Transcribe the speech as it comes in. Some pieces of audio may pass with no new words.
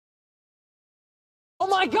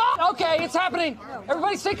my God! Okay, it's happening.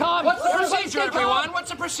 Everybody stay calm. What's the Everybody procedure, everyone?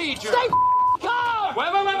 What's the procedure? Stay calm! Wait.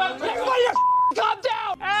 Everybody calm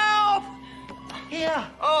down! Help! Here.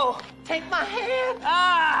 Oh, take my hand.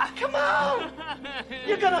 Ah, come on.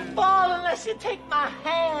 You're gonna fall unless you take my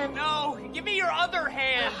hand. No, give me your other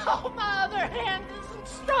hand. Oh, my other hand isn't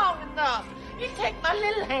strong enough. You take my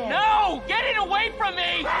little hand. No, get it away from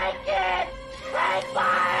me. Take it. Take my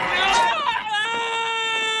hand.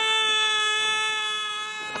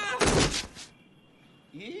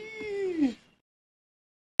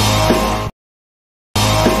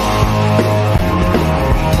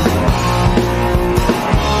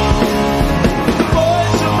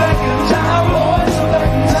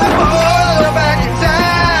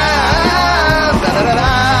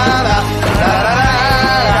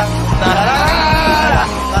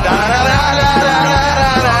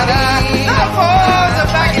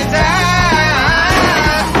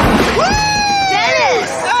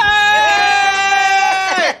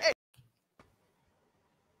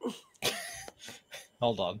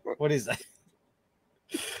 Hold on. What is that?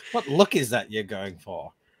 What look is that you're going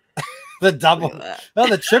for? The double, oh,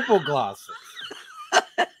 the triple glasses.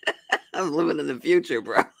 I'm living in the future,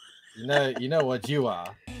 bro. You know what you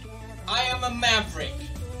are. I am a maverick.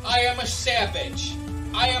 I am a savage.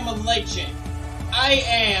 I am a legend. I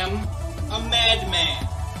am a madman.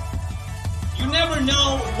 You never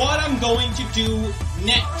know what I'm going to do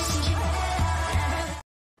next.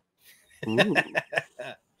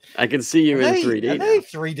 I can see you in 3D. Are they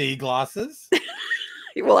 3D glasses?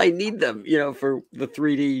 Well, I need them, for the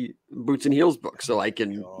 3D Boots and Heels book, so I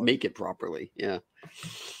can make it properly. Yeah.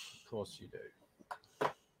 Of course you do.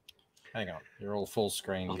 Hang on, you're all full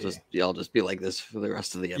screen. I'll just be like this for the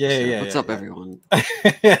rest of the episode. Yeah. What's up, everyone?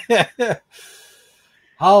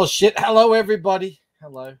 Oh shit! Hello, everybody.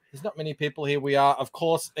 Hello. There's not many people here. We are, of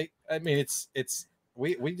course. I mean,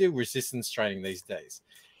 we do resistance training these days.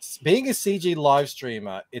 Being a CG live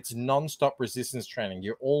streamer, it's non-stop resistance training.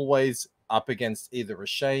 You're always up against either a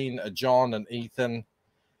Shane, a John, an Ethan.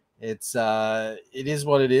 It is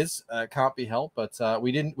what it is. Can't be helped. But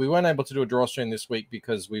we weren't able to do a draw stream this week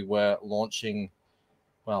because we were launching,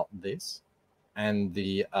 well, this and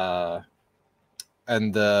the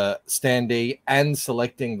standee and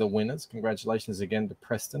selecting the winners. Congratulations again to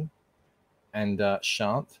Preston and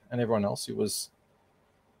Shant and everyone else who was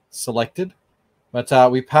selected.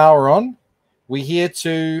 But we power on. We're here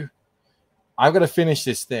to. I've got to finish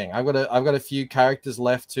this thing. I've got a few characters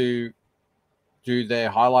left to do their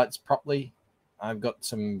highlights properly. I've got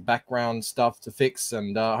some background stuff to fix,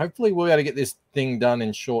 and hopefully we'll be able to get this thing done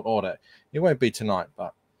in short order. It won't be tonight,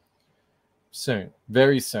 but soon,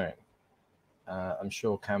 very soon. I'm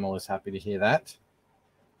sure Camel is happy to hear that.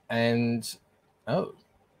 And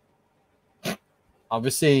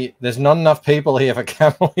obviously, there's not enough people here for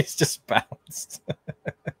Camel. He's just bounced.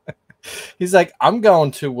 He's like, I'm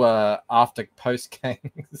going to after post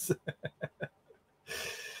games.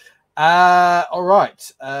 All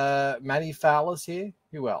right. Matty Fowler's here.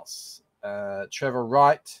 Who else? Trevor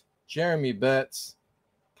Wright, Jeremy Burtz.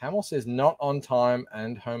 Camel says not on time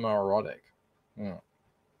and homoerotic.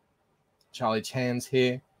 Charlie Chan's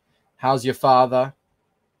here. How's your father?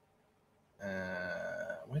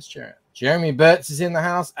 Where's Jeremy? Jeremy Burtz is in the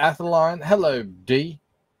house. Atheline. Hello, D.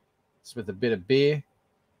 It's with a bit of beer.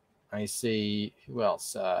 I see. Who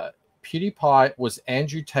else? PewDiePie was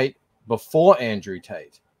Andrew Tate before Andrew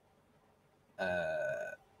Tate.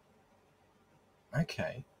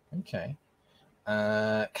 Okay.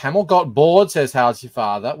 Camel got bored, says, how's your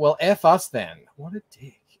father? Well, F us then. What a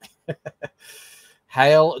dick.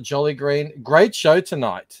 Hail, Jolly Green. Great show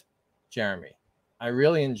tonight, Jeremy. I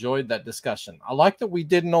really enjoyed that discussion. I like that we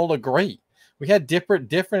didn't all agree. We had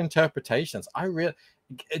different interpretations.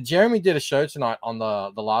 Jeremy did a show tonight on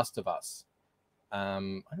the Last of Us.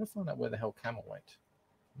 I gotta find out where the hell Camel went.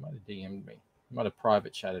 He might have DM'd me. He might have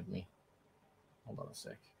private chatted me. Hold on a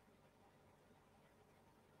sec.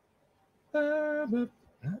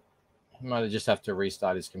 He might have just have to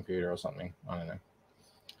restart his computer or something. I don't know.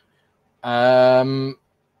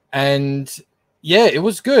 And yeah, it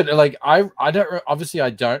was good. Like I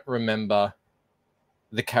don't remember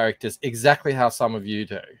the characters exactly how some of you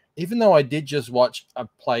do. Even though I did just watch a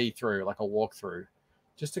playthrough, like a walkthrough,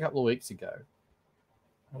 just a couple of weeks ago.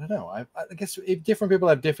 I don't know. I guess if different people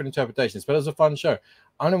have different interpretations, but it was a fun show.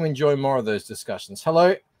 I want to enjoy more of those discussions.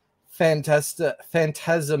 Hello,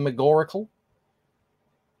 Phantasmagorical.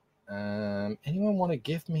 Anyone want to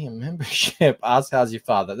give me a membership? Ask how's your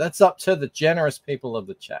father. That's up to the generous people of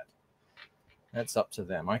the chat. That's up to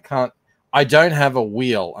them. I don't have a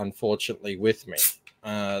wheel, unfortunately, with me.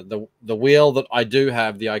 The wheel that I do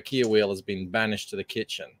have, the IKEA wheel, has been banished to the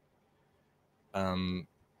kitchen.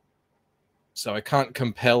 So I can't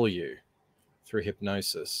compel you through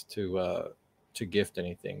hypnosis to gift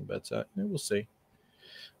anything, but we'll see.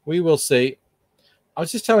 We will see. I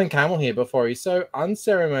was just telling Camel here before, he so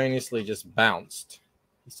unceremoniously just bounced.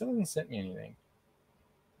 He still hasn't sent me anything.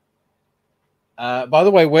 By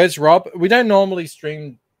the way, where's Rob? We don't normally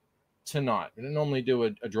stream tonight. We don't normally do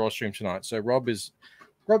a draw stream tonight. So Rob is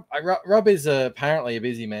apparently a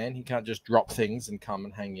busy man. He can't just drop things and come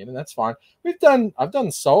and hang in, and that's fine. I've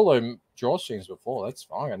done solo draw streams before. That's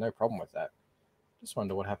fine. I got no problem with that. Just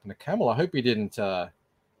wonder what happened to Camel. I hope he didn't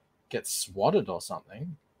get swatted or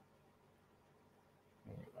something.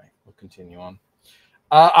 Anyway, we'll continue on.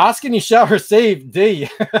 Asking you shall receive, D.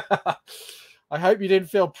 I hope you didn't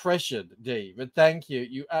feel pressured, D. But thank you.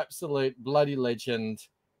 You absolute bloody legend.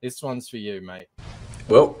 This one's for you, mate.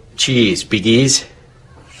 Well, cheers, big ears.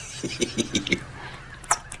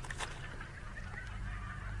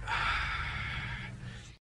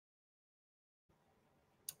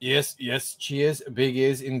 Yes, cheers, big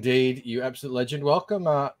ears indeed. You absolute legend. Welcome,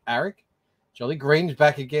 Eric. Jolly Green's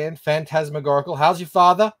back again. Phantasmagorical. How's your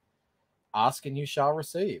father? Ask and you shall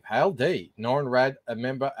receive. Hail D. Norin Rad, a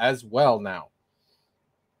member as well now.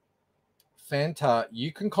 Fanta,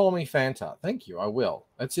 you can call me Fanta. Thank you, I will.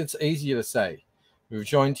 It's easier to say. We're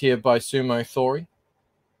joined here by Sumo Thori.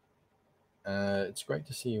 It's great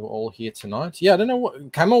to see you all here tonight. Yeah, I don't know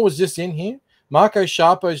what Camel was just in here. Marco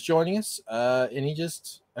Sharpo is joining us, and he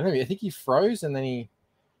just I don't know. I think he froze and then he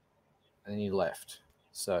left.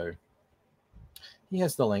 So he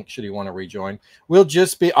has the link should he want to rejoin. We'll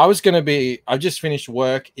just be. I just finished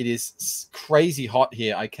work. It is crazy hot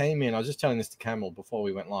here. I came in. I was just telling this to Camel before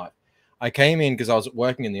we went live. I came in because I was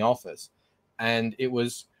working in the office, and it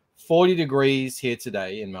was 40 degrees here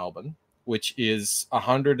today in Melbourne, which is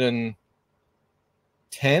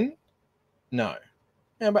 110. No.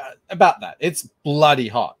 About that. It's bloody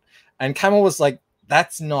hot. And Camel was like,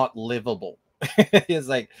 that's not livable. He's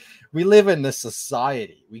like, we live in this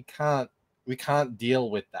society. We can't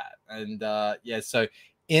deal with that. And yeah, so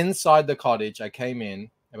inside the cottage, I came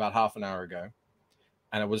in about half an hour ago,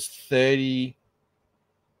 and it was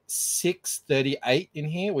 36, 38 in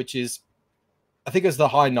here, which is, I think it's the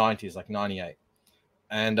high 90s, like 98.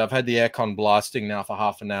 And I've had the aircon blasting now for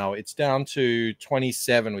half an hour. It's down to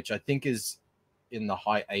 27, which I think is in the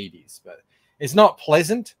high 80s, but it's not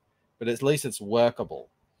pleasant, but at least it's workable.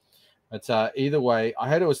 But either way, I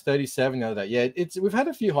heard it was 37 the other day. Yeah, we've had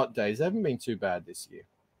a few hot days. They haven't been too bad this year,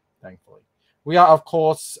 thankfully. We are, of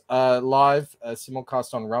course, live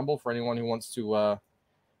simulcast on Rumble for anyone who wants to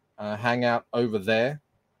hang out over there.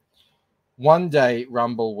 One day,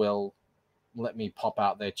 Rumble will let me pop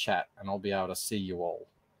out their chat, and I'll be able to see you all.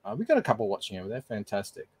 We got a couple watching over there.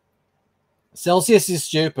 Fantastic. Celsius is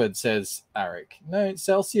stupid, says Eric. No,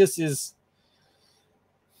 Celsius is...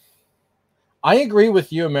 I agree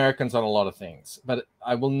with you Americans on a lot of things, but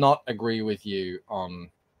I will not agree with you on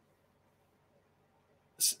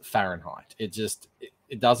Fahrenheit.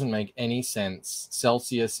 It doesn't make any sense.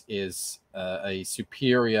 Celsius is a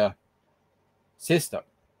superior system.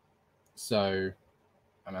 So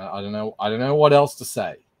I don't know what else to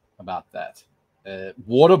say about that.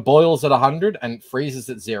 Water boils at 100 and freezes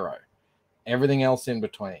at 0. Everything else in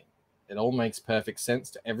between. It all makes perfect sense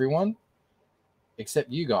to everyone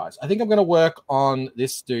except you guys. I think I'm going to work on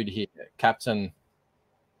this dude here, Captain.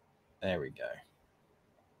 There we go.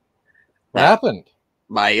 What happened?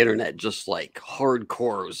 My internet just like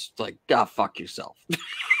hardcore was like, God, fuck yourself.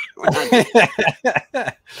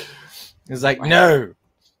 It's like, no.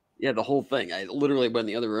 Yeah, the whole thing. I literally went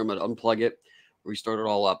in the other room and unplug it, restart it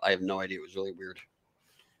all up. I have no idea. It was really weird.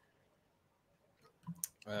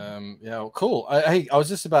 Yeah, well, cool. I was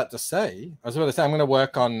just about to say, I'm going to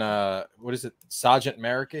work on what is it, Sergeant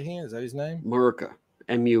America here? Is that his name? Murica,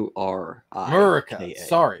 M-U-R-I. Murica.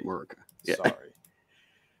 Sorry, Murica. Yeah. Sorry.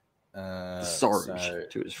 Sarge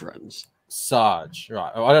to his friends. Sarge,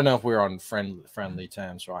 right? Oh, I don't know if we're on friendly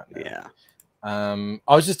terms right now. Yeah.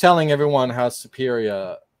 I was just telling everyone how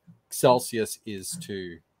superior Celsius is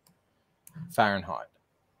to Fahrenheit.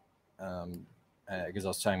 Because I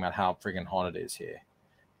was talking about how friggin' hot it is here.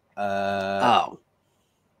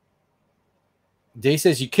 D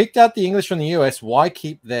says, you kicked out the English from the US. Why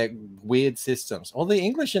keep their weird systems? Well, the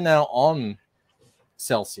English are now on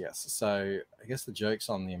Celsius. So I guess the joke's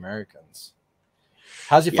on the Americans.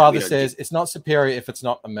 How's your father says, it's not superior if it's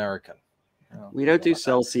not American. We don't do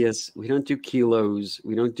Celsius. We don't do kilos.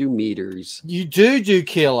 We don't do meters. You do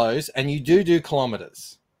kilos and you do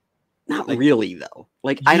kilometers. Not like, really, though.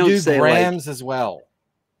 Like, I don't do say grams like, as well.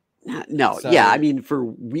 No, So- yeah, I mean for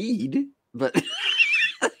weed, but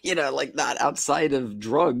like not outside of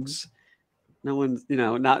drugs. No one's,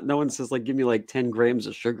 no one says like, give me like 10 grams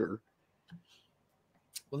of sugar.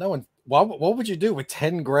 Well, no one. What would you do with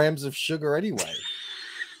 10 grams of sugar anyway?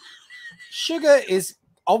 Sugar is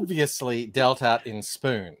obviously dealt out in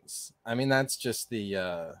spoons. I mean, that's just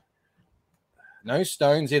the no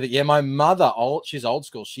stones either. Yeah, my mother, she's old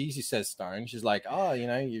school. She says stone. She's like, oh,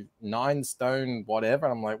 you 9 stone, whatever.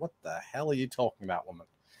 And I'm like, what the hell are you talking about, woman?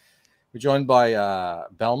 We're joined by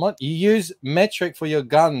Belmont. You use metric for your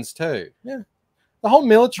guns too. Yeah, the whole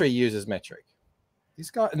military uses metric.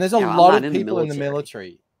 These guys, and there's a Yeah, I'm lot not of in the people in the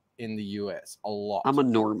military. military in the US. A lot. I'm a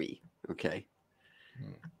normie. Okay.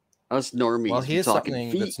 Us normies. Well, be here's talking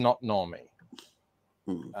something feet. that's not normie.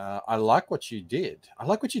 Hmm. I like what you did. I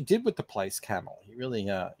like what you did with the place camel. You really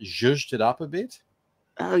zhuzhed it up a bit.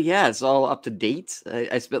 Oh yeah, it's all up to date.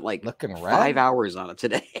 I spent like Looking 5 rad. hours on it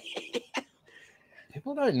today.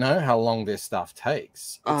 People don't know how long this stuff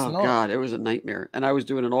takes. It's Oh not god, it was a nightmare, and I was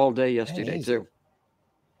doing it all day yesterday easy. too.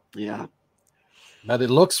 Yeah. But it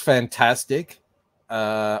looks fantastic.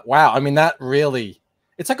 Wow. I mean, that really,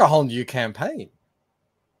 it's like a whole new campaign.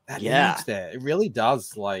 That Yeah. image there, it really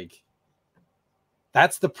does. Like,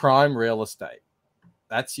 that's the prime real estate.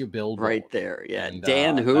 That's your billboard. Right there. Yeah. And,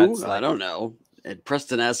 Dan who? that's I like- don't know. And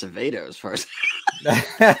Preston Acevedo as far as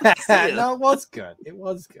No, it was good. It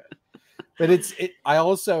was good. But I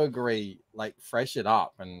also agree, like, fresh it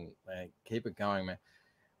up and keep it going,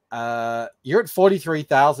 man. You're at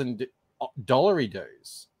 43,000 dollary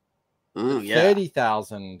dues. Oh, yeah.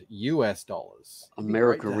 30,000 US dollars. It'd be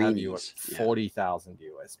great to have you at Americareenies, yeah. 40,000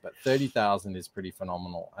 US, but 30,000 is pretty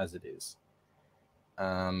phenomenal as it is.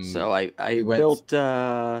 So I we went- built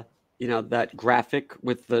that graphic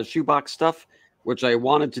with the shoebox stuff, which I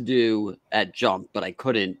wanted to do at Jump, but I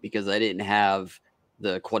couldn't because I didn't have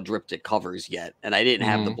the quadriptych covers yet, and I didn't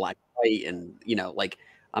have the black and white, and like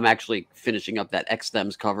I'm actually finishing up that X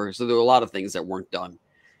Stems cover, so there were a lot of things that weren't done.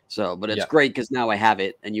 So, but it's Yeah. great because now I have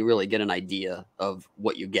it, and you really get an idea of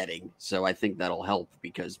what you're getting. So I think that'll help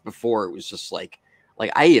because before it was just like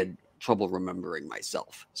I had trouble remembering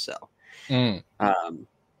myself. So.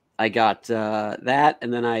 I got that,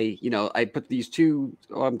 and then I put these two,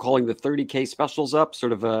 I'm calling the 30K specials up.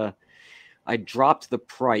 I dropped the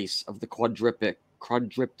price of the quadriptych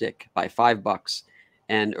by $5,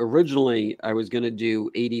 and originally I was going to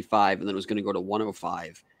do 85, and then it was going to go to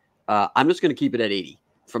 105. I'm just going to keep it at 80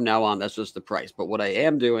 from now on. That's just the price. But what I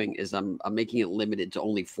am doing is I'm making it limited to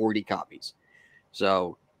only 40 copies.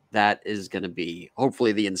 So that is going to be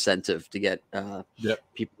hopefully the incentive to get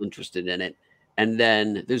people interested in it. And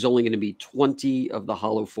then there's only going to be 20 of the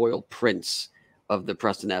hollow foil prints of the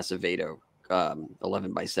Preston Acevedo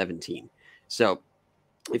 11 by 17. So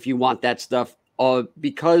if you want that stuff,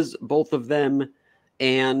 because both of them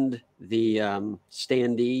and the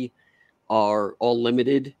standee are all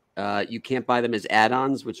limited, you can't buy them as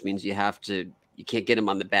add-ons, which means you can't get them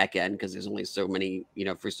on the back end because there's only so many,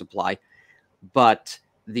 for supply. But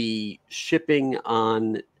the shipping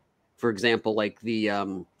on, for example, like the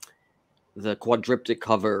quadriptych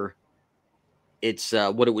cover, it's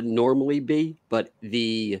what it would normally be, but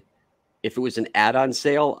if it was an add-on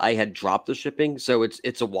sale, I had dropped the shipping, so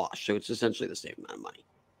it's a wash. So it's essentially the same amount of money.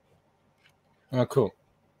 Oh, cool.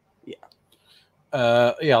 Yeah.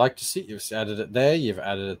 I like to see you've added it there. You've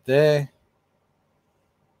added it there.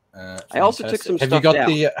 I also took some have stuff you got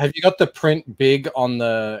down. Have you got the print big on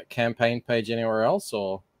the campaign page anywhere else,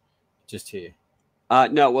 or just here?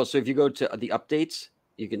 No. Well, so if you go to the updates,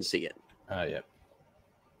 you can see it. Yeah.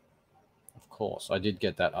 Of course, I did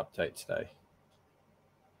get that update today.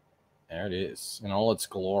 There it is in all its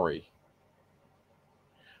glory.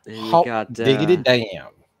 And you Hot got diggity damn.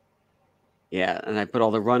 Yeah, and I put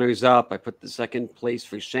all the runners up. I put the second place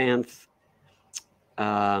for Shanth.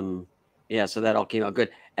 Yeah, so that all came out good.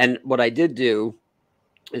 And what I did do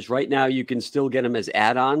is right now you can still get them as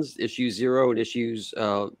add-ons, issue 0 and issues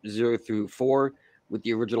 0 through 4 with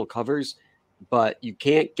the original covers, but you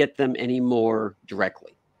can't get them anymore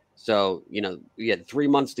directly. So, you had 3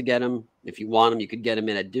 months to get them. If you want them, you could get them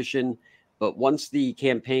in addition. But once the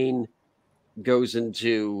campaign goes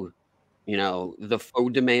into, the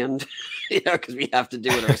faux demand, because we have to do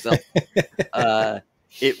it ourselves,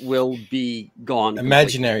 it will be gone.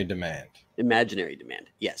 Imaginary demand. Imaginary demand.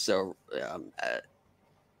 Yes. Yeah, so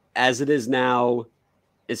as it is now,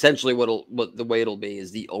 essentially what the way it'll be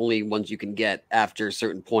is the only ones you can get after a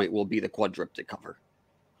certain point will be the quadriptych cover.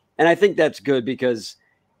 And I think that's good because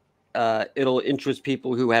it'll interest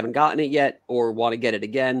people who haven't gotten it yet or want to get it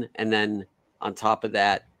again. And then on top of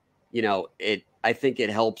that, I think it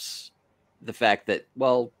helps the fact that,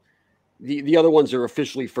 well, The other ones are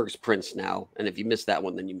officially first prints now, and if you missed that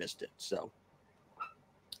one, then you missed it. So,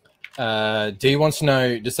 D wants to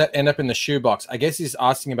know, does that end up in the shoebox? I guess he's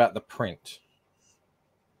asking about the print.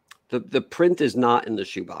 the print is not in the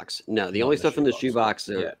shoebox. No, the Not only in the stuff in the shoebox.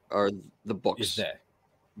 shoebox are the books. Is there?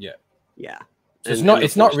 Yeah. Yeah. So it's And- not. and the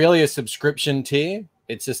It's not first- really a subscription tier.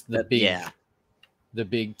 It's just the big. Yeah. The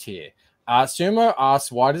big tier. Sumo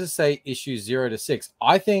asks, why does it say issues 0 to 6?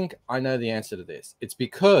 I think I know the answer to this. It's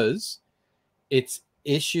because it's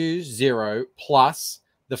issue 0 plus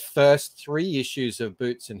the first 3 issues of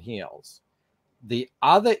Boots and Heels. The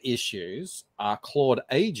other issues are Claude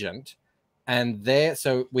Agent, and there.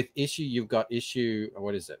 So with issue, you've got issue.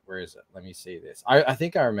 What is it? Where is it? Let me see this. I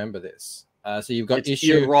think I remember this. So you've got issue.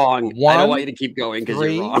 You're wrong. I 1, don't want you to keep going because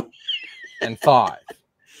 3, you're wrong. and 5.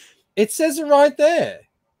 It says it right there.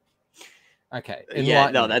 Okay. Yeah,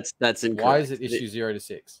 no, enlighten me. that's incorrect. Why is it issue 0 to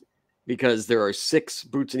 6? Because there are 6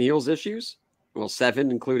 Boots and Heels issues. Well,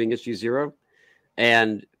 7, including issue 0.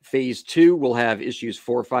 And phase 2 will have issues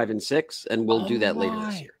 4, 5, and 6, and we'll do that later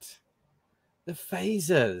this year. The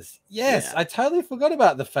phases. Yes, Yeah. I totally forgot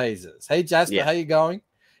about the phases. Hey, Jasper, Yeah. how you going?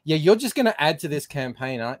 Yeah, you're just going to add to this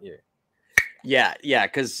campaign, aren't you? Yeah,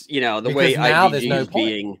 because the Because way now IDG there's no is point.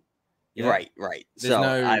 being Yeah. right. There's So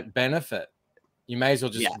no benefit. You may as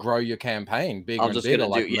well just Yeah. grow your campaign bigger I'm and just bigger. gonna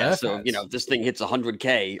Like do So Murph if this thing hits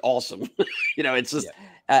 100K, awesome. It's just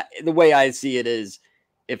Yeah. the way I see it is,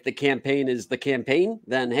 if the campaign is the campaign,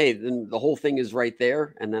 then hey, then the whole thing is right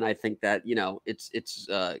there. And then I think that it's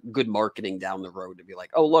good marketing down the road to be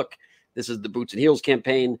like, oh look, this is the Boots and Heels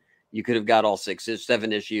campaign. You could have got all 6,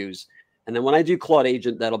 7 issues. And then when I do Claude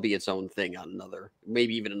Agent, that'll be its own thing on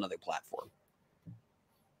maybe even another platform.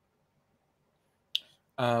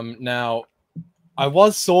 Now, I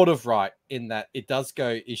was sort of right in that it does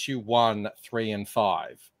go issue 1, 3, and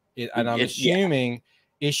 5. And I'm Yeah. assuming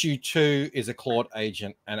issue 2 is a Claude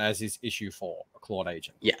Agent, and as is issue 4, a Claude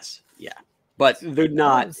Agent. Yes, yeah, but they're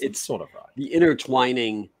not. It's It's sort of right. the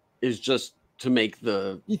intertwining is just to make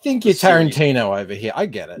the You think you're series. Tarantino over here. I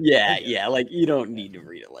get it. I yeah, get it. yeah. Like you don't need to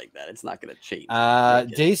read it like that. It's not going to change.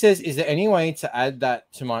 D says, is there any way to add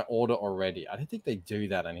that to my order already? I don't think they do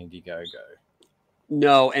that on Indiegogo.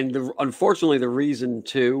 No, and unfortunately, the reason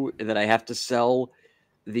too that I have to sell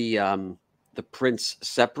the prints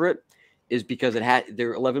separate is because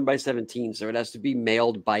they're 11 by 17, so it has to be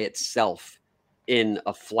mailed by itself in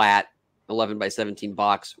a flat 11 by 17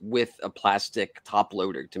 box with a plastic top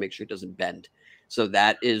loader to make sure it doesn't bend. So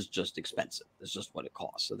that is just expensive. It's just what it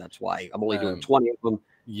costs. So that's why I'm only doing 20 of them,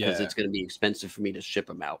 because Yeah, it's going to be expensive for me to ship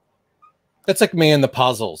them out. that's like me and the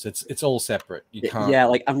puzzles. It's all separate. You can't. Yeah,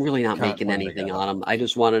 like I'm really not can't making put 'em anything together. on them. I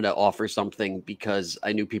just wanted to offer something because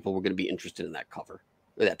I knew people were going to be interested in that cover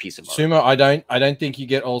or that piece of art. Sumo, I don't think you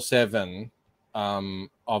get all 7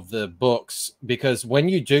 of the books, because when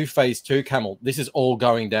you do phase 2, Camel, this is all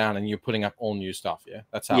going down and you're putting up all new stuff. Yeah,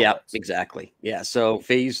 that's how. Yeah, it works. exactly. Yeah. So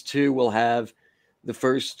phase 2 will have the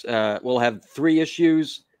first. We'll have 3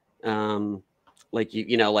 issues. Like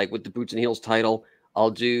like with the Boots and Heels title,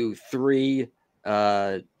 I'll do 3.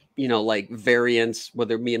 Like variants.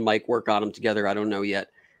 Whether me and Mike work on them together, I don't know yet.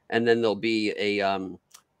 And then there'll be a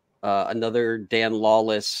another Dan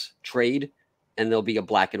Lawless trade, and there'll be a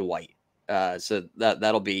black and white. So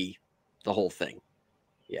that'll be the whole thing.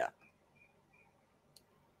 Yeah.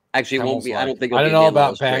 Actually, it won't Camel's be. I like, don't think. I It'll don't be know Dan about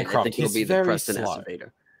Lawless trade. I Bancroft. think it'll He's be the very Preston slow.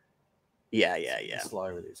 Acevedo. Yeah.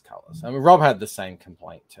 Slow with his colors. I mean, Rob had the same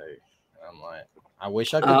complaint too. I'm like, I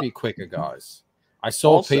wish I could be quicker, guys. I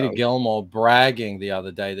saw Peter Also- Gilmore bragging the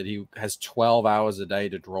other day that he has 12 hours a day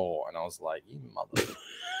to draw, and I was like, "You mother!"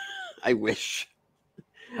 I wish.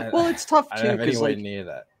 Well, it's tough I too don't have because, anywhere like, near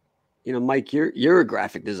that. Mike, you're a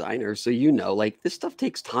graphic designer, so like this stuff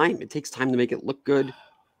takes time. It takes time to make it look good,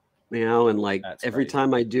 and like That's every crazy.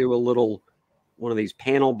 time I do one of these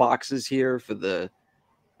panel boxes here for the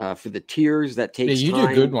tiers, that Yeah, takes you time.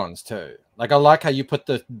 do good ones too. Like I like how you put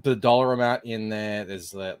the dollar amount in there.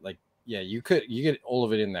 There's you get all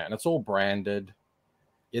of it in there, and it's all branded.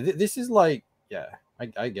 Yeah, this is like,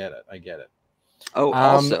 I get it. Oh,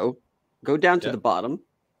 also go down to yeah. the bottom.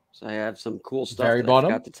 So I have some cool stuff. Very that bottom?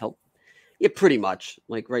 I forgot to tell. Yeah, pretty much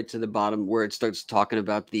like right to the bottom where it starts talking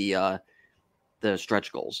about the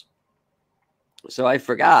stretch goals. So I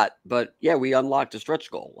forgot, but yeah, we unlocked a stretch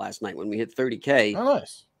goal last night when we hit 30K. Oh,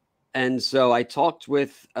 nice. And so I talked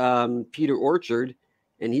with Peter Orchard,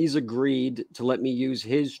 and he's agreed to let me use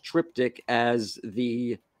his triptych as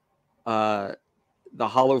the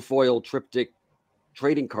hollow foil triptych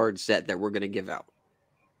trading card set that we're going to give out.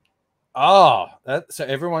 Oh, so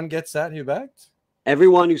everyone gets that who backed?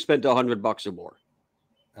 Everyone who spent $100 or more.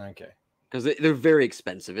 Okay. because they're very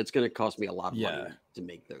expensive. It's going to cost me a lot of Yeah. money to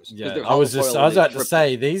make those. 'Cause Yeah, they're I was holofoil and about to triple.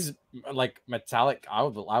 say these like metallic.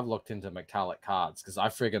 I've looked into metallic cards because I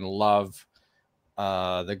friggin' love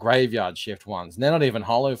the graveyard shift ones. They're not even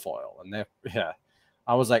hollow foil, and they're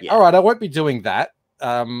I was like, Yeah. all right, I won't be doing that.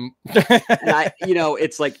 And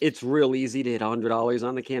it's real easy to hit $100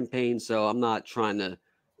 on the campaign, so I'm not trying to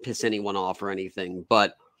piss anyone off or anything,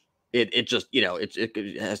 but it just,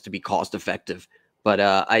 it has to be cost effective. But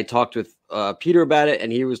I talked with Peter about it,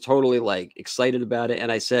 and he was totally like excited about it.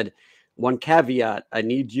 And I said, one caveat: I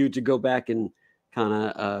need you to go back and kind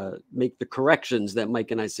of make the corrections that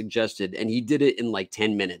Mike and I suggested. And he did it in like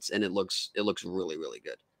 10 minutes, and it looks really, really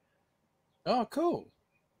good. Oh, cool.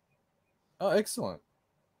 Oh, excellent.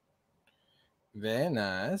 Very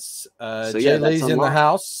nice. So, Jay that's Lee's in the unlocked.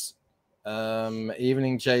 house.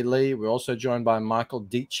 Evening, Jay Lee. We're also joined by Michael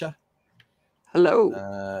Deitcher.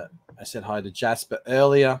 Hello. I said hi to Jasper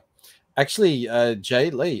earlier. Actually, Jay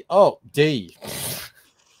Lee. Oh, D.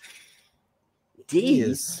 D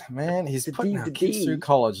is, man. He's The putting D, our the kids D. through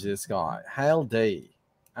college, this guy. Hail D.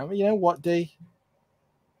 I mean, you know what, D?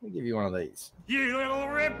 Let me give you one of these. You little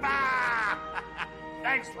ripper!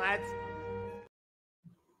 Thanks, lads.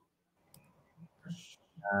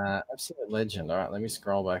 Absolute legend. All right, let me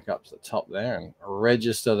scroll back up to the top there and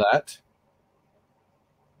register that.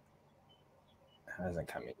 It hasn't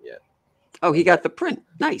come in yet. Oh, he got the print.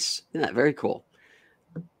 Nice. Yeah, very cool.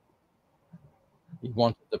 You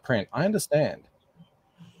wanted the print. I understand.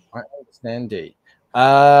 D.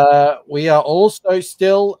 We are also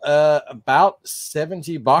still about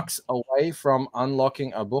 $70 away from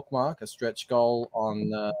unlocking a bookmark, a stretch goal on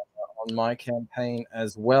my campaign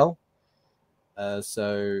as well.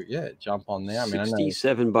 So yeah, jump on there. I mean, I know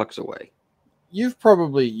 $67 away.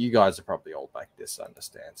 you guys are probably all back this, I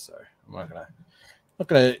understand. So I'm not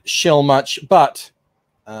gonna shill much, but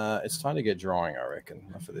it's time to get drawing, I reckon,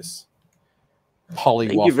 for this poly.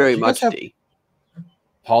 Thank you very much, have D.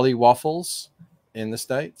 poly waffles in the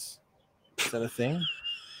States? Is that a thing?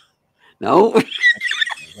 No,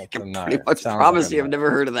 I can don't pretty know. much Sounds promise like a you I've no.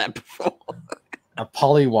 never heard of that before. A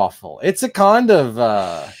poly waffle. It's a kind of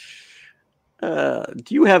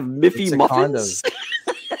Do you have Miffy It's a muffins?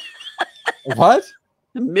 what?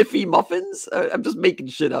 Miffy muffins? I'm just making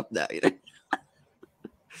shit up now.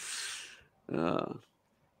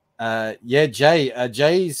 Yeah,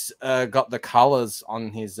 Jay's got the colors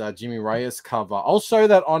on his Jimmy Reyes cover. I'll show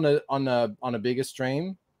that on a bigger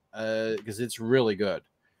stream because it's really good.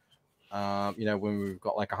 When we've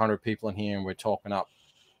got like 100 people in here and we're talking up,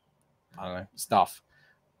 I don't know, stuff.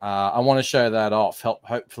 I want to show that off.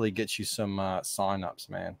 Hopefully get you some signups,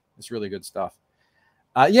 man. It's really good stuff.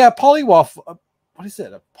 Yeah, poly waffle. What is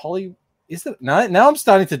it? A poly? Is it? Now I'm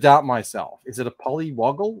starting to doubt myself. Is it a poly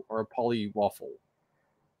woggle or a poly waffle?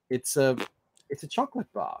 It's a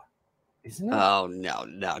chocolate bar, isn't it? Oh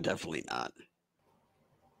no, definitely not.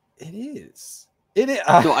 It is. It is.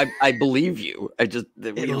 No, I believe you. It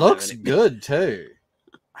looks good too.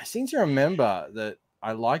 I seem to remember that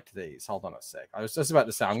I liked these. Hold on a sec. I was just about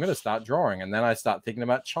to say I'm going to start drawing, and then I start thinking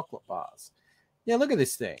about chocolate bars. Yeah, look at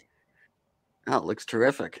this thing. Oh, it looks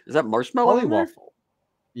terrific. Is that marshmallow? Poly waffle.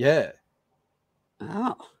 Yeah.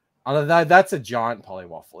 Oh. Oh, that's a giant poly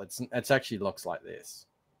waffle. It's actually looks like this.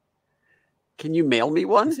 Can you mail me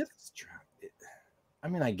one? I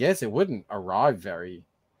mean, I guess it wouldn't arrive very.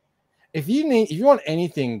 If you want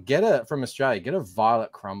anything, from Australia. Get a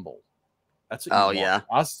violet crumble. That's what you want. Yeah.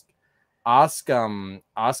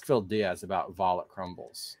 Ask Phil Diaz about violet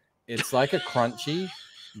crumbles. It's like a crunchy,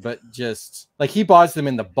 but just like he buys them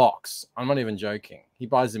in the box. I'm not even joking. He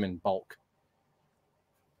buys them in bulk.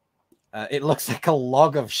 It looks like a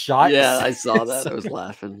log of shite. Yeah, I saw that. I was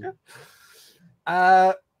laughing.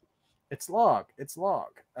 It's log.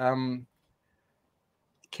 Can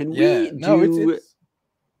we No, do?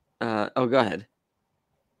 Oh, go ahead.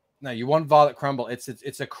 No, you want violet crumble. It's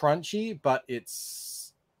a crunchy, but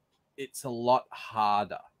it's a lot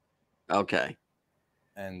harder. Okay.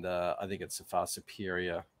 And I think it's a far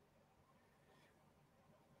superior.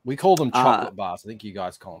 We call them chocolate bars. I think you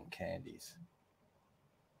guys call them candies.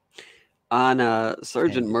 On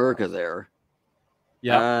Sergeant Merca there.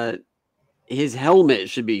 Yeah. His helmet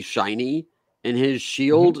should be shiny, and his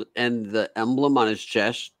shield and the emblem on his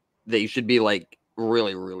chest, they should be like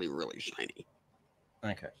really, really, really shiny.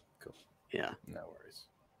 Okay, cool. Yeah. No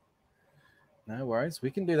worries.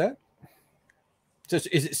 We can do that. So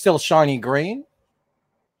is it still shiny green?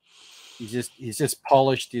 He's just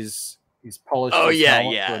polished his polished. Oh his yeah,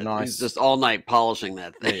 helmet yeah. for a nice... He's just all night polishing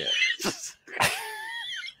that thing. Yeah.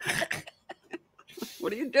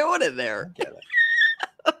 What are you doing in there?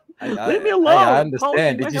 Leave me alone. I I'm polishing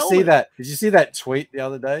understand. my Did you see helmet. that? Did you see that tweet the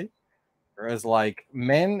other day? Whereas like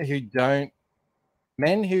men who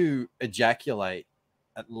ejaculate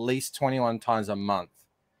at least 21 times a month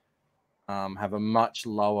have a much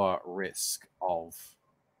lower risk of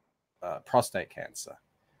prostate cancer.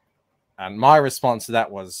 And my response to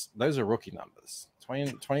that was, those are rookie numbers.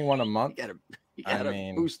 21 a month. You gotta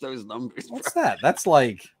mean, boost those numbers. What's that? That's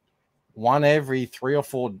like one every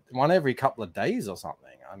couple of days or something.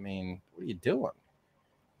 I mean, what are you doing?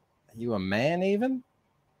 Are you a man even?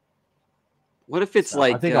 What if it's So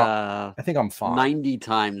like I think I'm fine. 90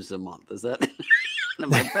 times a month? Is that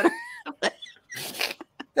am I better?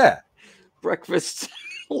 Yeah. Breakfast,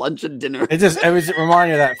 lunch, and dinner. It was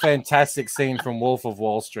reminding me of that fantastic scene from Wolf of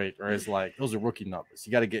Wall Street, where it's like, those are rookie numbers.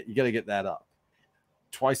 You gotta get that up.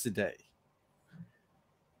 Twice a day.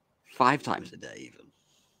 5 times a day, even.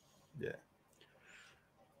 Yeah.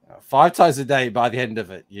 5 times a day, by the end of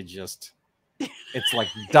it, it's like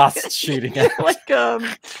dust shooting out. Like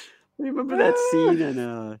remember that scene in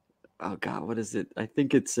oh god, what is it? I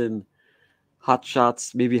think it's in Hot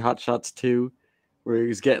Shots, maybe Hot Shots 2, where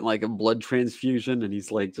he's getting like a blood transfusion and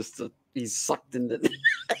he's like he's sucked into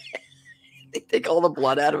they take all the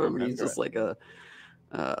blood out of him and he's just like a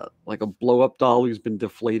blow up doll who's been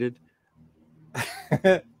deflated.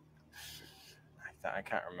 I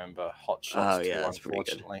can't remember Hot Shots. Oh, yeah, 2, that's pretty good.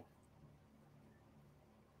 unfortunately.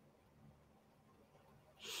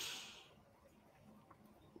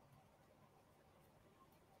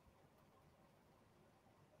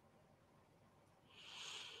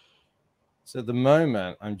 So at the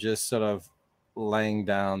moment, I'm just sort of laying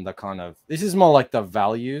down the kind of, this is more like the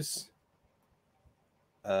values.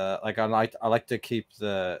 Like I like to keep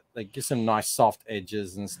get some nice soft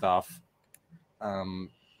edges and stuff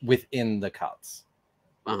within the cuts.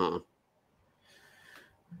 All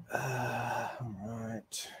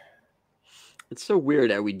right. It's so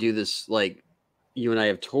weird how we do this. Like, you and I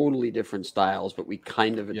have totally different styles, but we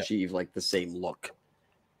kind of achieve like the same look.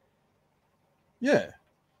 Yeah.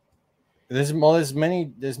 There's many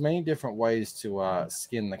different ways to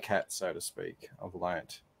skin the cat, so to speak. I've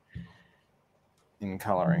learned in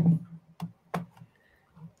coloring.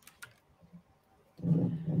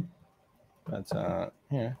 But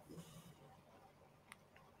yeah.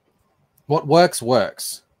 What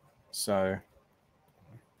works. So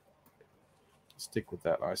stick with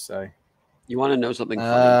that, I say. You want to know something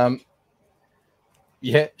funny?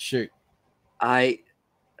 Yeah, shoot. I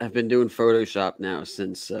have been doing Photoshop now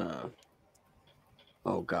since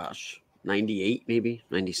oh gosh, 98 maybe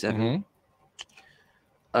 97.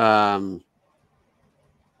 Yeah,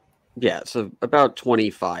 so about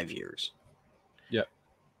 25 years. Yeah.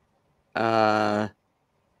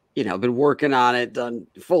 You know, been working on it, done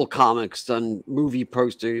full comics, done movie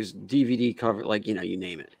posters, DVD cover, like, you know, you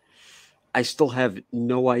name it. I still have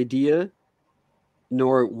no idea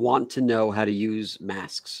nor want to know how to use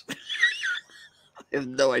masks. I have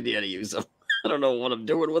no idea how to use them. I don't know what I'm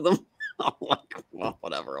doing with them. I'm like, well,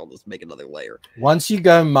 whatever. I'll just make another layer. Once you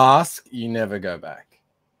go mask, you never go back.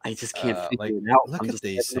 I just can't figure like, it out. look I'm at just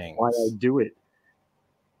these wondering why I things. do it.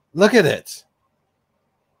 Look at it.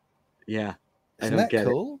 Yeah. Isn't I don't that get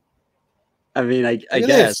cool? it. I mean, I Look at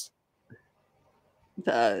guess this.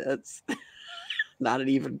 that's not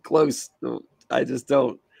even close. No, I just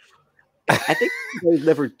don't. I think they've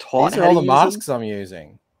never taught These are how all to the use masks them. I'm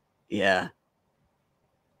using. Yeah.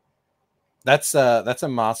 That's a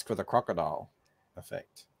mask with a crocodile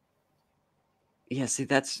effect. Yeah, see,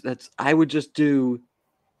 that's I would just do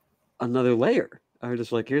another layer. I would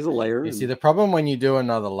just like, here's a layer. You see, the problem when you do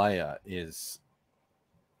another layer is,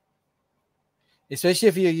 especially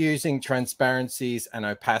if you're using transparencies and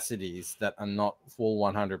opacities that are not full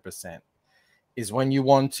 100%, is when you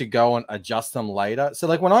want to go and adjust them later. So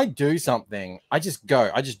like when I do something, I just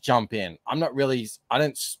jump in. I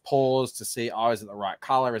don't pause to see, oh, is it the right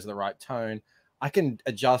color? Is it the right tone? I can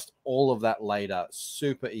adjust all of that later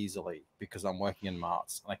super easily because I'm working in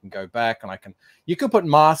masks. I can go back and you can put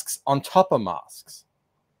masks on top of masks,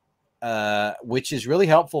 which is really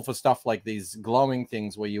helpful for stuff like these glowing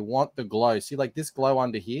things where you want the glow. See, like this glow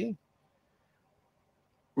under here.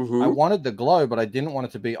 I wanted the glow, but I didn't want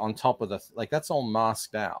it to be on top of that's all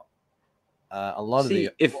masked out. A lot of the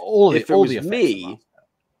if all it the was effects are me, masked out.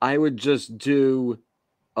 I would just do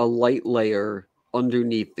a light layer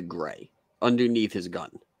underneath the gray, underneath his gun.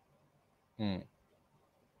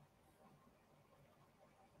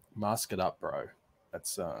 Mask it up, bro.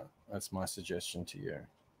 That's my suggestion to you.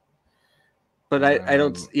 But I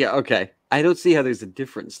don't. Yeah, okay. I don't see how there's a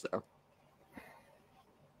difference though.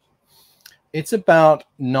 It's about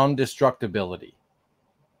non-destructibility.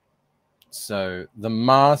 So the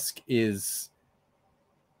mask is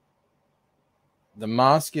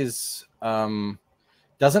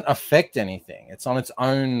doesn't affect anything. It's on its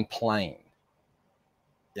own plane.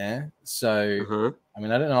 Yeah. So I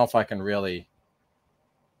mean, I don't know if I can really.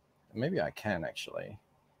 Maybe I can actually.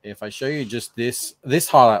 If I show you just this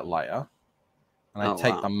highlight layer, and I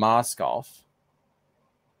take the mask off,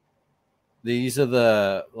 these are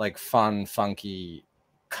the like fun, funky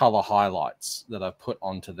color highlights that I've put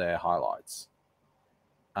onto their highlights.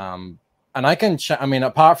 And I can, I mean,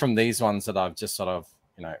 apart from these ones that I've just sort of,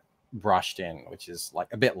 you know, brushed in, which is like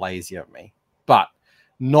a bit lazy of me, but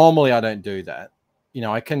normally I don't do that. You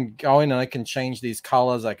know, I can go in and I can change these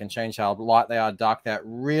colors. I can change how light they are, dark they are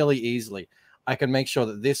really easily. I can make sure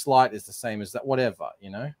that this light is the same as that, whatever, you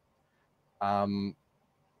know.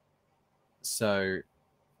 So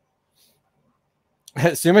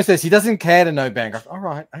Sumo says he doesn't care to know Bancroft. All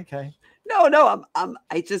right, okay. No,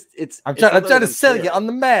 I'm trying to sell you on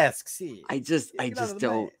the masks here. I'm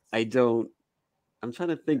trying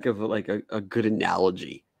to think of like a good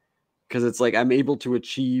analogy, because it's like I'm able to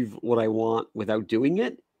achieve what I want without doing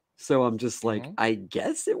it. So I'm just like, I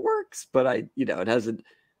guess it works, but it hasn't.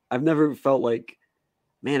 I've never felt like,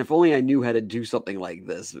 man, if only I knew how to do something like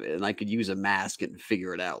this and I could use a mask and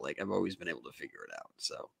figure it out. Like I've always been able to figure it out.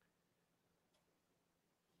 So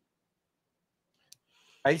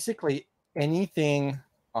basically anything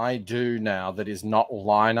I do now that is not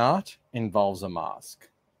line art involves a mask.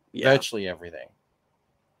 Yeah. Virtually everything.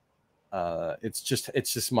 It's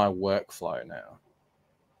just my workflow now.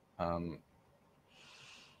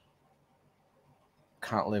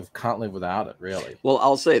 Can't live without it, really. Well,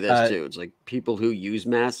 I'll say this too. It's like people who use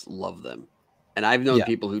masks love them. And I've known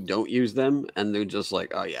people who don't use them and they're just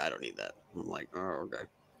like, oh yeah, I don't need that. I'm like, oh,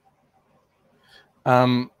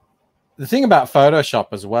 okay. The thing about Photoshop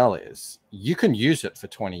as well is you can use it for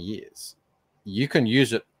 20 years. You can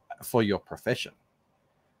use it for your profession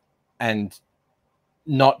and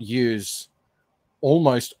not use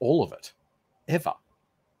almost all of it ever.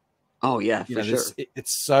 Oh yeah, for sure.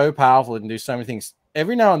 It's so powerful and do so many things.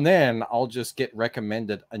 Every now and then I'll just get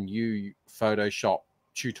recommended a new Photoshop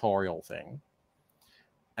tutorial thing.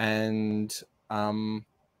 And, I'll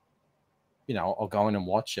go in and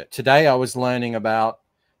watch it. Today I was learning about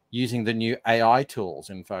using the new AI tools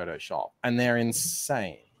in Photoshop, and they're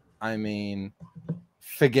insane. I mean,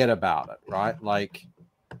 forget about it, right? Like,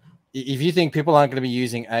 if you think people aren't going to be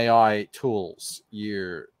using AI tools,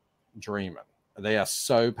 you're dreaming. They are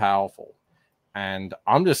so powerful. And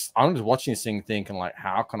I'm just watching this thing thinking, like,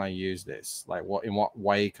 how can I use this? Like, in what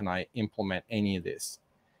way can I implement any of this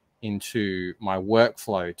into my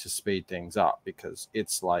workflow to speed things up? Because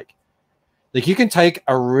it's like you can take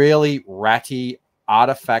a really ratty,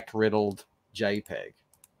 artifact riddled JPEG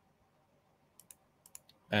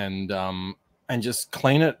and just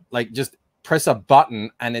clean it, like just press a button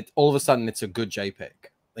and all of a sudden it's a good JPEG.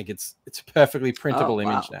 Like it's a perfectly printable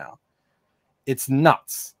image now. It's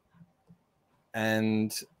nuts.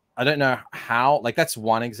 And I don't know how, like, that's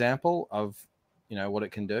one example of, what it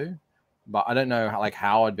can do, but I don't know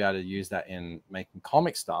how I'd be able to use that in making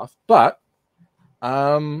comic stuff. But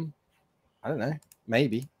I don't know,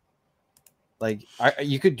 maybe. Like,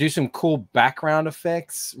 you could do some cool background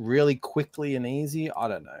effects really quickly and easy. I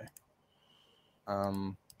don't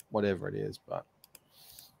know. Whatever it is, but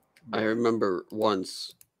I remember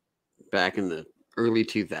once back in the early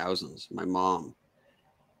 2000s, my mom,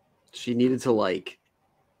 she needed to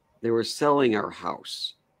they were selling our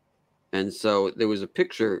house. And so there was a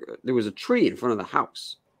tree in front of the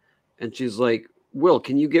house. And she's like, Will,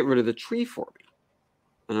 can you get rid of the tree for me?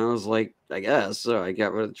 And I was like, I guess. So I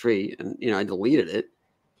got rid of the tree and, I deleted it.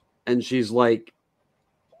 And she's like,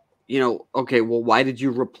 okay, well, why did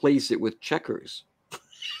you replace it with checkers?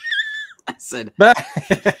 I said,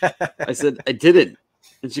 I didn't.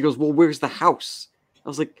 And she goes, well, where's the house? I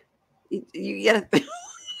was like, yeah, it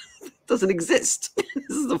doesn't exist.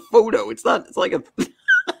 This is a photo. It's not, it's like a,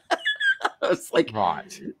 it's like,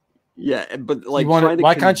 right. Yeah. But like,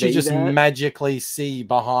 why can't you just magically see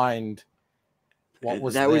behind what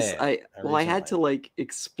was that there? I had to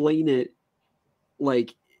explain it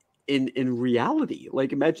in reality.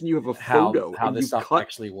 Like, imagine you have a photo how this stuff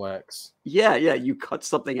actually works. Yeah, you cut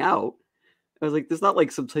something out. I was like, there's not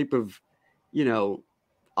some type of,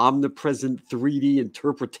 omnipresent 3D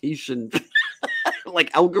interpretation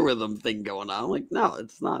algorithm thing going on. I'm like, no,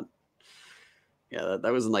 it's not. Yeah,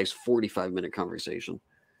 that was a nice 45-minute conversation.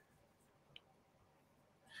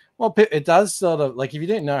 Well, it does sort of, if you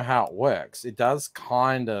didn't know how it works, it does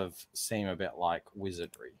kind of seem a bit like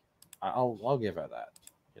wizardry. I'll give her that.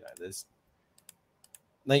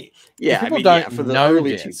 Like, Yeah, if I people mean, don't yeah, for the know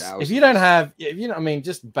early this, 2000s. if you don't have, if you know, I mean,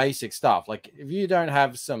 just basic stuff. Like, if you don't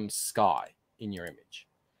have some sky in your image,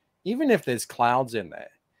 even if there's clouds in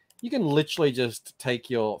there, you can literally just take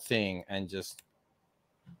your thing and just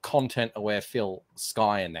content aware fill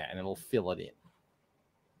sky in there, and it'll fill it in.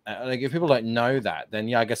 Like, if people don't know that, then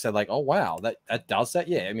yeah, I guess they're like, oh wow, that does that.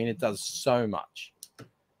 Yeah, I mean, it does so much.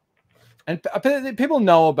 And people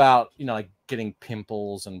know about, you know, like getting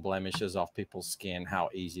pimples and blemishes off people's skin, how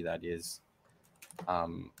easy that is.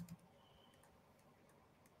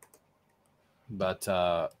 But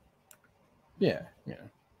yeah.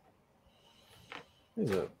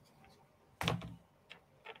 There's a.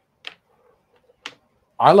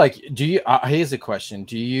 I like. Do you? Here's a question.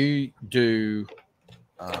 Do you do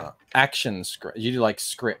action script? You do like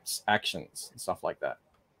scripts, actions, and stuff like that?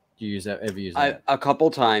 Do you ever use that? A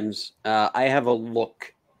couple times. I have a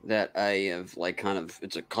look that I have, like, kind of,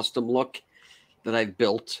 it's a custom look that I've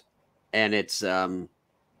built, and it's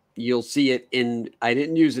you'll see it in. I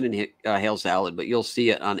didn't use it in Hail Salad, but you'll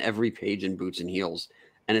see it on every page in Boots and Heels,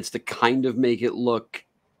 and it's to kind of make it look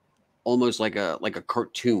almost like a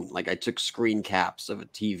cartoon. Like, I took screen caps of a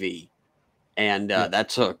TV, and that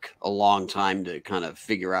took a long time to kind of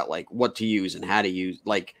figure out, like, what to use and how to use,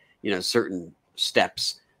 like, you know, certain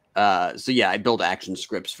steps. So yeah, I built action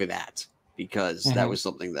scripts for that, because that was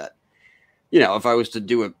something that, you know, if I was to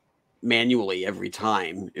do it manually every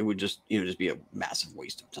time, it would just, you know, just be a massive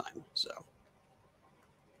waste of time. So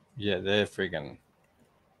yeah,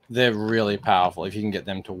 they're really powerful if you can get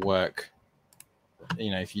them to work.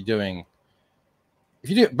 You know, if you do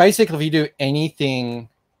anything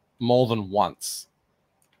more than once,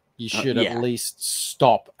 you should at least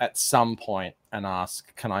stop at some point and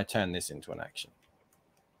ask, can I turn this into an action?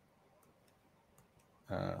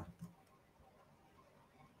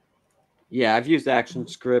 yeah, I've used action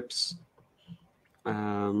scripts.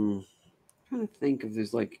 Trying to think if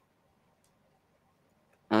there's, like,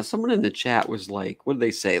 someone in the chat was like, what did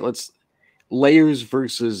they say? Layers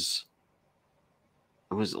versus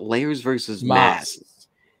masks.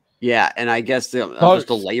 Yeah, and I guess I'm just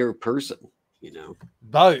a layer person, you know.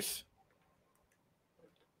 Both.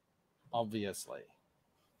 Obviously.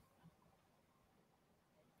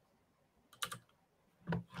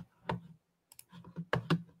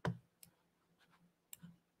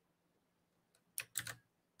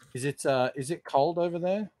 Is it cold over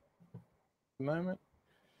there at the moment?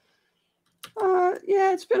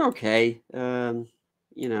 Yeah, it's been okay.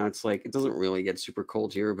 You know, it's like, it doesn't really get super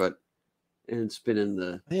cold here, but it's been in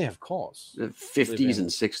the of course, the 50s and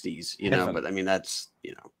 60s, you know, but I mean, that's,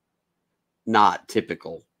 you know, not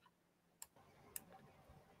typical.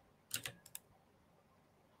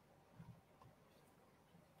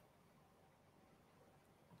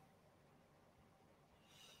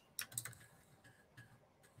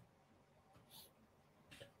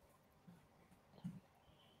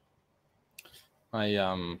 I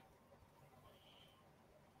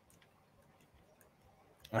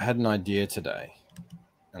had an idea today,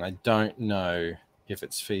 and I don't know if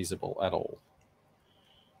it's feasible at all.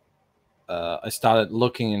 I started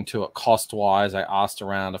looking into it cost-wise. I asked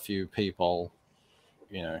around a few people,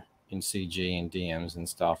 you know, in CG and DMs and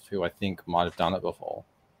stuff, who I think might have done it before.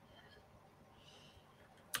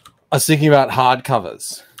 I was thinking about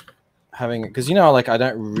hardcovers, because, you know, like, I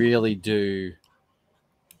don't really do,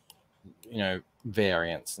 you know,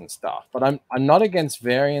 variants and stuff, but I'm not against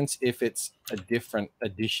variants if it's a different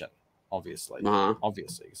edition, obviously,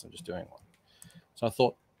 because I'm just doing one. So I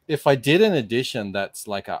thought, if I did an edition that's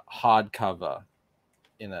like a hardcover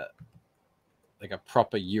in a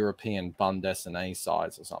proper European bande dessinée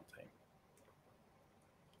size or something,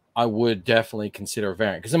 I would definitely consider a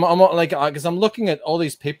variant, because I'm looking at all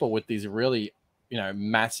these people with these really, you know,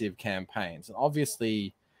 massive campaigns, and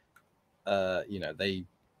obviously, you know, they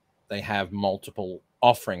have multiple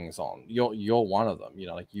offerings on. You're one of them, you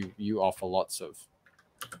know, like you offer lots of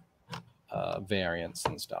variants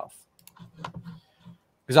and stuff,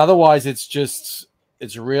 because otherwise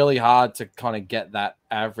it's really hard to kind of get that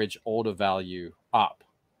average order value up,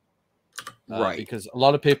 right? Because a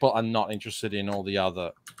lot of people are not interested in all the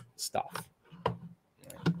other stuff, you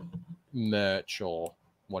know, merch or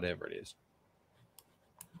whatever it is.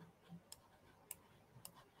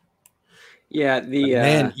 Yeah,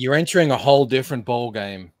 man, you're entering a whole different ball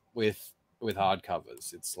game with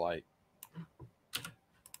hardcovers. It's like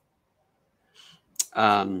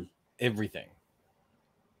everything.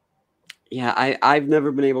 Yeah, I've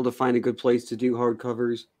never been able to find a good place to do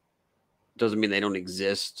hardcovers. Doesn't mean they don't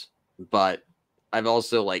exist, but I've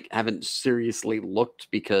also, like, haven't seriously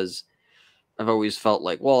looked, because I've always felt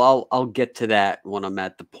like, well, I'll get to that when I'm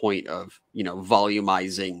at the point of,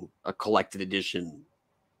 volumizing a collected edition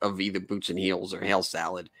of either Boots and Heels or Hail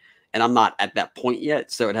Salad. And I'm not at that point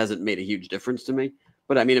yet, so it hasn't made a huge difference to me.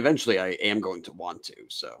 But I mean, eventually I am going to want to,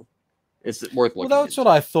 so it's worth looking. Well, that's what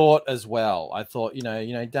I thought as well. I thought,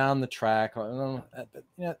 down the track, I'm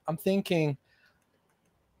thinking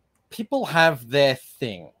people have their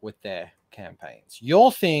thing with their campaigns.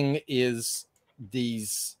 Your thing is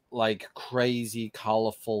these like crazy,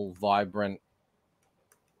 colorful, vibrant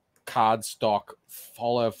cardstock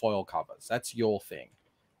hollow foil covers. That's your thing.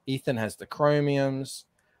 Ethan has the chromiums.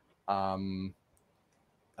 And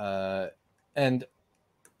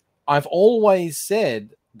I've always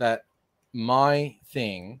said that my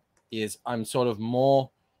thing is I'm sort of more,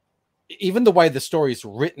 even the way the story is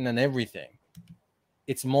written and everything,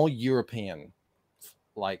 it's more European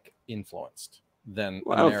like influenced than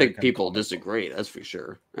I don't think American people comic disagree. That's for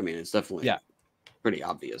sure. I mean, it's definitely pretty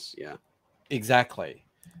obvious. Yeah, exactly.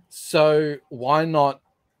 So why not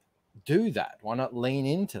do that? Why not lean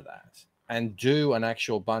into that and do an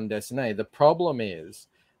actual bande dessinée? The problem is,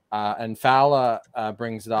 and Fowler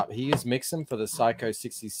brings it up, he used Mixam for the Psycho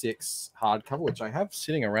 66 hardcover, which I have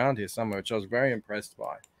sitting around here somewhere, which I was very impressed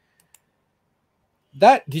by.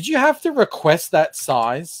 Did you have to request that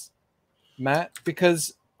size, Matt?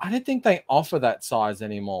 Because I don't think they offer that size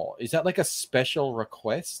anymore. Is that like a special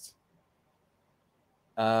request?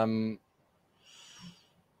 So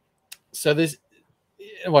there's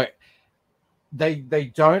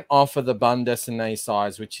they don't offer the bande dessinée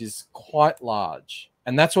size, which is quite large,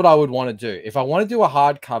 and that's what I would want to do if I want to do a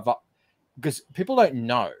hardcover, because people don't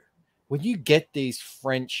know when you get these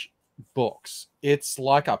French books, it's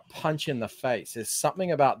like a punch in the face. There's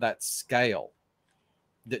something about that scale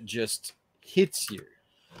that just hits you.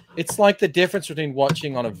 It's like the difference between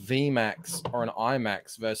watching on a VMAX or an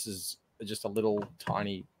IMAX versus just a little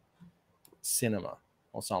tiny cinema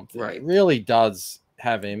or something. Right. It really does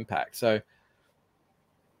have impact. So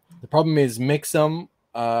the problem is Mixam,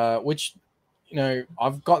 which,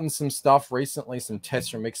 I've gotten some stuff recently, some tests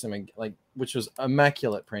from Mixam, which was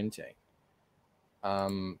immaculate printing.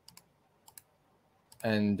 They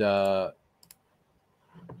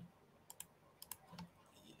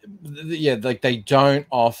don't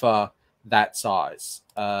offer that size.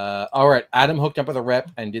 All right, Adam hooked up with a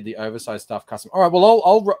rep and did the oversized stuff custom. All right,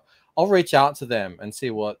 well, I'll reach out to them and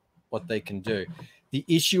see what they can do. The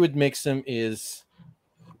issue with Mixam is,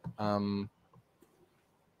 for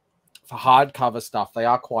hardcover stuff, they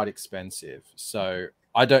are quite expensive. So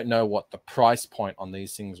I don't know what the price point on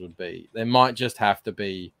these things would be. They might just have to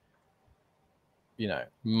be,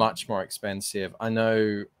 much more expensive. I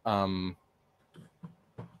know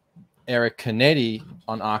Eric Canetti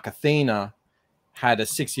on Arc Athena had a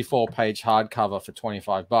 64-page hardcover for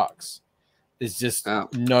 $25. There's just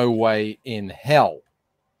no way in hell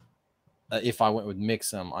if I went with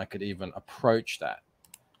Mixam, I could even approach that.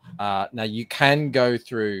 Now, you can go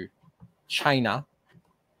through China.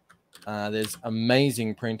 There's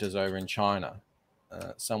amazing printers over in China.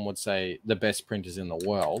 Some would say the best printers in the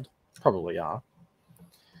world. Probably are.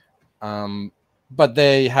 But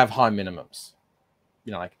they have high minimums.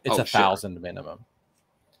 It's 1,000 minimum.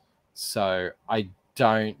 So I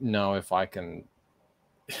don't know if I can.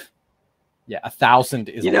 1,000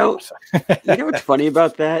 is. You know what's funny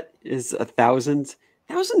about that is 1,000.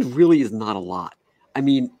 1,000 really is not a lot. I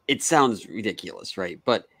mean, it sounds ridiculous, right?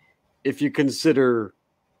 But if you consider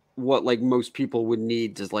what most people would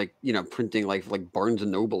need to printing like Barnes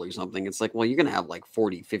and Noble or something, it's like, well, you're gonna have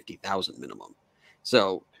 40, 50,000 minimum.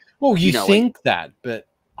 So, well, you think that, but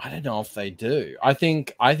I don't know if they do. I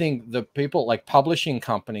think the people publishing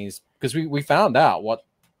companies, because we found out what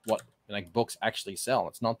books actually sell.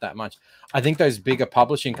 It's not that much. I think those bigger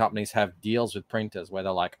publishing companies have deals with printers where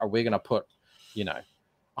they're like, are we going to put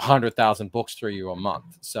 100,000 books through you a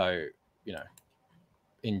month? So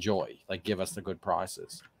enjoy, give us the good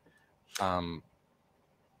prices. But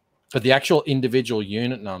the actual individual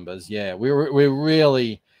unit numbers, we're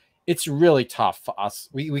really, it's really tough for us.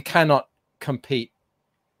 We cannot compete.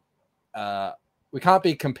 We can't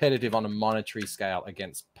be competitive on a monetary scale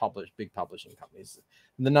against big publishing companies.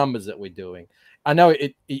 The numbers that we're doing, I know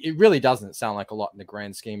it really doesn't sound like a lot in the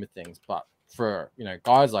grand scheme of things, but for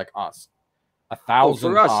guys like us,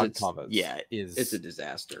 1,000 hardcovers, it's a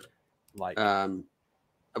disaster.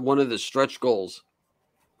 One of the stretch goals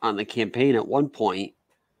on the campaign at one point,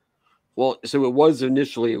 so it was going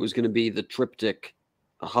to be the triptych,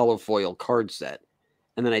 a hollow foil card set.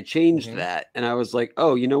 And then I changed that, and I was like,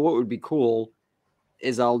 oh, what would be cool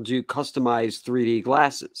is I'll do customized 3D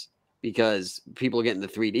glasses, because people are getting the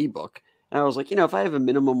 3D book, And I was like, if I have a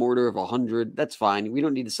minimum order of 100, that's fine. We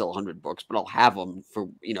don't need to sell 100 books, but I'll have them for,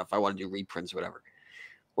 if I want to do reprints or whatever.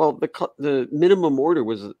 Well, the minimum order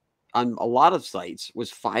was on a lot of sites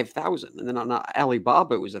was 5,000. And then on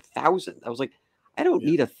Alibaba, it was 1,000. I was like, I don't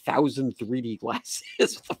need 1,000 3D glasses.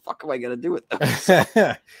 What the fuck am I going to do with those?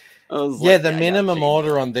 The minimum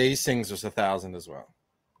order on these things was 1,000 as well.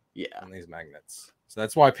 Yeah. On these magnets. So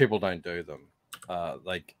that's why people don't do them.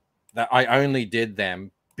 Like that, I only did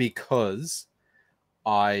them because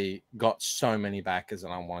I got so many backers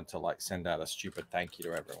and I wanted to like send out a stupid thank you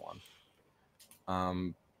to everyone.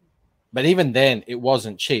 But even then, it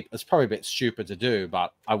wasn't cheap. It's probably a bit stupid to do,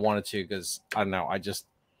 but I wanted to because I don't know. I just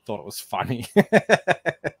thought it was funny.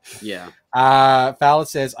 Yeah. Fowler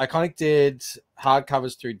says Iconic did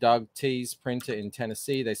hardcovers through Doug T's printer in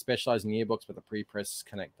Tennessee. They specialize in yearbooks, but the pre-press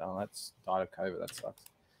connect. Oh, that's died of COVID. That sucks.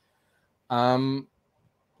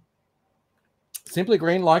 Simply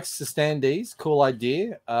Green likes the standees. Cool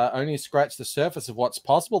idea. Only scratch the surface of what's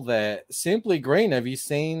possible there. Simply Green, have you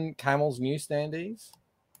seen Camel's new standees?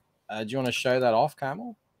 Do you want to show that off,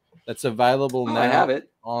 Camel? That's available now. I have it.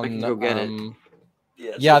 On, I can go get it.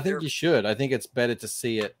 Yeah, I think you should. I think it's better to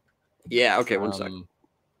see it. Yeah. Okay. One sec.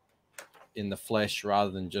 In the flesh rather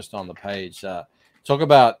than just on the page. Talk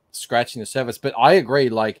about scratching the surface, but I agree.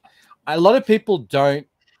 Like a lot of people don't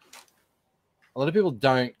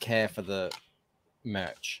care for the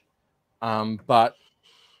merch. But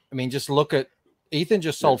I mean, just look at Ethan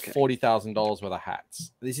just sold $40,000 worth of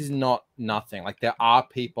hats. This is not nothing. Like there are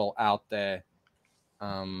people out there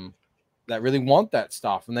that really want that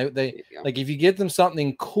stuff, and they like if you give them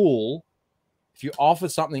something cool, if you offer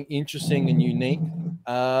something interesting and unique,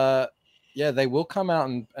 they will come out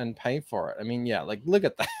and pay for it. I mean, yeah, like look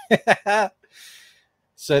at that.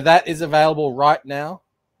 So that is available right now.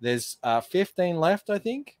 There's 15 left, I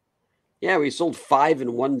think. Yeah, we sold 5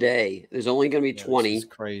 in one day. There's only going to be 20. This is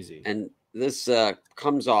crazy. And this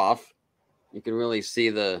comes off. You can really see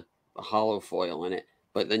the hollow foil in it,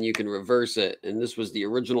 but then you can reverse it. And this was the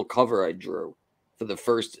original cover I drew for the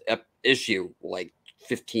first issue, like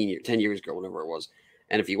 10 years ago, whenever it was.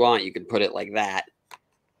 And if you want, you can put it like that,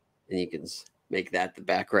 and you can make that the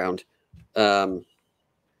background. I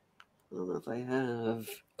don't know if I have.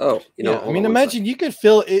 Oh, I mean, imagine you could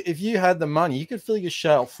fill, if you had the money, you could fill your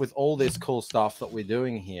shelf with all this cool stuff that we're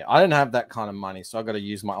doing here. I don't have that kind of money, so I've got to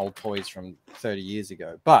use my old toys from 30 years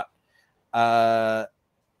ago. But look,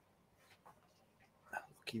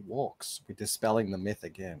 he walks. We're dispelling the myth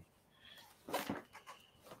again.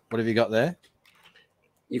 What have you got there?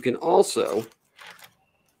 You can also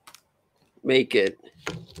make it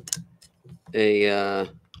a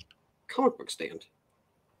comic book stand.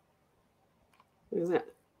 Look at that.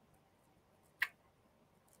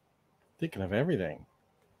 Thinking of everything.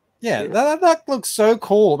 Yeah, that looks so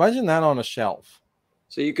cool. Imagine that on a shelf.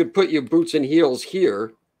 So you could put your boots and heels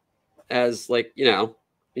here as like, you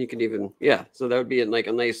can even, so that would be a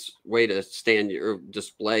nice way to stand or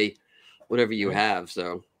display whatever you have.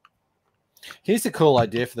 So here's a cool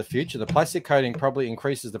idea for the future. The plastic coating probably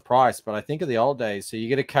increases the price, but I think of the old days. So you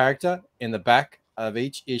get a character in the back of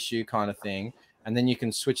each issue kind of thing, and then you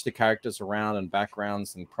can switch the characters around and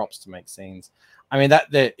backgrounds and props to make scenes. I mean,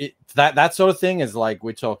 that sort of thing is like,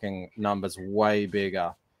 we're talking numbers way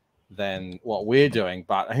bigger than what we're doing,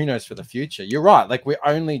 but who knows for the future. You're right. Like we're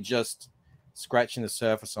only just scratching the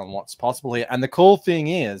surface on what's possible here. And the cool thing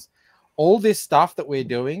is all this stuff that we're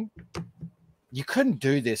doing, you couldn't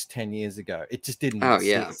do this 10 years ago. It just didn't exist.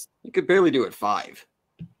 Yeah. You could barely do it 5.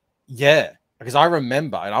 Yeah. Because I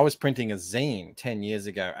remember, and I was printing a zine 10 years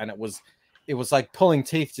ago, and it was like pulling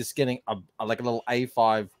teeth just getting a little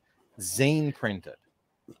A5 zine printed,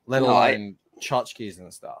 let alone tchotchkes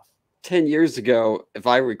and stuff. 10 years ago, if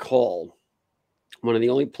I recall, one of the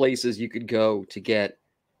only places you could go to get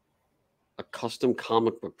a custom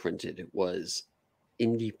comic book printed was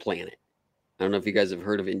Indie Planet. I don't know if you guys have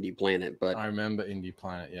heard of Indie Planet, but I remember Indie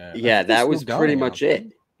Planet. Yeah, that was pretty much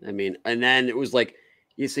it. I mean, and then it was like,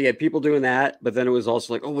 you had people doing that, but then it was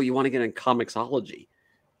also like, oh, well, you want to get in Comixology.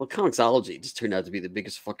 Well, Comixology just turned out to be the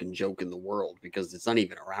biggest fucking joke in the world because it's not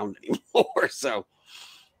even around anymore. So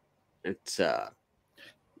it's,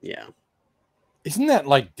 yeah. Isn't that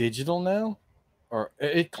like digital now? Or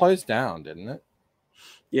it closed down, didn't it?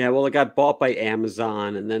 Yeah, well, it got bought by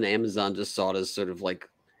Amazon, and then Amazon just saw it as sort of like,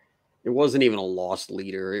 it wasn't even a lost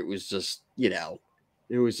leader. It was just, it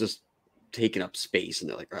was just taking up space, and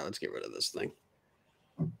they're like, all right, let's get rid of this thing.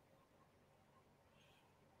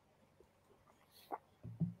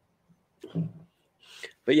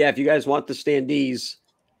 But yeah, if you guys want the standees,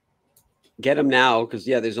 get them now because,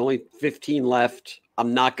 there's only 15 left.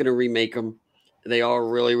 I'm not going to remake them. They are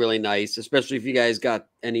really, really nice, especially if you guys got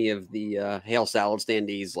any of the Hail Salad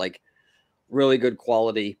standees, like really good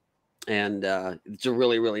quality. And it's a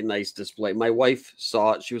really, really nice display. My wife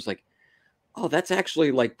saw it. She was like, oh, that's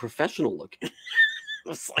actually like professional looking. I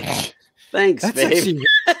was like, thanks, That's babe. actually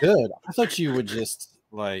really good. I thought you would just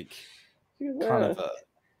like kind of a,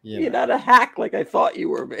 You're not a hack like I thought you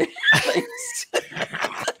were, babe. Thanks.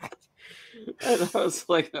 And I was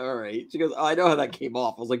like, all right. She goes, oh, I know how that came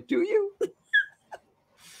off. I was like, do you?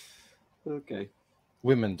 Okay.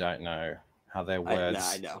 Women don't know how their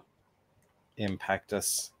words I know. impact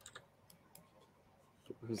us.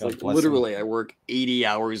 It was God like bless literally, I work 80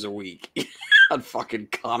 hours a week on fucking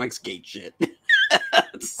Comicsgate shit.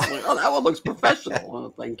 It's like, oh, that one looks professional.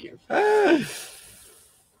 Oh, thank you.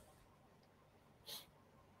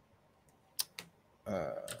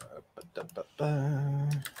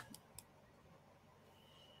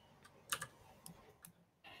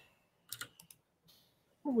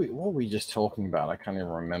 What were we just talking about? I can't even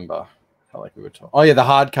remember. I felt like we were talking. Oh yeah, the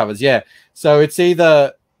hardcovers. Yeah. So it's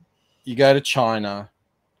either you go to China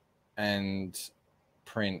and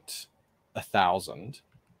print 1,000,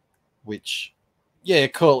 which, yeah,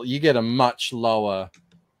 cool. You get a much lower.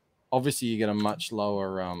 Obviously, you get a much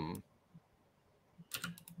lower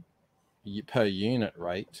per unit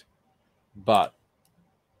rate, but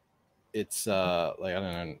it's like I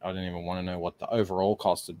don't know. I don't even want to know what the overall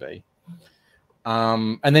cost would be.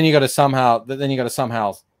 And then you got to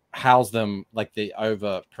somehow house them like the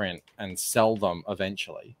overprint and sell them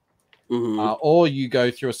eventually. Mm-hmm. Or you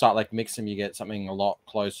go through a site like Mixam, you get something a lot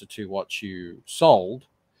closer to what you sold,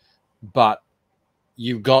 but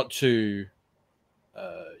you've got to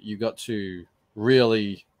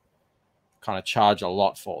really kind of charge a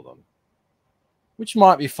lot for them, which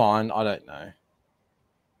might be fine. I don't know.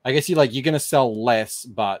 I guess you're going to sell less,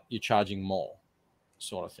 but you're charging more,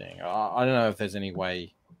 sort of thing. I don't know if there's any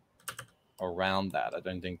way around that. I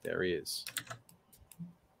don't think there is.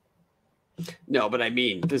 No, but I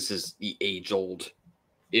mean, this is the age-old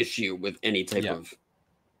issue with any type of,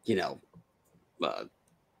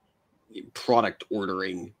 product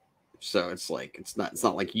ordering. So it's like it's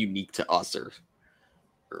not like unique to us or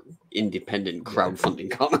independent crowdfunding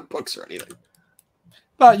comic books or anything.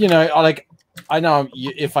 But I know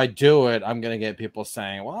if I do it, I'm gonna get people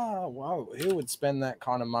saying, "Wow, who would spend that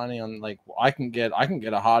kind of money on like I can get a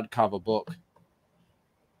hardcover book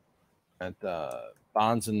at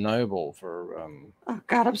Barnes and Noble for." Oh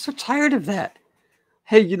God, I'm so tired of that.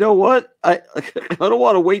 Hey, you know what? I don't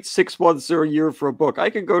want to wait 6 months or a year for a book. I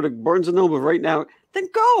can go to Barnes and Noble right now. Then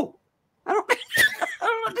go. I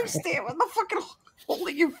don't understand. What the fucking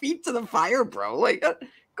holding your feet to the fire, bro? Like,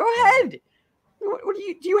 go ahead. What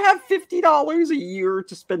do you have $50 a year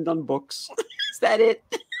to spend on books? Is that it?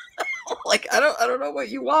 Like, I don't know what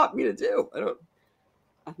you want me to do.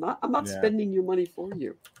 I'm not spending your money for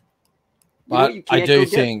you. But I do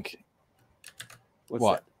think.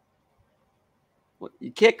 What? That? What,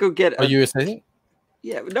 you can't go get. Are you saying?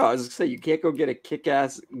 Yeah, no, I was gonna say you can't go get a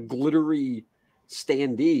kick-ass glittery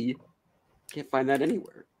standee. Can't find that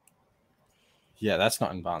anywhere. Yeah, that's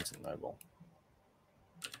not in Barnes and Noble.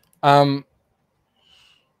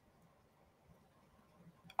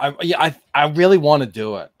 I really want to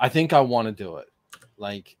do it. I think I want to do it.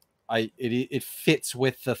 Like it fits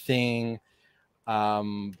with the thing. I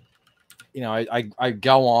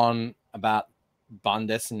go on about bande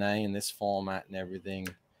dessinée in this format and everything.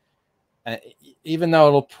 Even though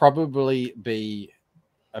it'll probably be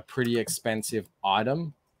a pretty expensive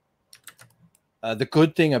item, the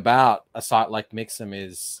good thing about a site like Mixam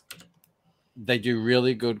is they do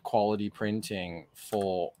really good quality printing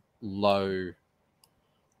for low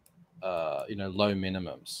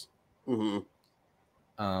minimums.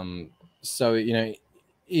 Mm-hmm. So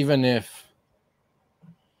even if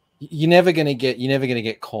you're never gonna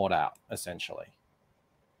get caught out, essentially,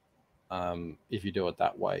 if you do it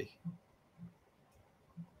that way.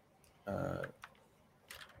 I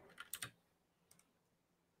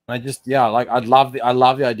love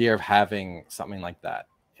the idea of having something like that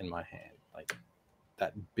in my hand, like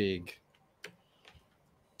that big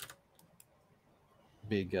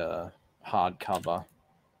hardcover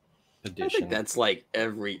edition. I think that's like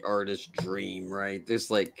every artist's dream, right?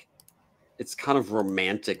 There's like, it's kind of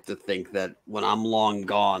romantic to think that when I'm long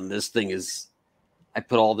gone, this thing I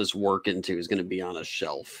put all this work into is going to be on a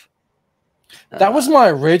shelf. That was my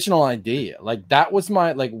original idea. Like that was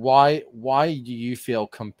my why do you feel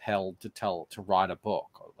compelled to write a book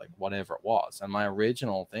or like whatever it was? And my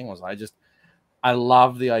original thing was I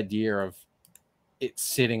love the idea of it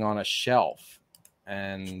sitting on a shelf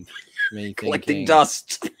and me collecting thinking,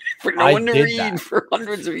 dust for no I one to did read that. for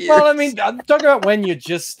hundreds of years. Well, I mean, I'm talking about when you're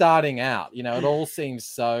just starting out. You know, it all seems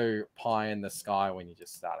so pie in the sky when you're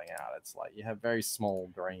just starting out. It's like you have very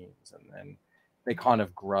small dreams, and then they kind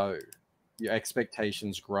of grow. Your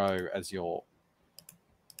expectations grow as your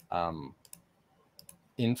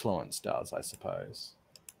influence does, I suppose.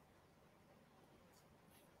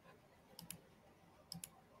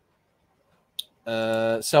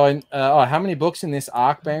 How many books in this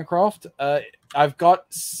arc, Bancroft? I've got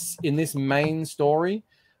in this main story.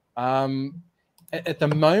 At the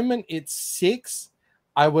moment, it's 6.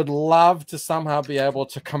 I would love to somehow be able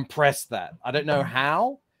to compress that. I don't know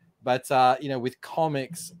how, but you know, with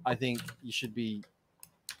comics, I think you should be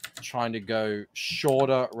trying to go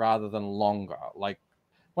shorter rather than longer. Like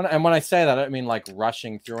when I say that, I don't mean like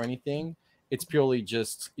rushing through anything. It's purely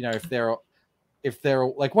just, you know, if they're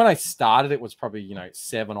like, when I started, it was probably, you know,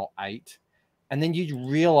 7 or 8, and then you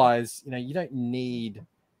realize, you know, you don't need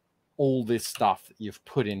all this stuff that you've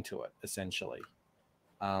put into it. Essentially,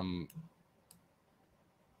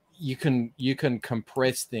 you can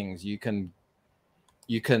compress things. You can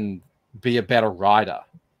be a better writer.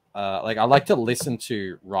 Like, I like to listen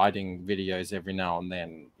to writing videos every now and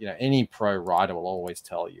then. You know, any pro writer will always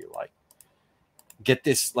tell you, like, get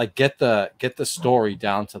the story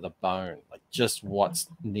down to the bone, like just what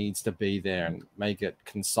needs to be there, and make it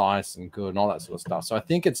concise and good and all that sort of stuff. So I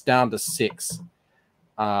think it's down to 6.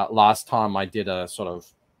 Last time I did a sort of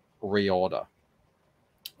reorder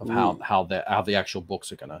of how the actual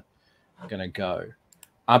books are gonna go.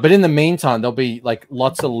 But in the meantime, there'll be like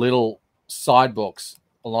lots of little side books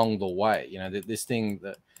along the way. You know, this thing,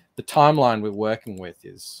 that the timeline we're working with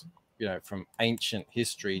is, you know, from ancient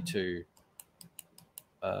history to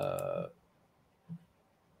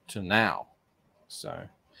now. So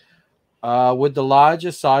would the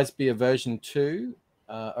larger size be a version 2,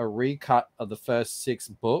 a recut of the first 6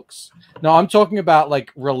 books? No, I'm talking about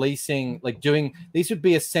like releasing, like doing, these would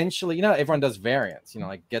be essentially, you know, everyone does variants, you know,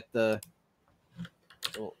 like get the,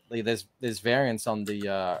 there's variants on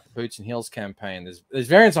the Boots and Heels campaign. There's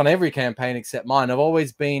variants on every campaign except mine. I've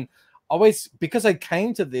always because I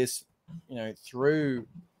came to this, you know, through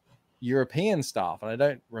European stuff, and I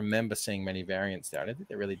don't remember seeing many variants there. I don't think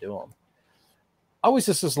they really do them. I was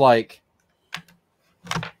just like,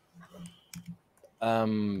 I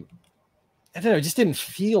don't know, it just didn't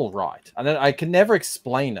feel right. I can never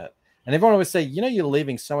explain it. And everyone always say, you know, you're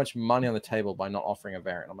leaving so much money on the table by not offering a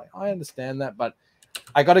variant. I'm like, I understand that, but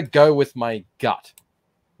I got to go with my gut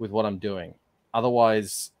with what I'm doing.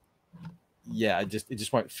 Otherwise, yeah, it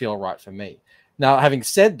just won't feel right for me. Now, having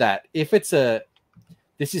said that, if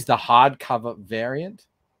this is the hardcover variant,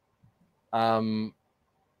 I'm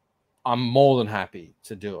more than happy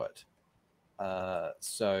to do it.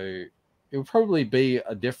 So it would probably be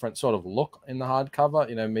a different sort of look in the hardcover,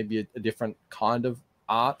 you know, maybe a different kind of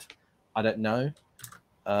art. I don't know.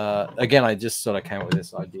 Again, I just sort of came up with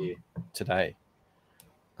this idea today.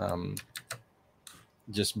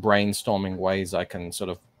 Just brainstorming ways I can sort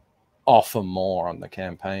of offer more on the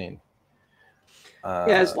campaign.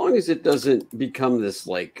 Yeah, as long as it doesn't become this,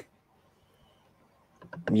 like,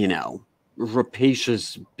 you know,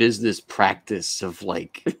 rapacious business practice of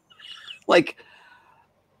like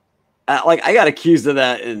I got accused of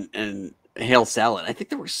that in Hail Salad. I think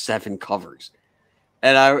there were 7 covers,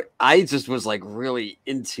 and I just was like really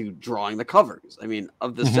into drawing the covers. I mean,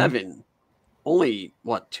 of the 7, only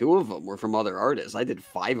 2 of them were from other artists. I did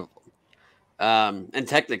 5 of them, and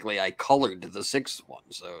technically I colored the 6th one.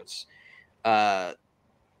 So it's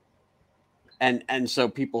and so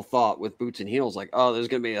people thought with Boots and Heels, like, oh, there's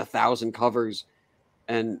gonna be 1,000 covers,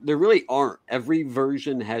 and there really aren't. Every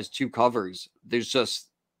version has 2 covers. There's just,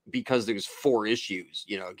 because there's 4 issues,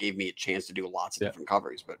 you know, it gave me a chance to do lots of different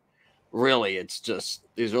covers. But really, it's just,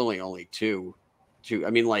 there's only two. I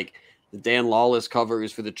mean, like the Dan Lawless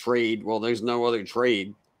covers for the trade. Well, there's no other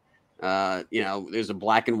trade. You know, there's a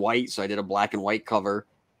black and white, so I did a black and white cover.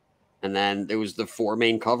 And then there was the 4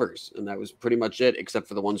 main covers, and that was pretty much it, except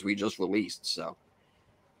for the ones we just released. So,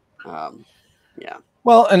 yeah.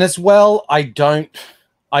 Well, and as well, I don't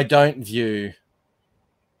view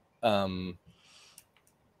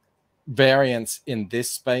variants in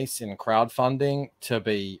this space in crowdfunding to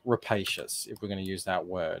be rapacious, if we're going to use that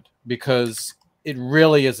word, because it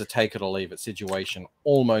really is a take it or leave it situation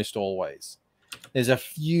almost always. There's a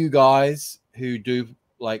few guys who do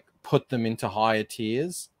like put them into higher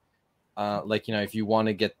tiers. Like, you know, if you want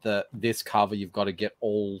to get this cover, you've got to get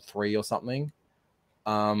all 3 or something.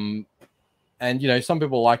 And, you know, some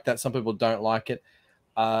people like that. Some people don't like it.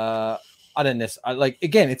 I don't necessarily like.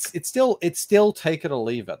 Again, it's still take it or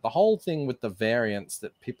leave it. The whole thing with the variants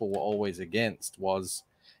that people were always against was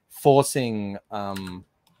forcing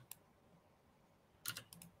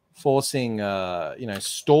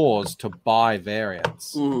stores to buy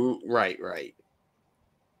variants. Right.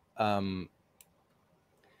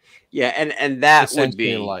 Yeah, and that would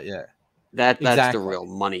be like, yeah, that's exactly. the real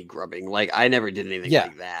money grubbing. Like, I never did anything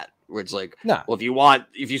like that. Where it's like, no, well,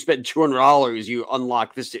 if you spend $200, you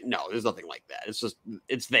unlock this. No, there's nothing like that. It's just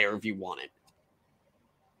it's there if you want it.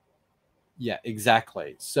 Yeah,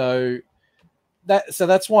 exactly. So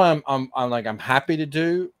that's why I'm happy to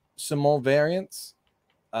do some more variants.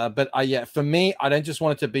 But for me, I don't just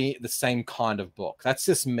want it to be the same kind of book. That's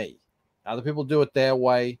just me. Other people do it their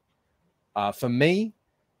way. For me,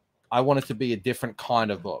 I want it to be a different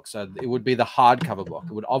kind of book. So it would be the hardcover book.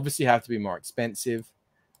 It would obviously have to be more expensive.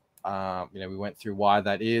 We went through why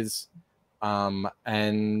that is. But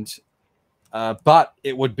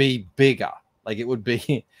it would be bigger. Like it would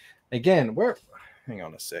be, again, hang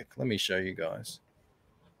on a sec. Let me show you guys.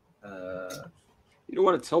 You don't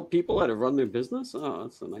want to tell people how to run their business? Oh,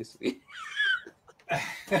 that's so nice of you.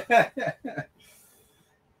 That's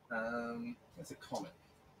a comic.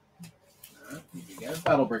 Here we go.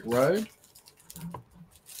 Battle Brick Road.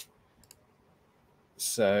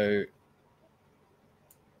 So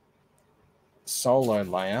solo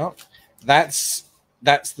layout. That's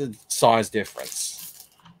the size difference.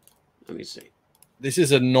 Let me see. This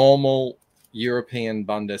is a normal European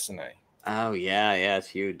bande dessinée. Oh yeah, it's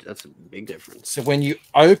huge. That's a big difference. So when you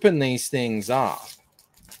open these things up,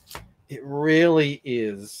 it really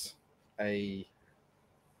is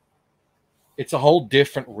it's a whole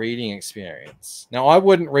different reading experience. Now, I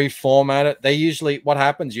wouldn't reformat it. What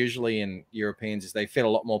happens usually in Europeans is they fit a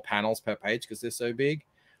lot more panels per page because they're so big.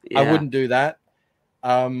 Yeah. I wouldn't do that.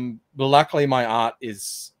 But luckily my art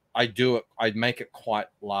is, I'd make it quite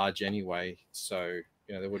large anyway. So,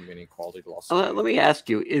 there wouldn't be any quality loss. Let me ask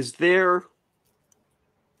you, is there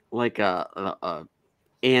like a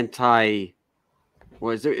anti,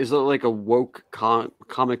 is there like a woke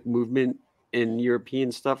comic movement in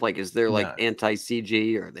European stuff? Like, is there like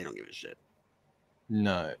anti-CG, or they don't give a shit?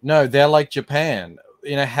 No, they're like Japan.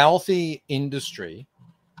 In a healthy industry,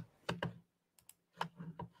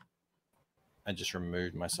 I just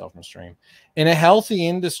removed myself from stream. In a healthy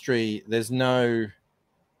industry, there's no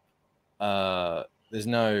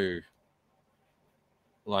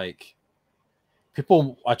like,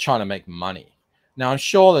 people are trying to make money. Now, I'm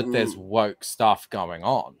sure that there's woke stuff going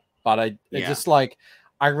on, but just like,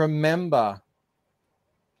 I remember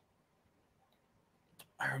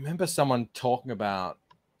someone talking about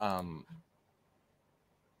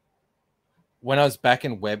when I was back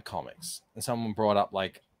in webcomics, and someone brought up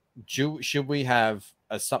like, should we have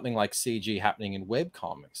something like CG happening in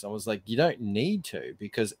webcomics? I was like, you don't need to,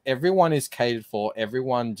 because everyone is catered for.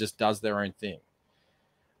 Everyone just does their own thing.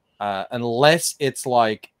 Unless it's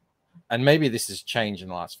like, and maybe this has changed in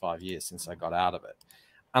the last 5 years since I got out of it,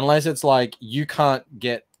 unless it's like you can't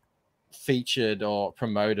get featured or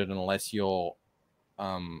promoted unless you're,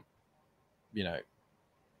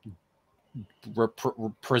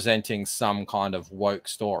 presenting some kind of woke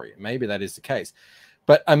story. Maybe that is the case.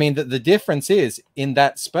 But I mean, the difference is, in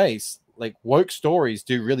that space, like, woke stories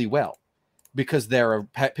do really well because there are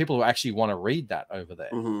people who actually want to read that over there.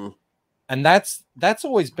 And that's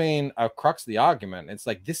always been a crux of the argument. It's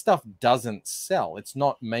like, this stuff doesn't sell. It's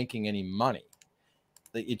not making any money.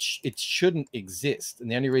 It shouldn't exist.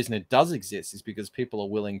 And the only reason it does exist is because people are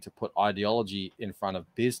willing to put ideology in front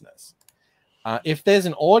of business. If there's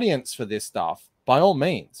an audience for this stuff, by all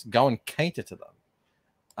means, go and cater to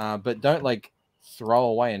them. But don't like throw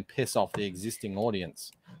away and piss off the existing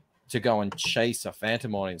audience to go and chase a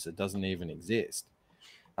phantom audience that doesn't even exist.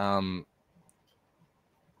 I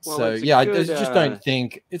just don't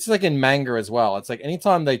think it's like in manga as well. It's like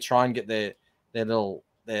anytime they try and get their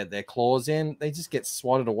claws in, they just get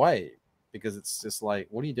swatted away, because it's just like,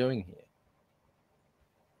 what are you doing here?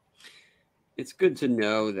 It's good to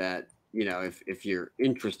know that, if you're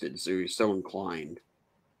interested, so you're so inclined,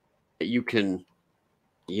 that you can,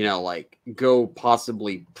 like, go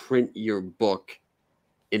possibly print your book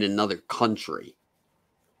in another country,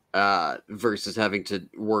 versus having to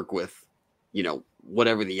work with,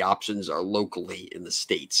 whatever the options are locally in the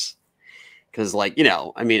States. Because, like,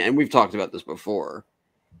 and we've talked about this before,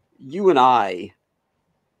 you and I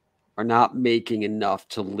are not making enough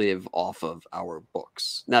to live off of our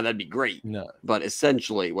books. Now, that'd be great. No. But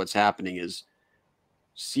essentially what's happening is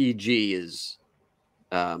CG is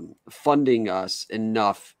funding us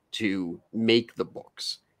enough to make the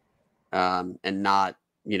books, and not,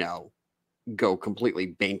 go completely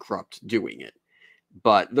bankrupt doing it.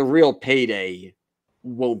 But the real payday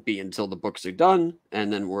won't be until the books are done,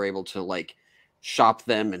 and then we're able to like shop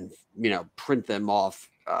them and print them off,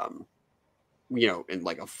 in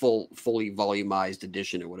like a fully volumized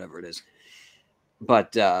edition or whatever it is.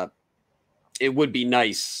 But it would be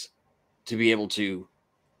nice to be able to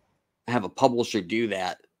have a publisher do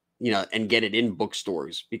that, and get it in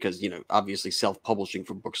bookstores, because obviously self-publishing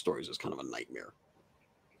for bookstores is kind of a nightmare.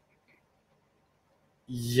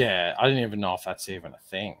 Yeah, I didn't even know if that's even a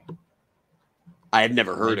thing. I have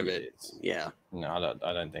never heard of Maybe it. is. Yeah. No,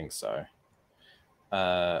 I don't think so.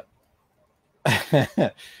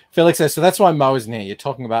 Felix says, so that's why Mo is near. You're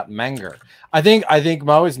talking about manga. I think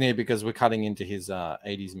Mo is near because we're cutting into his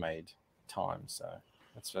 80s made time. So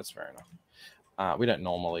that's fair enough. We don't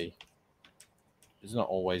normally, it's not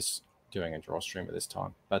always doing a draw stream at this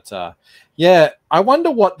time. But yeah, I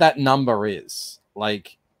wonder what that number is.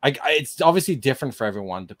 Like, it's obviously different for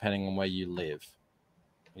everyone depending on where you live.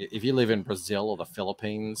 If you live in Brazil or the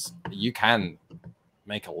Philippines, you can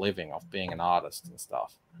make a living off being an artist and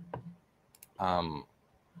stuff. I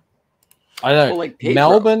don't know. Like Pedro.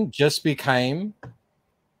 Melbourne just became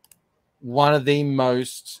one of the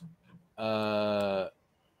most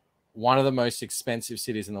expensive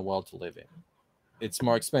cities in the world to live in. It's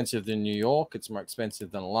more expensive than New York. It's more expensive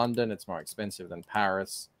than London. It's more expensive than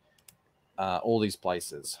Paris. All these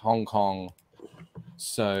places, Hong Kong.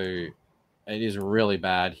 So it is really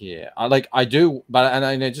bad here. I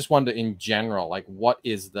just wonder in general, like, what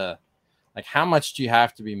is the, like, how much do you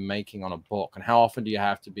have to be making on a book, and how often do you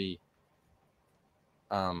have to be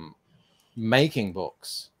making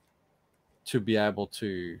books to be able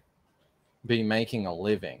to be making a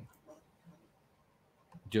living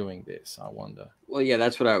doing this? I wonder. Well, yeah,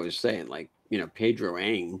 that's what I was saying. Like, Pedro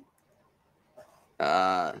Ang,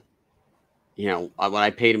 when I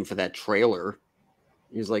paid him for that trailer,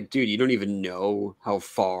 he was like, dude, you don't even know how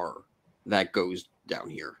far that goes down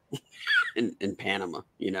here in Panama,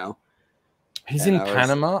 He's And in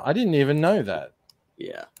Panama? I didn't even know that.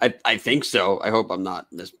 Yeah, I think so. I hope I'm not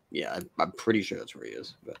this. Yeah, I'm pretty sure that's where he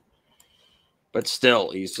is. But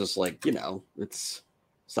still, he's just like, it's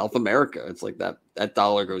South America. It's like that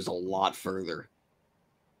dollar goes a lot further.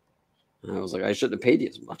 And I was like, I shouldn't have paid you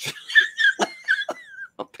as much.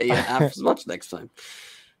 I'll pay you half as much next time.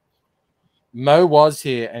 Mo was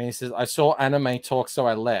here and he says, I saw anime talk, so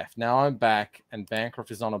I left. Now I'm back and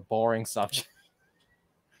Bancroft is on a boring subject.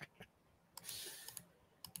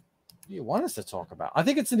 What do you want us to talk about? I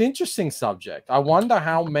think it's an interesting subject. I wonder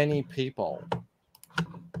how many people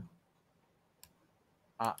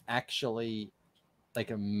are actually like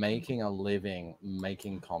making a living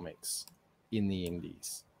making comics in the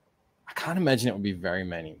indies. I can't imagine it would be very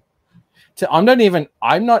many. I'm not even,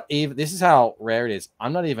 this is how rare it is.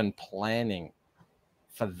 I'm not even planning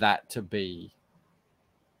for that to be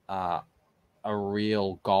a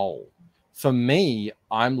real goal. For me,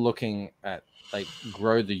 I'm looking at like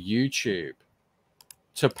grow the YouTube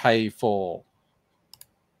to pay for,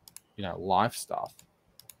 life stuff.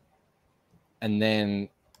 And then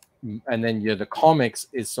the comics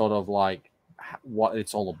is sort of like what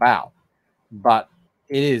it's all about. But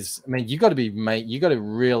it is, I mean, you got to be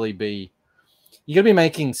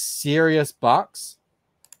making serious bucks.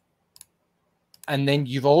 And then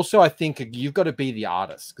you've also, I think you've got to be the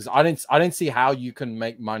artist, because I don't see how you can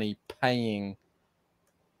make money paying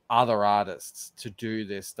other artists to do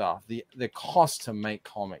this stuff. The cost to make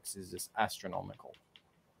comics is just astronomical.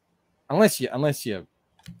 Unless you're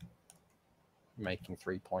making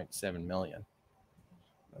 3.7 million.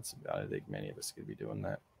 I don't think many of us could be doing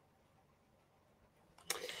that.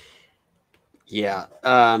 Yeah.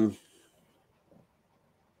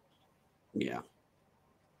 Yeah.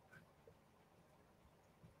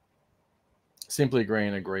 Simply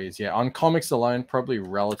Green agrees. Yeah, on comics alone, probably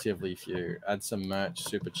relatively few. Add some merch,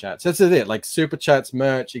 super chats. That's it. Like super chats,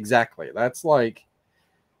 merch. Exactly. That's what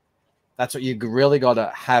you really got to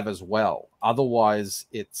have as well. Otherwise,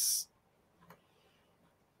 it's.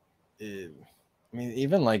 I mean,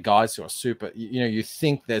 even like guys who are super, you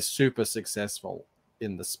think they're super successful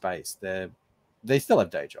in the space. They still have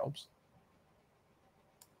day jobs.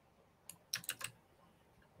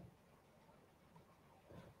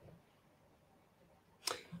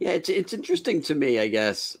 Yeah, it's interesting to me, I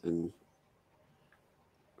guess, and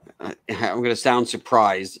I'm going to sound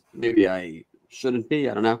surprised. Maybe I shouldn't be.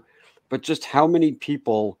 I don't know, but just how many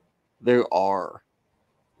people there are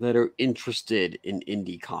that are interested in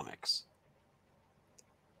indie comics.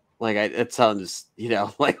 Like, it sounds,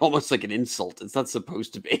 like almost like an insult. It's not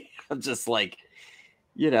supposed to be. I'm just like,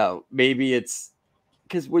 maybe it's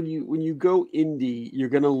because when you go indie, you're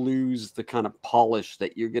gonna lose the kind of polish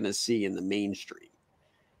that you're gonna see in the mainstream.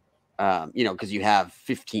 You know, because you have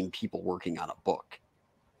 15 people working on a book.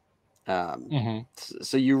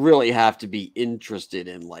 So you really have to be interested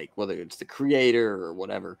in, like, whether it's the creator or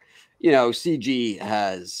whatever. You know, CG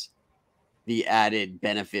has the added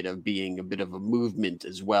benefit of being a bit of a movement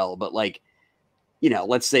as well. But, like, you know,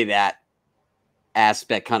 let's say that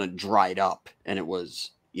aspect kind of dried up and it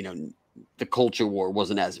was, you know, the culture war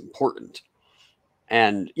wasn't as important.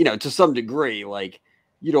 And, you know, to some degree, like,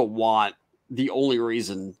 you don't want the only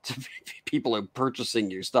reason people are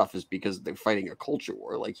purchasing your stuff is because they're fighting a culture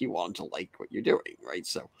war. Like, you want them to like what you're doing, right?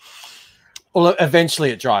 So, well, eventually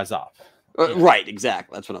it dries up. Right,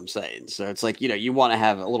 exactly. That's what I'm saying. So it's like, you know, you want to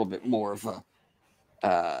have a little bit more of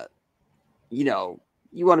a, you know,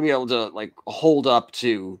 you want to be able to, like, hold up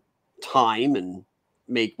to time and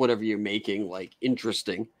make whatever you're making, like,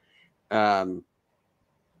 interesting.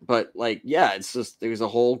 But, like, yeah, it's just, there's a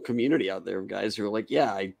whole community out there of guys who are like,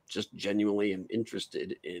 yeah, I just genuinely am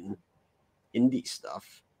interested in indie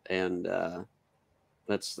stuff. And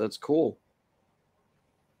that's cool.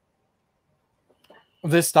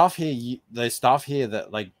 There's stuff here that,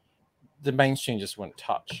 like, the mainstream just wouldn't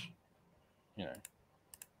touch, you know.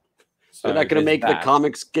 So they're not going to make that. the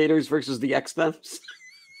comic skaters versus the X-Thems?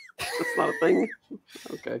 That's not a thing?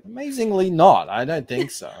 Okay. Amazingly not. I don't think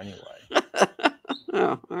so, anyway.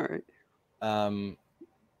 Oh, all right. And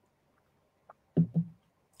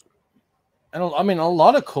I mean, a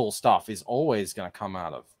lot of cool stuff is always going to come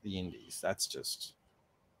out of the indies. That's just...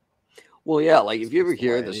 Well, yeah, like, if you ever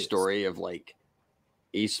hear the story of, like,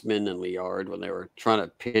 Eastman and Liard when they were trying to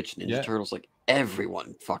pitch Ninja Turtles, like,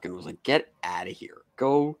 everyone fucking was like, get out of here.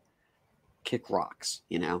 Go kick rocks,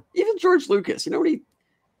 you know? Even George Lucas, you know what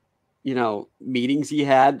you know, meetings he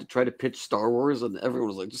had to try to pitch Star Wars, and everyone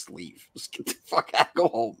was like, just leave. Just get the fuck out, go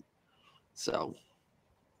home. So,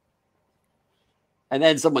 and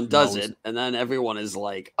then someone does it, and then everyone is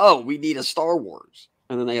like, oh, we need a Star Wars.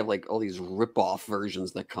 And then they have, like, all these rip-off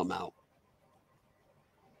versions that come out.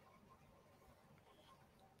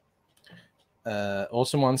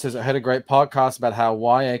 Awesome One says, I heard a great podcast about how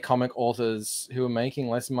YA comic authors who are making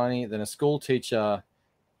less money than a school teacher,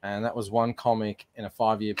 and that was one comic in a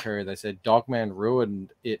 5-year period. They said Dogman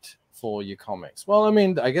ruined it for your comics. Well, I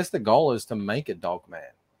mean, I guess the goal is to make a Dogman.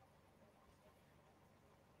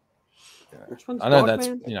 Which one's I know Dogman?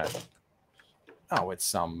 that's, you know, oh, it's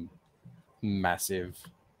some massive,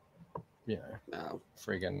 you know,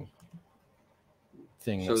 friggin'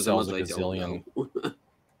 thing that sells a gazillion.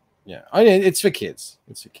 Yeah, I mean, it's for kids.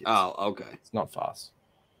 It's for kids. Oh, okay. It's not fast.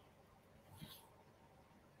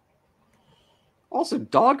 Also,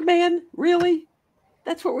 Dogman? Really?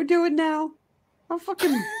 That's what we're doing now? How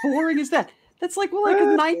fucking boring is that? That's like what, like, a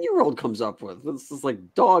 9-year-old comes up with. This is like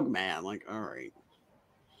Dogman. Like, all right.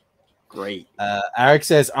 Great. Eric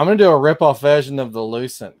says, I'm going to do a rip-off version of The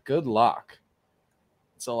Lucent. Good luck.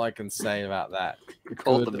 That's all I can say about that.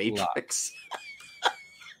 Called The Matrix.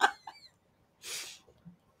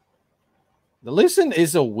 The Lucent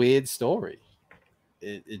is a weird story.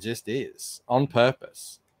 It just is. On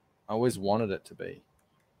purpose. I always wanted it to be.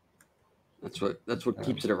 That's what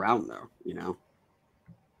keeps it around, though, you know?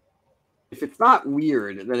 If it's not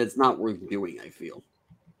weird, then it's not worth doing, I feel.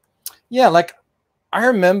 Yeah, like, I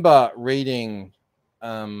remember reading,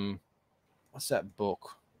 what's that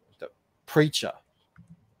book? The Preacher.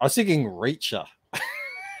 I was thinking Reacher.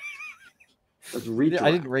 That's Reacher.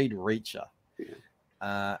 I didn't read Reacher.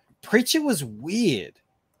 Yeah. Preacher was weird.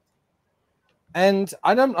 And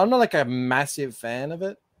I'm not like a massive fan of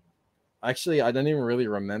it. Actually, I don't even really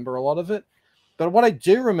remember a lot of it. But what I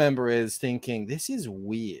do remember is thinking, this is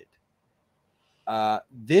weird.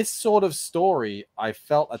 This sort of story, I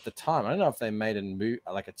felt at the time, I don't know if they made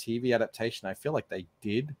like a TV adaptation. I feel like they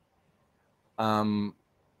did. Like,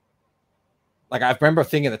 I remember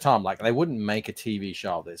thinking at the time, like, they wouldn't make a TV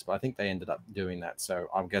show of this, but I think they ended up doing that. So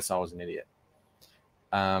I guess I was an idiot.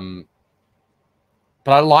 But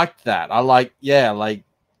I liked that. I like, yeah, like,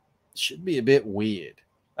 should be a bit weird.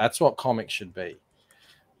 That's what comics should be.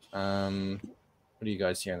 What are you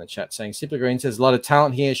guys here in the chat saying? Simply Green says, a lot of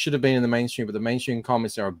talent here should have been in the mainstream, but the mainstream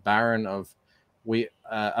comics are barren, and we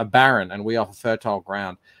offer fertile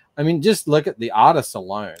ground. I mean, just look at the artists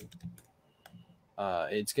alone.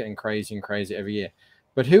 It's getting crazy and crazy every year.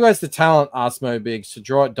 But who has the talent, asks Mo Biggs, to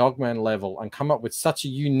draw at Dogman level and come up with such a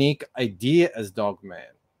unique idea as Dogman?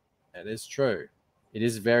 It is true. It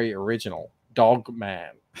is very original.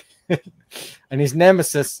 Dogman. And his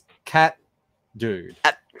nemesis, Cat Dude.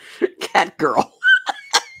 Cat Girl.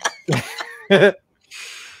 Right.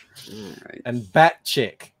 And Bat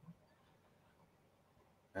Chick.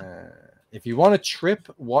 If you want a trip,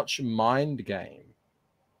 watch Mind Game.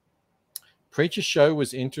 Preacher Show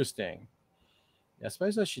was interesting. Yeah, I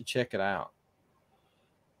suppose I should check it out.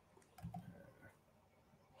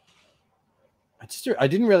 I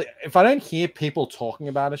didn't really, if I don't hear people talking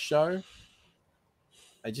about a show,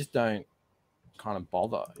 I just don't kind of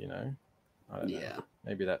bother, you know? I don't know.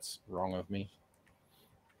 Maybe that's wrong of me.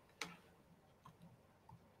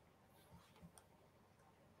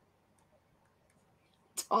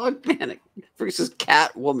 Dog Panic versus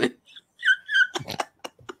Catwoman.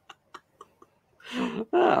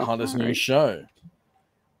 Hottest new show.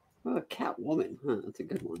 Oh, Catwoman. Huh, that's a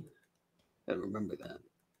good one. Gotta remember that.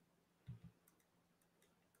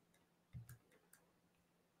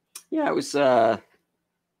 Yeah, I was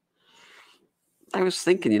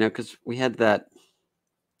thinking, you know, because we had that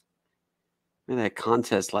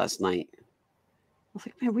contest last night. I was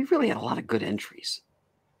like, man, we really had a lot of good entries.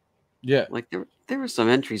 Yeah. Like there were some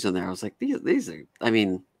entries in there. I was like, these are, I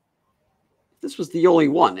mean, if this was the only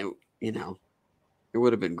one, you know, it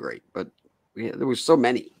would have been great. But there was so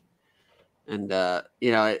many. And,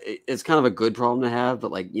 you know, it's kind of a good problem to have.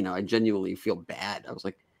 But, like, you know, I genuinely feel bad. I was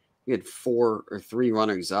like, we had 4 or 3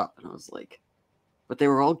 runners up. And I was like, but they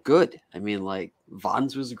were all good. I mean, like,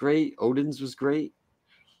 Vaughn's was great. Odin's was great.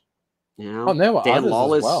 You know, Oh, there were Dan others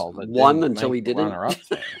Lawless as well that won didn't until make he the didn't. runner-up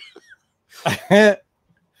thing.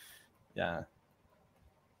 Yeah.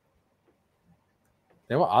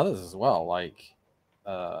 There were others as well, like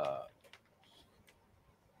Alan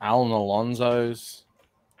Alonso's.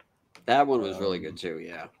 That one was really good too,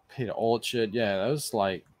 yeah. Peter Orchard. Yeah, there's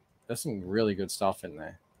some really good stuff in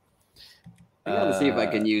there. I gotta see if I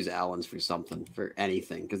can use Alan's for something, for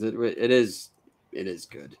anything, because it is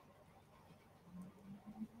good.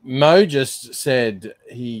 Mo just said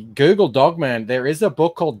he Googled Dogman. There is a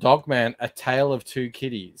book called Dogman: A Tale of Two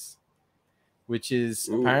Kitties, which is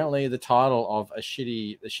apparently the title of the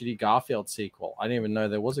shitty Garfield sequel. I didn't even know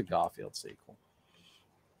there was a Garfield sequel.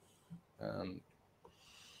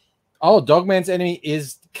 Dogman's enemy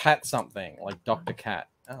is Cat something, like Dr. Cat.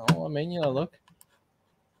 Oh, I mean, you know, look.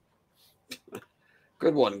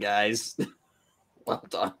 Good one, guys. Well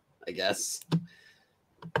done, I guess.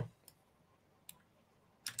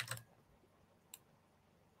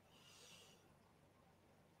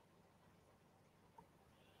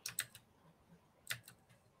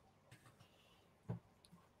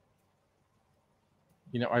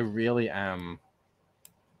 You know, I really am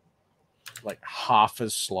like half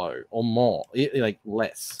as slow or more, like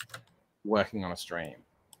less working on a stream.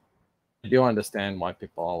 I do understand why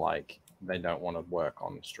people are like, they don't want to work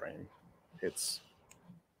on stream.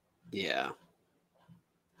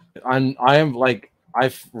 I am like,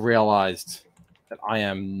 I've realized that I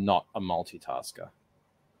am not a multitasker.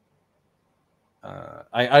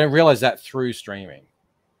 I realized that through streaming.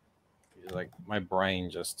 Like my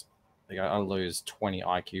brain just, like I lose 20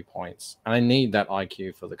 IQ points, and I need that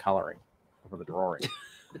IQ for the coloring, for the drawing.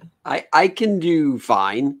 I can do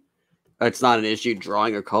fine. It's not an issue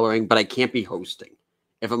drawing or coloring, but I can't be hosting.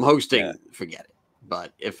 If I'm hosting, forget it.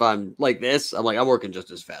 But if I'm like this, I'm working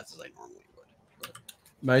just as fast as I normally would. But...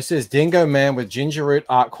 Mo says Dingo Man with ginger root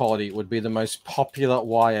art quality would be the most popular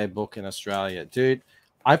YA book in Australia. Dude,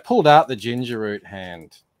 I pulled out the ginger root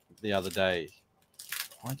hand the other day.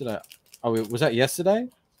 Why did I? Oh, was that yesterday?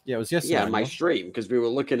 Yeah, it was yesterday. Yeah, my stream, because we were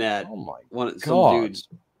looking at some dude's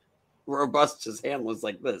robust. His hand was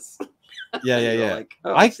like this. Yeah. Like,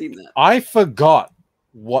 oh, I've seen that. I forgot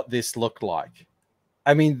what this looked like.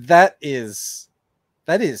 I mean, that is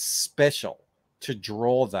special to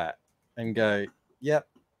draw that and go, yep,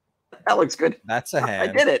 that looks good. That's a hand.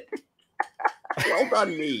 I did it. Well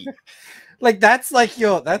done, me. Like that's like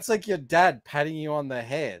your dad patting you on the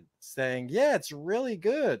head, saying, "Yeah, it's really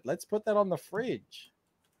good. Let's put that on the fridge."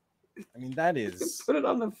 I mean, that is put it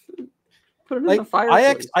in the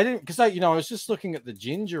fireplace. I didn't, because I was just looking at the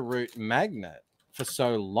ginger root magnet for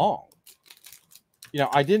so long.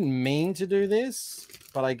 I didn't mean to do this,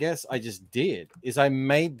 but I guess I just did. I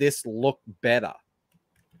made this look better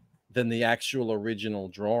than the actual original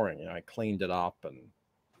drawing. I cleaned it up, and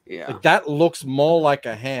like, that looks more like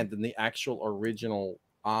a hand than the actual original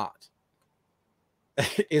art.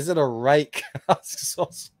 Is it a rake? Oh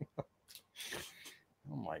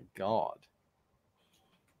my god!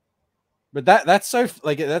 But that's so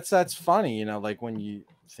like that's funny, like when you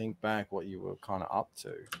think back what you were kind of up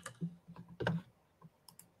to.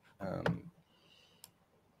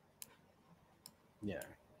 Yeah.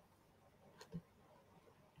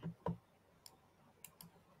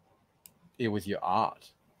 Yeah, with your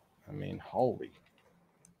art. I mean, holy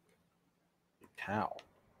cow.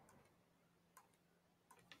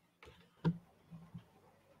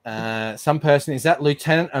 Some person, is that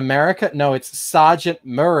Lieutenant America? No, it's Sergeant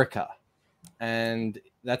Murica. And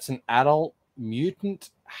that's an adult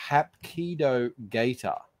mutant Hapkido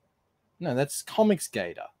Gator. No, that's Comics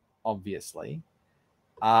Gator, obviously.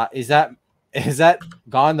 Is that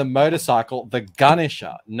guy on the motorcycle the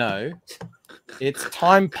Gunisher? No, it's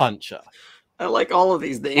Time Puncher. I like all of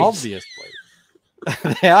these names. Obviously.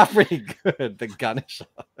 They are pretty good, the Gunisher.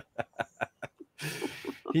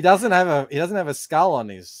 He doesn't have a skull on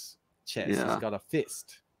his chest. Yeah. He's got a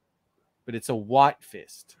fist. But it's a white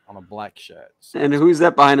fist on a black shirt. So And who's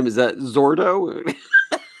that behind him? Is that Zordo?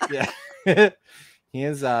 yeah.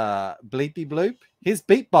 Here's Bleepy Bloop. Here's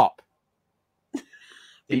Beep Bop.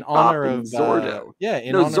 In honor of Zordo.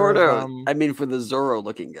 in No, honor Zordo. of, I mean, for the Zorro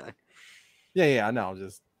looking guy. yeah, I know. I'm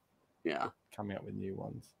just Yeah. coming up with new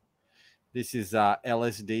ones. This is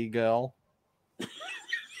LSD Girl.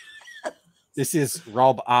 This is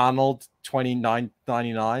Rob Arnold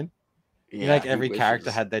 29.99. You know, like every character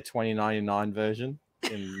had their 2099 version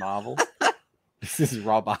in Marvel. This is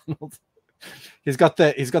Rob Arnold. He's got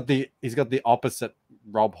the opposite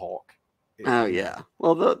Rob Hawk. Oh yeah.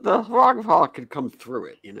 Well, the Rob Hawk could come through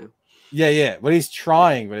it, you know. Yeah. But he's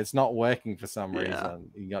trying, but it's not working for some Yeah.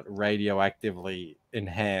 reason. He got radioactively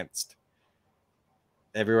enhanced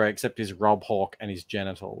everywhere except his Rob Hawk and his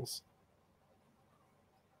genitals.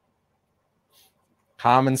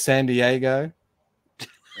 Carmen Sandiego.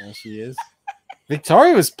 There she is.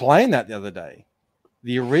 Victoria was playing that the other day.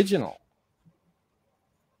 The original.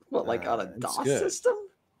 What, like on a It's DOS good. system?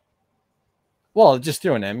 Well, just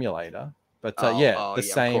through an emulator. But Oh, yeah, oh, the yeah,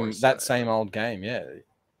 of same course, that same old game. Yeah,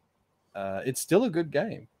 it's still a good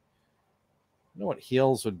game. I know what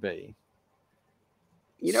heels would be.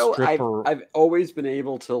 You know, Stripper. I've always been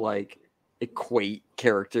able to like equate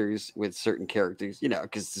characters with certain characters, you know,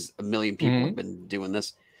 because a million people have been doing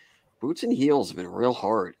this. Boots and Heels have been real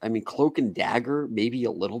hard. I mean, Cloak and Dagger, maybe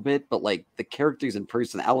a little bit, but like the characters and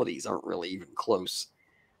personalities aren't really even close.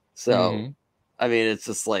 So, I mean, it's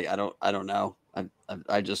just like I don't know.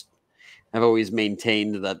 I've always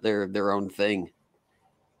maintained that they're their own thing.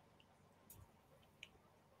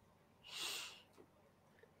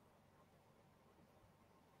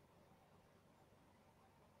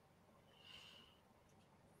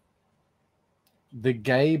 The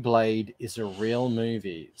Gay Blade is a real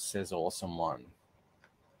movie, says Awesome One.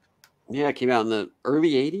 Yeah, it came out in the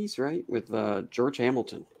early 80s, right? With George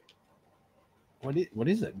Hamilton. What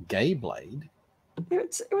is it? Gay Blade?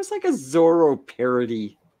 It was like a Zorro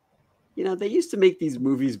parody. You know, they used to make these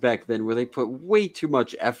movies back then where they put way too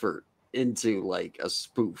much effort into like a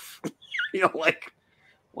spoof. You know, like,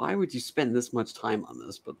 why would you spend this much time on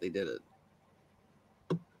this? But they did it.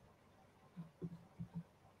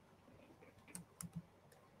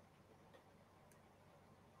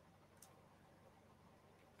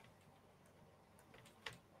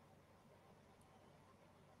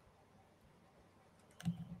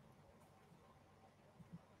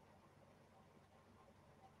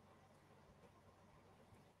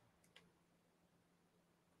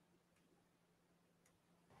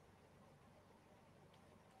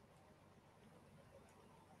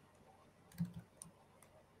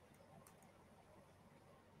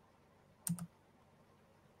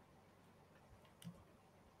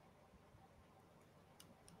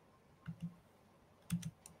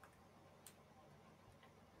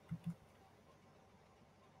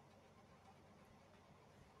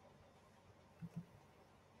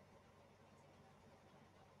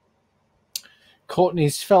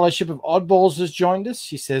 Courtney's Fellowship of Oddballs has joined us.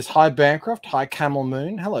 She says, hi, Bancroft. Hi, Camel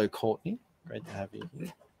Moon. Hello, Courtney. Great to have you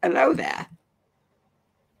here. Hello there.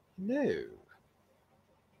 No.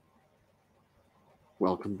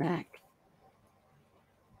 Welcome back.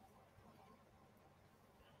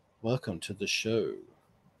 Welcome to the show.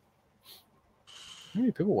 How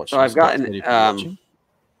many people watching? So I've gotten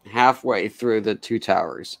halfway through the Two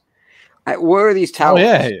Towers. Where are these towers? Oh,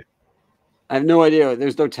 yeah. I have no idea.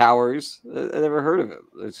 There's no towers. I never heard of it.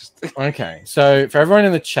 It's just Okay, so for everyone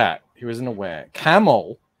in the chat who isn't aware,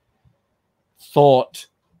 Camel thought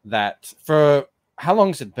that for how long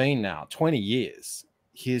has it been now? 20 years.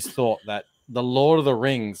 He's thought that the Lord of the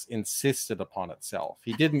Rings insisted upon itself.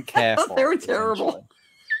 He didn't care thought for they were it, terrible. essentially.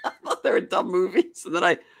 I thought they were dumb movies. And then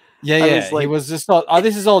I Yeah. was He was just thought, oh,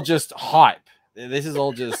 this is all just hype. This is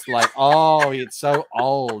all just like, oh, it's so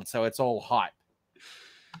old, so it's all hype.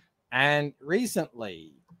 And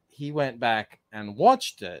recently he went back and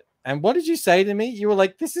watched it. And what did you say to me? You were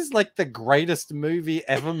like, this is like the greatest movie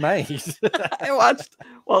ever made. I watched.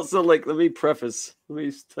 Well, so like, let me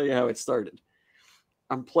tell you how it started.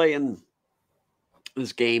 I'm playing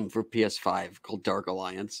this game for PS5 called Dark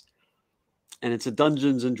Alliance. and it's a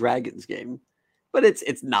Dungeons and Dragons game. But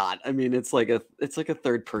it's not. I mean, it's like a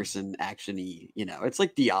third person action-y, you know. It's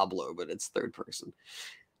like Diablo, but it's third person.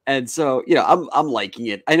 And so, you know, I'm liking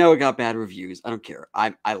it. I know it got bad reviews. I don't care.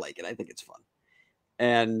 I like it. I think it's fun.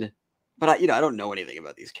 But I don't know anything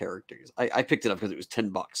about these characters. I picked it up because it was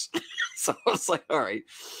 $10. So I was like, all right.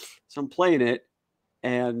 So I'm playing it,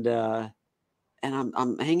 and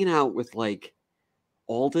I'm hanging out with like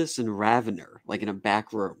Aldous and Ravener, like in a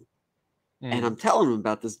back room. And I'm telling them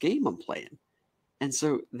about this game I'm playing. And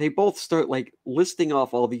so they both start like listing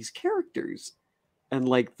off all these characters and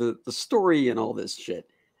like the story and all this shit.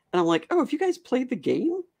 And I'm like, oh, have you guys played the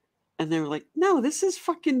game? And they were like, no, this is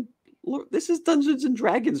Dungeons and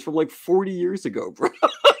Dragons from like 40 years ago, bro.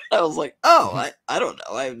 I was like, oh, I don't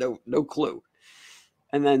know. I have no clue.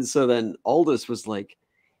 And then Aldous was like,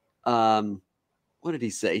 what did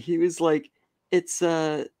he say? He was like, it's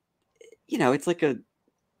it's like a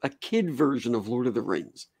kid version of Lord of the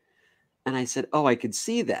Rings. And I said, oh, I could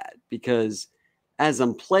see that, because as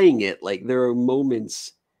I'm playing it, like there are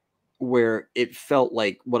moments where it felt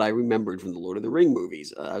like what I remembered from the Lord of the Ring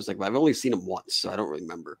movies. I was like, well, I've only seen them once, so I don't really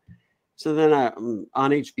remember. So then I'm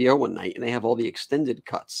on HBO one night, and they have all the extended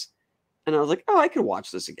cuts. And I was like, oh, I could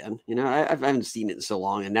watch this again. You know, I haven't seen it in so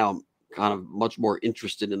long, and now I'm kind of much more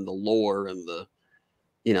interested in the lore and the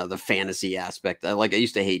fantasy aspect. I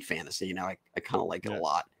used to hate fantasy. You know, I kind of like it a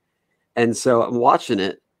lot. And so I'm watching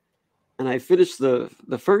it. And I finished the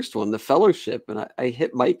first one, The Fellowship, and I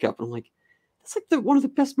hit Mike up, and I'm like, that's like one of the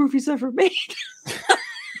best movies ever made.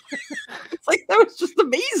 It's like, that was just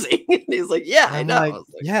amazing. And he's like, yeah, I know.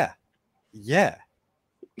 Like, yeah.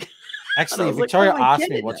 Actually, Victoria asked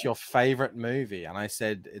me, what's your favorite movie? And I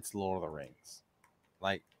said, it's Lord of the Rings.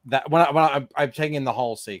 Like that, when I'm taking in the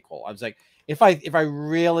whole sequel, I was like, if I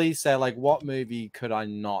really say, like, what movie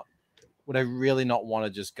would I really not want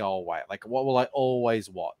to just go away? Like, what will I always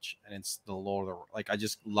watch? And it's the Lord of the, like, I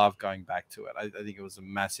just love going back to it. I think it was a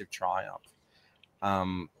massive triumph.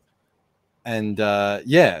 So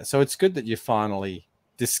it's good that you finally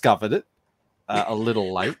discovered it a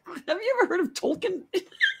little late. Have you ever heard of Tolkien?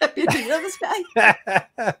 Have you know this guy?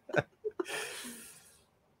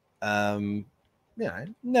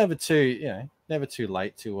 Never too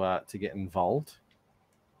late to get involved.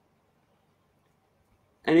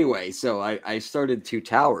 Anyway, so I started Two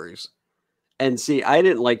Towers, and see, I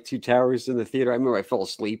didn't like Two Towers in the theater. I remember I fell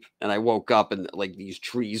asleep, and I woke up, and like these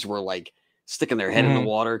trees were like sticking their head in the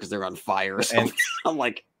water because they're on fire or something. I'm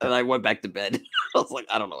like, and I went back to bed. I was like,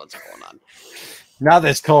 I don't know what's going on. Now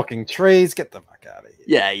there's talking trees. Get the fuck out of here.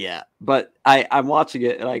 Yeah. But I'm watching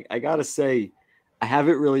it, and I gotta say, I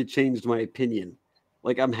haven't really changed my opinion.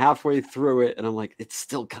 Like, I'm halfway through it, and I'm like, it's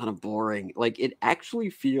still kind of boring. Like, it actually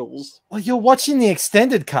feels... Well, you're watching the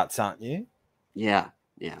extended cuts, aren't you? Yeah.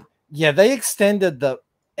 Yeah, they extended the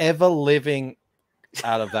ever-living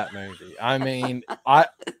out of that movie. I mean,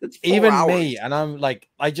 even hours. Me, and I'm like,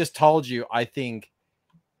 I just told you, I think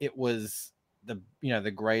it was the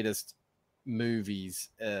greatest movies,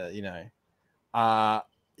 Yeah,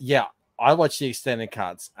 I watched the extended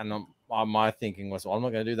cuts, and my thinking was, well, I'm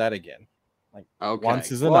not going to do that again. Like, okay.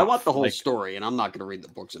 Once is enough. I want the whole story, and I'm not going to read the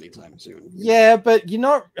books anytime soon. Yeah, but you're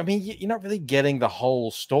not really getting the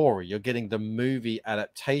whole story. You're getting the movie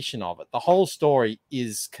adaptation of it. The whole story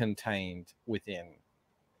is contained within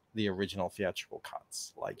the original theatrical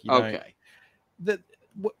cuts. Like,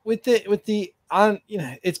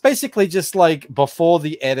 it's basically just like before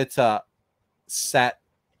the editor sat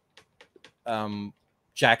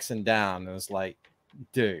Jackson down and was like,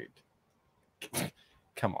 dude,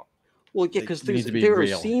 come on. Well, yeah, because there are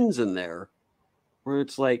scenes in there where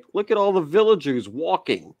it's like, look at all the villagers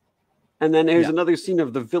walking. And then there's another scene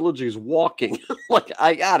of the villagers walking. Like,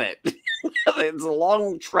 I got it. It's a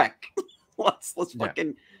long trek. Let's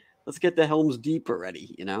get the Helm's Deep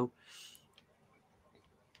already, you know?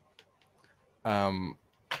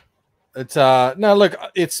 It's no, look,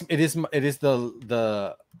 it is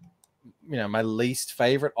the my least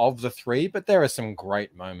favorite of the three, but there are some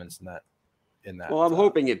great moments in that. Well, I'm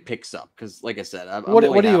hoping it picks up because, like I said, what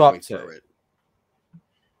are you up to? It.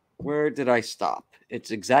 Where did I stop?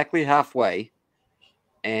 It's exactly halfway,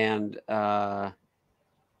 and okay,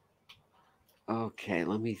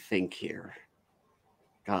 let me think here.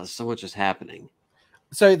 God, so much is happening.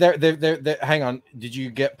 So there. Hang on. Did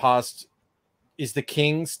you get past? Is the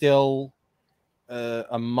king still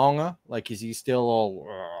a monger? Like, is he still all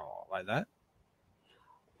like that?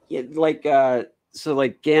 Yeah, like so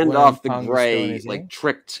like Gandalf the Grey like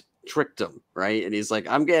tricked him, right? And he's like,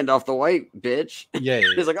 I'm Gandalf the White, bitch. Yeah.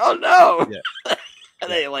 He's like, oh no. Yeah.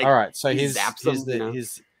 And they like, all right, so he's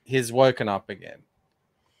woken up again.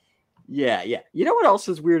 Yeah, yeah. You know what else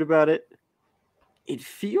is weird about it? It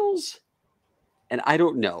feels, and I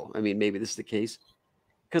don't know. I mean, maybe this is the case,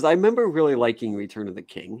 because I remember really liking Return of the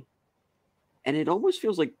King, and it almost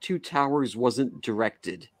feels like Two Towers wasn't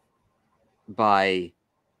directed by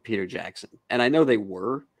Peter Jackson. And I know they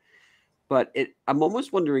were, but I'm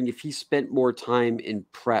almost wondering if he spent more time in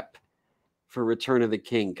prep for Return of the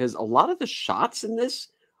King, because a lot of the shots in this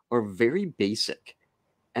are very basic,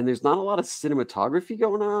 and there's not a lot of cinematography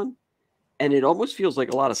going on, and it almost feels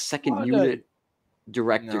like a lot of second unit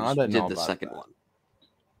directors did the second one.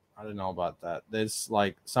 I don't know about that. There's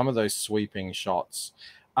like some of those sweeping shots.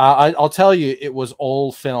 I'll tell you, it was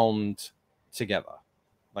all filmed together.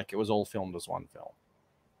 Like it was all filmed as one film,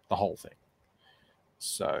 the whole thing.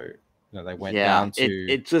 So they went down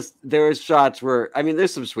to. It just there are shots where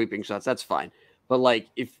there's some sweeping shots. That's fine, but like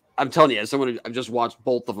if I'm telling you, as someone I've just watched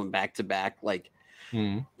both of them back to back, like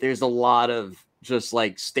there's a lot of just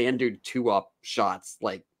like standard 2-up shots,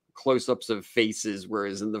 like close-ups of faces,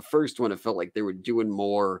 whereas in the first one it felt like they were doing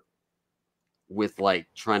more with like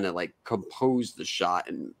trying to like compose the shot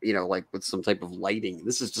and like with some type of lighting.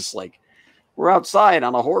 This is just like we're outside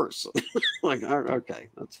on a horse. Like, okay,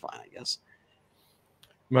 that's fine, I guess.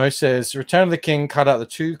 Mo says Return of the King cut out the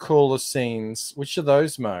 2 coolest scenes. Which are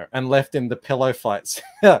those, Mo? And left in the pillow fights.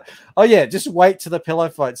 Oh yeah, just wait to the pillow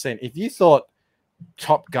fight scene. If you thought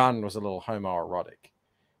Top Gun was a little homoerotic,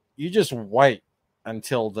 you just wait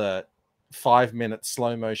until the 5-minute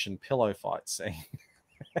slow motion pillow fight scene.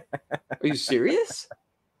 Are you serious?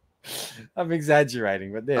 I'm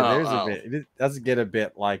exaggerating, but there's a bit. It does get a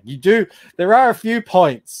bit like you do. There are a few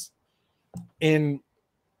points in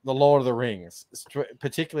the Lord of the Rings,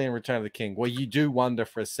 particularly in Return of the King, where you do wonder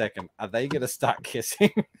for a second, are they going to start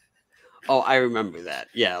kissing? Oh, I remember that.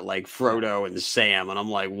 Yeah, like Frodo and Sam, and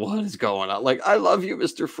I'm like, what is going on? Like, I love you,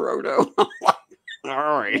 Mr. Frodo. I'm like,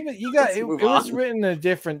 all right, it was written in a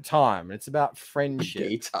different time. It's about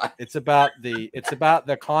friendship. It's about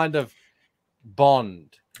the kind of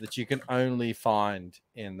bond that you can only find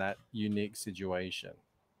in that unique situation.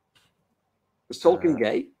 Was Tolkien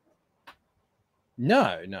gay?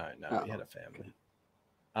 No. He had a family.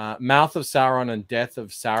 Mouth of Sauron and Death of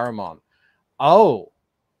Saruman. Oh,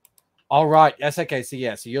 all right. Yes. Okay. So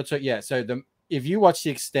yeah. So you're So if you watch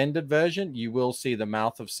the extended version, you will see the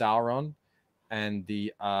Mouth of Sauron and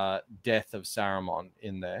the Death of Saruman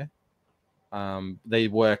in there. They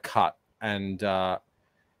were cut, and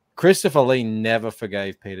Christopher Lee never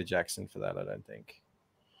forgave Peter Jackson for that, I don't think.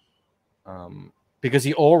 Because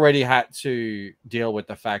he already had to deal with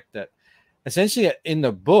the fact that essentially in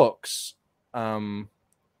the books, I'll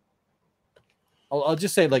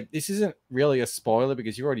just say, like, this isn't really a spoiler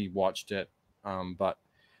because you already watched it. But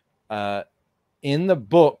in the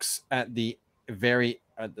books at the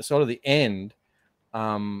sort of the end,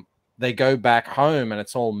 they go back home and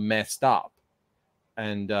it's all messed up.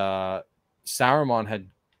 And Saruman had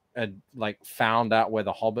like found out where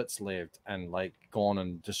the hobbits lived and like gone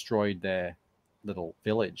and destroyed their little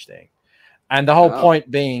village thing. And the whole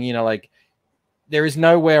point being, like, there is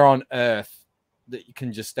nowhere on Earth that you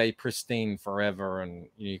can just stay pristine forever and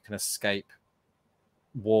you can escape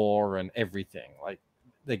war and everything. Like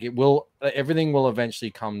everything will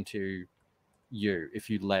eventually come to you if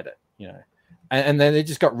you let it, And then they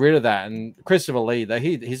just got rid of that. And Christopher Lee,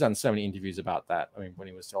 he's done so many interviews about that. I mean, when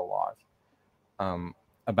he was still alive,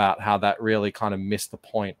 about how that really kind of missed the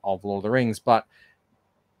point of Lord of the Rings. But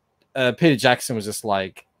Peter Jackson was just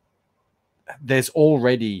like, there's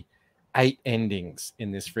already 8 endings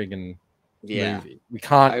in this friggin' movie. We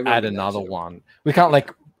can't add another one. We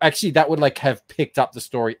can't actually that would have picked up the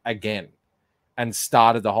story again and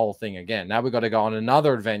started the whole thing again. Now we've got to go on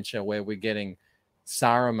another adventure where we're getting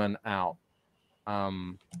Saruman out.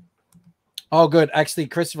 Oh, good. Actually,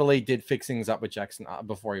 Christopher Lee did fix things up with Jackson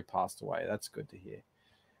before he passed away. That's good to hear.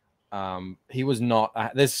 He was not.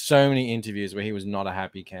 There's so many interviews where he was not a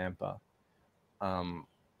happy camper.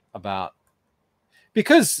 About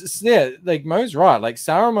because like Mo's right. Like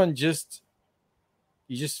Saruman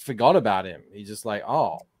you just forgot about him. He's just like,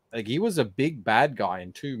 like he was a big bad guy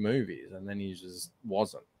in 2 movies, and then he just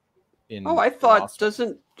wasn't. I thought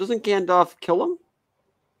doesn't Gandalf kill him?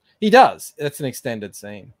 He does. That's an extended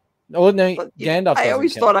scene. Oh no, Gandalf. I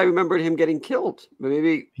always thought I remembered him getting killed. But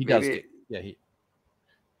maybe he does.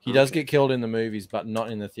 He does get killed in the movies, but not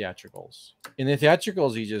in the theatricals. In the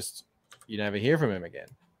theatricals, you never hear from him again.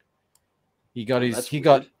 He got his.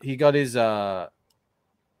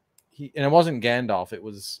 And it wasn't Gandalf. It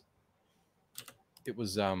was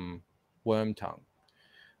Wormtongue.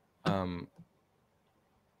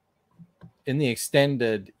 In the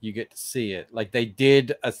extended, you get to see it. Like they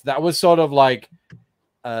did. That was sort of like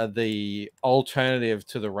the alternative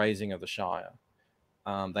to the Raising of the Shire.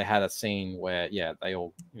 They had a scene where, yeah, they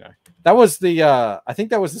all, that was the, I think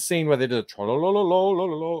that was the scene where they did a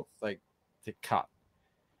like to cut.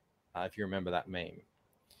 If you remember that meme,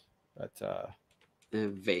 but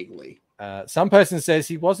Vaguely. Some person says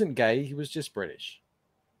he wasn't gay; he was just British.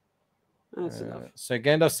 That's enough. So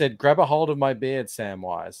Gandalf said, "Grab a hold of my beard,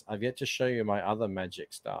 Samwise. I've yet to show you my other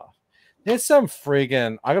magic staff." There's some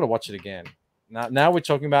friggin'. I gotta watch it again. Now we're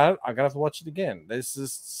talking about it. I gotta have to watch it again. This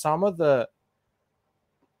is some of the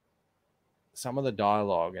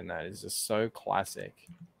dialogue in that is just so classic.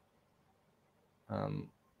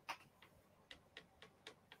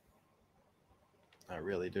 I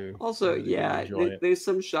really do. Also, really yeah, enjoy it. there's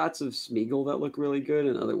some shots of Smeagol that look really good,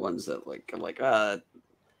 and other ones that I'm like,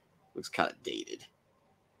 looks kind of dated.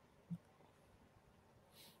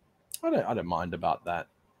 I don't mind about that.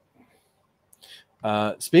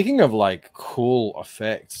 Speaking of like cool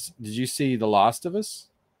effects, did you see The Last of Us?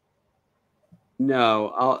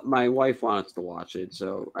 No, my wife wants to watch it,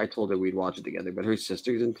 so I told her we'd watch it together. But her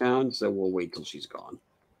sister's in town, so we'll wait till she's gone.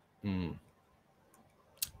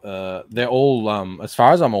 They're all, as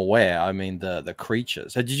far as I'm aware, I mean the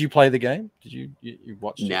creatures. Did you play the game? Did you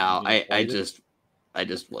watch? No, I just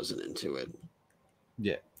wasn't into it.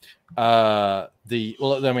 Yeah.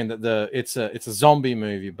 It's a zombie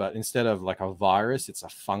movie, but instead of like a virus, it's a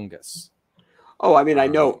fungus. Oh, I mean, I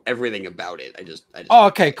know everything about it. I just Oh,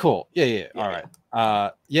 okay, cool. Yeah. All right.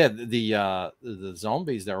 The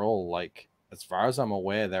zombies, they're all like, as far as I'm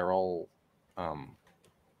aware, they're all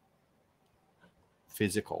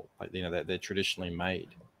physical. Like, they're traditionally made.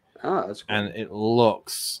 Oh, that's cool. And it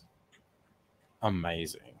looks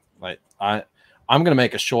amazing. Like I'm gonna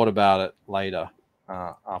make a short about it later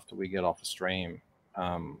after we get off the stream.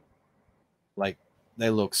 Like they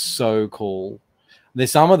look so cool. They're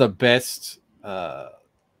some of the best kind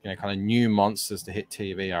of new monsters to hit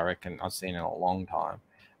TV, I reckon, I've seen in a long time.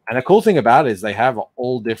 And the cool thing about it is they have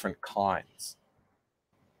all different kinds.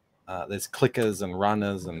 There's clickers and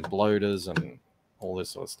runners and bloaters and all this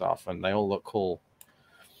sort of stuff, and they all look cool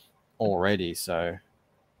already. So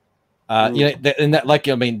and that, like,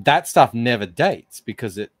 I mean, that stuff never dates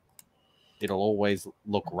because it'll always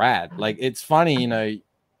look rad. Like, it's funny, you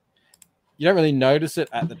don't really notice it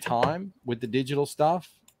at the time with the digital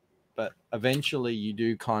stuff, but eventually you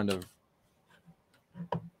do kind of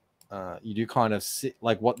see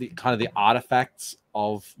like what the kind of the artifacts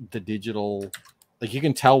of the digital, like you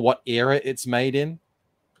can tell what era it's made in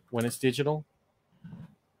when it's digital.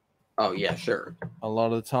 Oh yeah, sure. A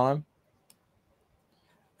lot of the time.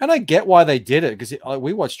 And I get why they did it, because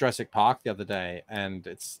we watched Jurassic Park the other day, and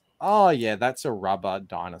it's, oh yeah, that's a rubber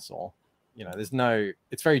dinosaur.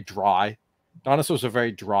 It's very dry. Dinosaurs are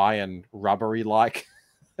very dry and rubbery, like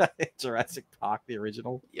Jurassic Park, the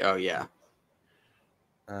original. Oh yeah.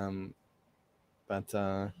 Yeah.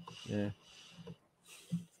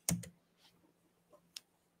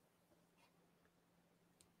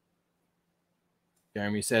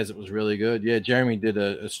 Jeremy says it was really good. Yeah, Jeremy did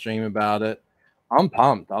a stream about it. I'm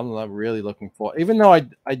pumped. I'm really looking for, even though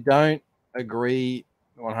I don't agree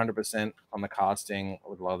 100% on the casting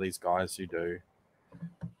with a lot of these guys who do. I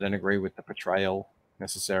don't agree with the portrayal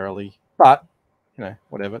necessarily, but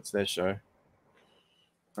whatever, it's their show.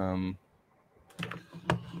 Good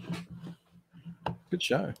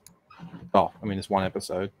show. Oh, I mean, it's one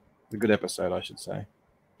episode. It's a good episode, I should say.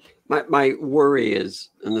 My worry is,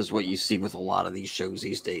 and this is what you see with a lot of these shows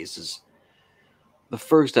these days, is the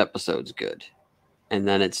first episode's good, and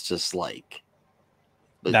then it's just like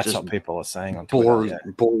that's what people are saying on Twitter.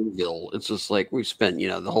 Bourville. It's just like we've spent,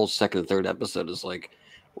 the whole second and third episode is like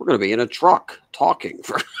we're going to be in a truck talking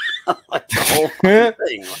for like the whole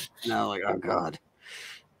thing. Now, like, oh god.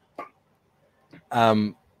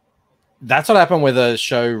 That's what happened with a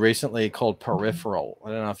show recently called Peripheral.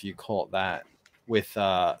 I don't know if you caught that, with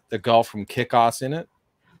the girl from Kick-Ass in it.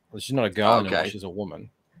 Well, she's not a girl anymore; she's a woman.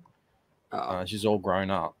 She's all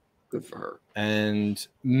grown up. Good for her. And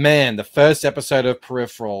man, the first episode of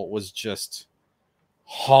Peripheral was just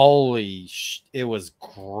it was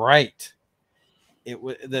great.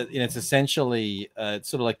 It's essentially it's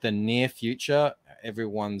sort of like the near future.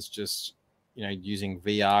 Everyone's just using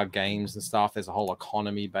VR games and stuff. There's a whole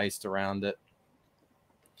economy based around it,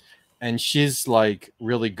 and she's like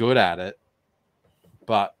really good at it,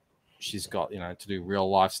 but she's got to do real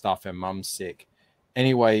life stuff. Her mum's sick.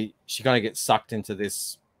 Anyway, she kind of gets sucked into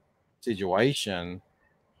this situation,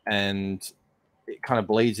 and it kind of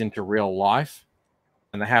bleeds into real life,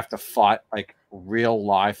 and they have to fight like real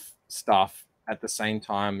life stuff at the same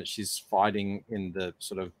time that she's fighting in the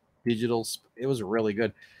sort of digital. It was really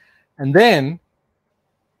good. And then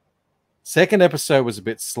Second episode was a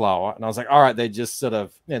bit slower, and I was like, all right, they just sort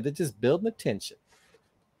of, they're just building the tension.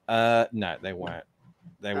 No, they weren't.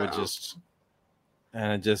 They were just,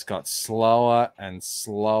 and it just got slower and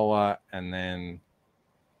slower, and then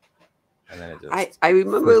it just. I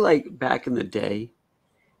remember like back in the day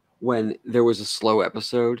when there was a slow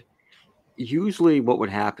episode. Usually, what would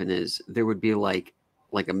happen is there would be like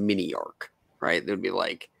a mini arc, right? There'd be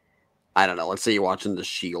like, I don't know, let's say you're watching The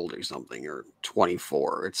Shield or something, or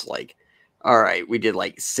 24. It's like, all right, we did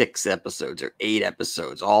like 6 episodes or 8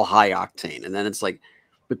 episodes, all high octane. And then it's like,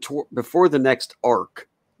 before the next arc,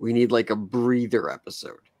 we need like a breather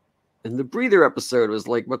episode. And the breather episode was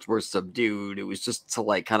like much more subdued. It was just to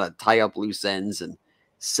like kind of tie up loose ends and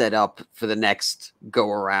set up for the next go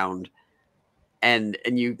around. And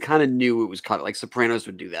you kind of knew it was kind of like Sopranos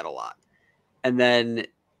would do that a lot. And then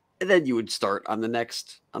you would start on the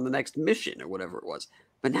next mission or whatever it was.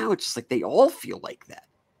 But now it's just like they all feel like that.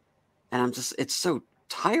 And it's so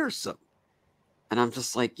tiresome. And I'm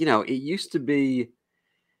just like, it used to be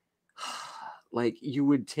like you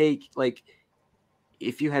would take, like,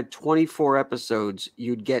 if you had 24 episodes,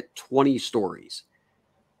 you'd get 20 stories.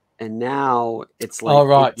 And now it's like, oh,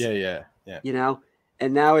 right. Yeah.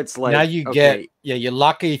 And now it's like, now you get, you're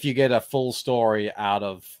lucky if you get a full story out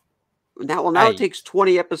of. Now it takes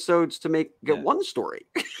 20 episodes to get one story.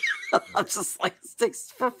 I'm just like, it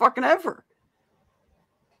takes for fucking ever.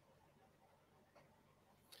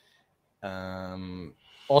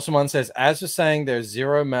 Awesome One says, as you're saying, there's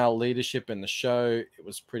zero male leadership in the show. It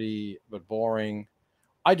was pretty but boring.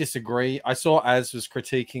 I disagree. I saw Az was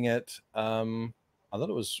critiquing it. I thought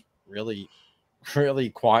it was really,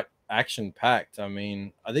 really quite action packed. I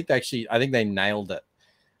mean, I think they nailed it.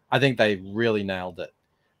 I think they really nailed it.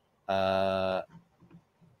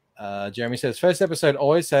 Jeremy says, first episode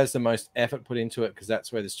always has the most effort put into it because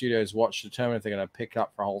that's where the studios watch to determine if they're going to pick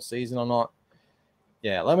up for a whole season or not.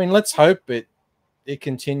 Yeah, I mean, let's hope it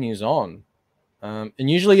continues on. And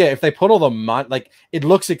usually, if they put all the money, like it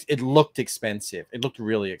looked expensive. It looked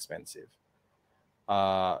really expensive.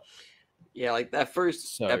 Yeah, like that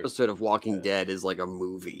first episode of Walking Dead is like a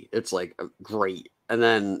movie. It's like great, and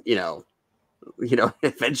then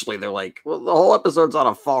eventually they're like, well, the whole episode's on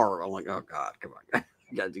a farm. I'm like, oh god, come on,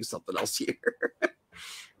 you gotta do something else here.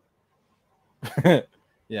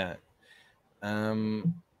 Yeah.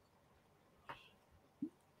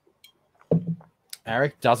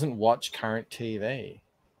 Eric doesn't watch current TV.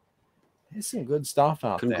 There's some good stuff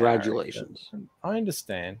out there. Congratulations. I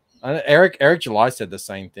understand. Eric July said the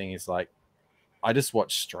same thing. He's like, I just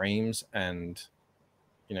watch streams and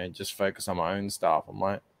just focus on my own stuff. I'm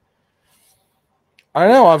like, I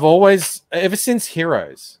don't know. I've always, ever since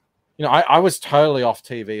Heroes, I was totally off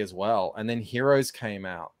TV as well. And then Heroes came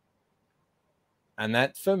out. And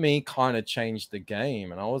that, for me, kind of changed the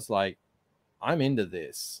game. And I was like, I'm into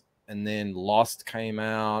this. And then Lost came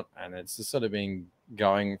out. And it's just sort of been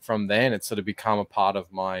going from then. It's sort of become a part of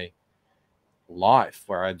my life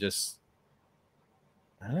where I don't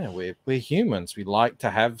know, we're humans. We like to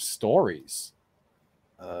have stories.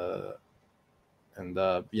 And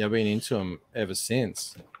I've been into them ever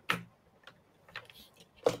since.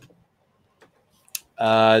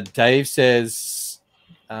 Dave says,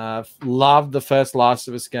 loved the first Last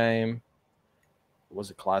of Us game. It was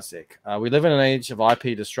a classic. We live in an age of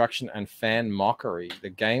IP destruction and fan mockery. The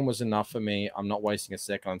game was enough for me. I'm not wasting a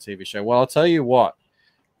second on a TV show. Well, I'll tell you what.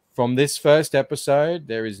 From this first episode,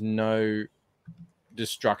 there is no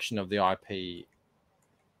destruction of the IP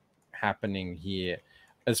happening here.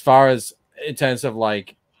 As far as in terms of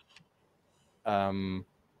like,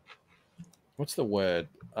 what's the word?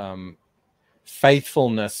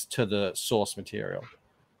 Faithfulness to the source material.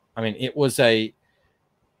 I mean, it was a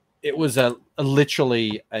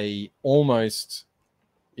literally a almost,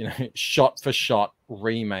 shot for shot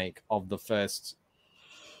remake of the first.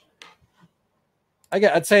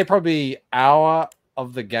 I'd say probably hour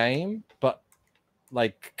of the game, but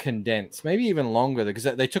like condensed, maybe even longer, because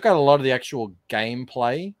they took out a lot of the actual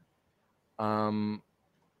gameplay. That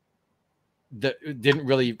didn't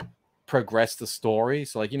really progress the story.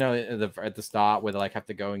 So, like, at the start where they like have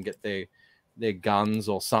to go and get their guns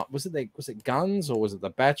or something. Was it guns or was it the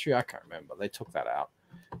battery? I can't remember. They took that out,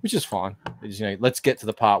 which is fine. Let's get to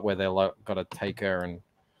the part where they're got to take her. And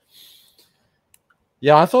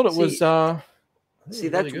yeah, I thought it was. See,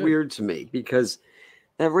 that's really weird to me because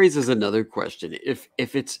that raises another question. If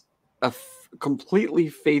it's a completely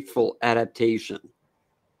faithful adaptation,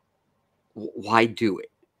 why do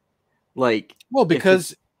it? Like, well,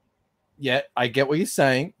 because I get what you're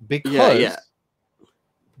saying.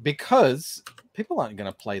 Because people aren't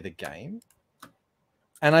going to play the game.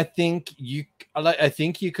 and I think you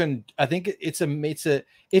can. I think it's a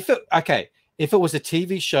if it was a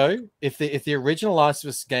TV show, if the original Last of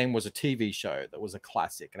Us game was a TV show that was a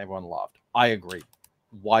classic and everyone loved, I agree.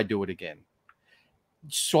 Why do it again?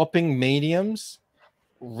 Swapping mediums,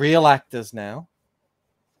 real actors now,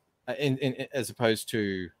 in as opposed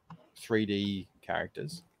to 3D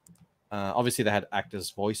characters. Obviously, they had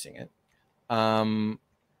actors voicing it. And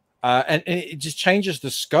it just changes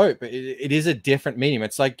the scope. It is a different medium.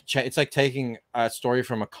 It's like taking a story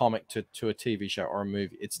from a comic to a TV show or a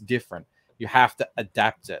movie. It's different. You have to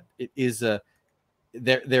adapt it. It is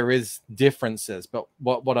there is differences. But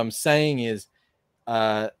what I'm saying is,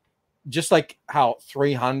 just like how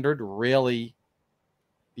 300 really,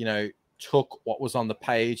 took what was on the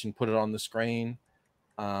page and put it on the screen,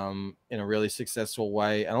 in a really successful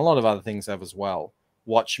way, and a lot of other things have as well.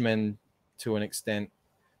 Watchmen, to an extent.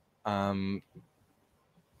 I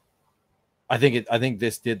think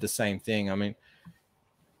this did the same thing. I mean,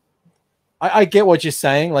 I get what you're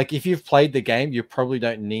saying. Like, if you've played the game, you probably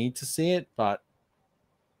don't need to see it, but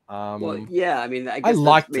well, yeah, I mean, I I guess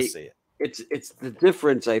like to see it. It's the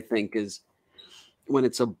difference, I think, is when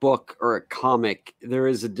it's a book or a comic, there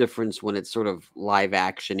is a difference when it's sort of live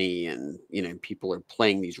actiony and people are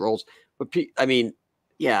playing these roles. But I mean,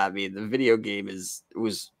 yeah, I mean, the video game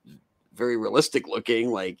was very realistic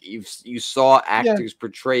looking. Like, you saw actors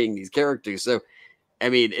portraying these characters. So, I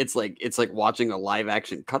mean, it's like watching a live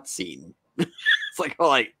action cutscene. It's like,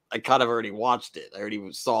 oh, I kind of already watched it. I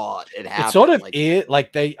already saw it happen. It's sort of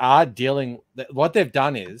like they are dealing. What they've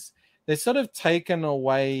done is they've sort of taken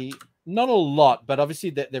away, not a lot, but obviously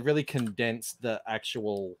they've really condensed the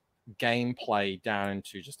actual gameplay down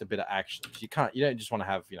into just a bit of action. You don't just want to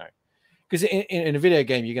have, because in a video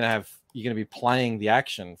game, you're going to be playing the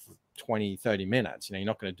action for 20, 30 minutes. You're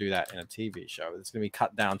not going to do that in a TV show. It's going to be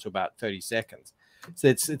cut down to about 30 seconds. So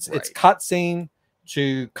it's cutscene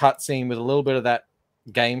to cutscene with a little bit of that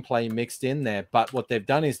gameplay mixed in there. But what they've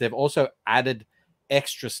done is they've also added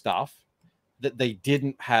extra stuff that they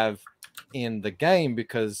didn't have in the game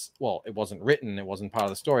because, well, it wasn't written, it wasn't part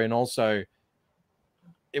of the story, and also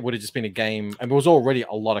it would have just been a game. And there was already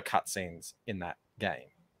a lot of cutscenes in that game.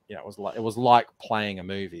 It was like playing a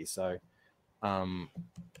movie. So,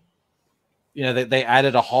 they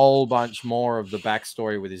added a whole bunch more of the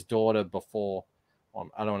backstory with his daughter before.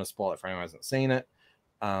 I don't want to spoil it for anyone who hasn't seen it.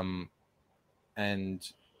 I'm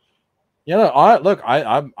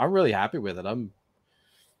really happy with it. I'm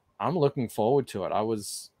looking forward to it.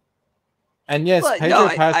 And yes, Pedro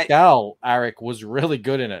Pascal, Eric, was really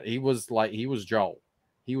good in it. He was Joel.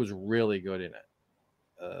 He was really good in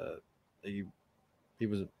it.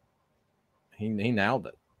 He nailed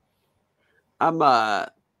it. I'm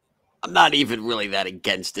not even really that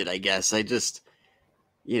against it, I guess. I just,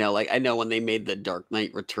 I know when they made the Dark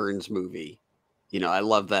Knight Returns movie, I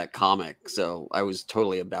love that comic, so I was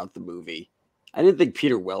totally about the movie. I didn't think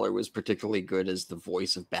Peter Weller was particularly good as the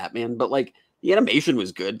voice of Batman, but the animation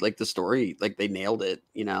was good. Like, the story, they nailed it,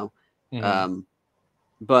 Mm-hmm.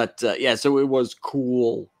 Yeah, so it was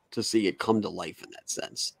cool to see it come to life in that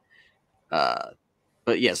sense.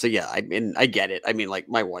 But yeah, so yeah, I mean, I get it. I mean,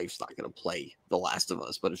 my wife's not going to play The Last of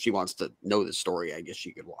Us, but if she wants to know the story, I guess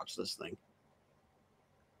she could watch this thing.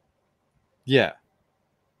 Yeah.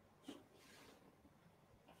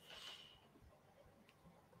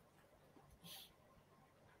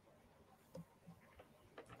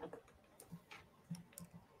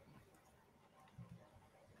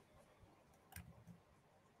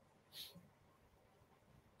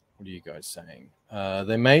 What are you guys saying?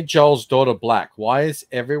 They made Joel's daughter black. Why is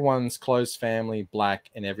everyone's close family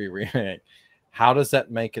black in every remake? How does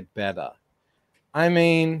that make it better? I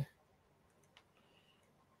mean,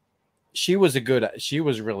 she was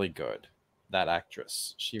really good, that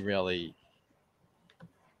actress. She really,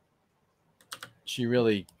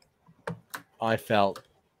 I felt,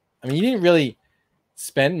 I mean, you didn't really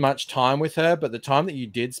spend much time with her, but the time that you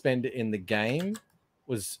did spend in the game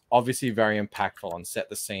was obviously very impactful and set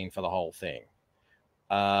the scene for the whole thing.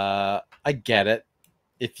 I get it.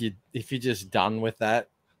 If you're just done with that,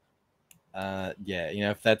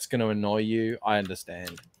 if that's going to annoy you, I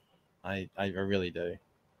understand. I really do.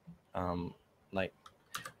 I'm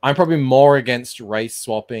probably more against race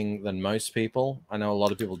swapping than most people. I know a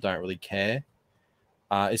lot of people don't really care,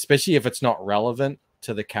 especially if it's not relevant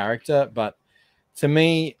to the character. But to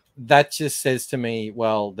me, that just says to me,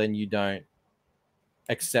 well, then you don't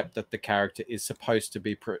accept that the character is supposed to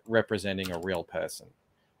be representing a real person,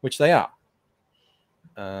 which they are.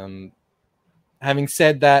 Having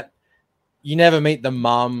said that, you never meet the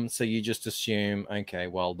mum, so you just assume, okay,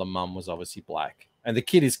 well, the mum was obviously black, and the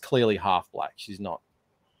kid is clearly half black. She's not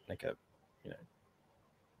like a, you know,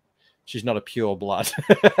 she's not a pure blood.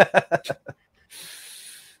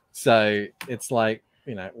 So it's like,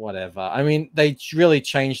 you know, whatever. I mean, they really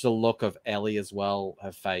changed the look of Ellie as well,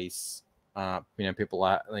 her face. You know, people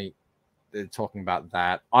are they're talking about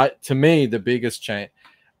that. To me, the biggest change,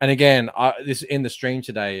 and again, this in the stream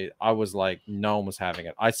today, I was like, no one was having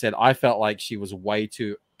it. I said I felt like she was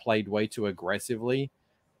played way too aggressively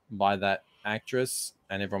by that actress,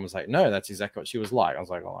 and everyone was like, no, that's exactly what she was like. I was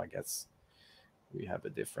like, oh, I guess we have a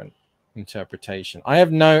different interpretation. I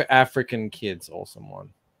have no African kids. Awesome one.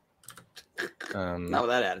 Not with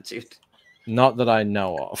that attitude. Not that I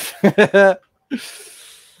know of.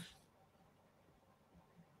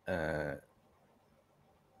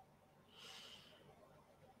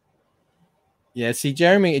 Yeah, see,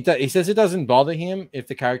 Jeremy, he says it doesn't bother him if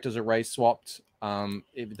the characters are race swapped.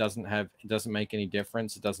 If it doesn't make any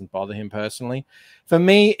difference. It doesn't bother him personally. For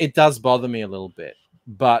me, it does bother me a little bit,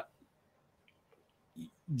 but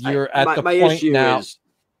you're at the point issue now. Is,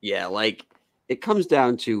 yeah, like it comes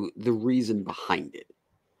down to the reason behind it.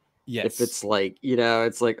 Yes. If it's like, you know,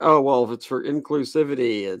 it's like, oh, well, if it's for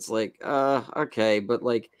inclusivity, it's like, okay. But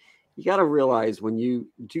like, you got to realize when you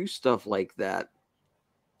do stuff like that,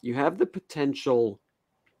 you have the potential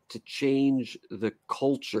to change the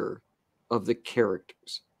culture of the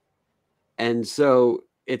characters. And so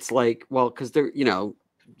it's like, well, because they're, you know,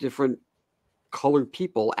 different colored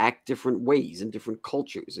people act different ways in different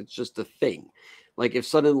cultures. It's just a thing. Like if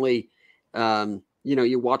suddenly, you know,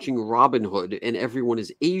 you're watching Robin Hood and everyone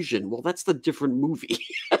is Asian. Well, that's the different movie.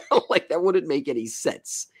 Like that wouldn't make any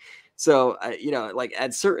sense. So, you know, like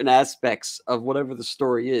at certain aspects of whatever the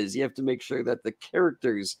story is, you have to make sure that the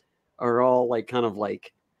characters are all like kind of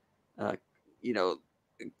like, you know,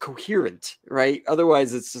 coherent, right?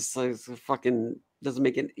 Otherwise, it's just like fucking doesn't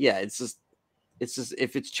make it. Yeah, it's just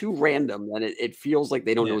if it's too random, then it feels like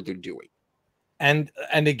they don't know what they're doing. And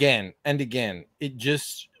again, it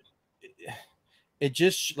just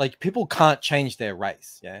like people can't change their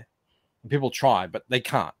race. Yeah, people try, but they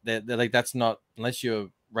can't. They're like, that's not, unless you're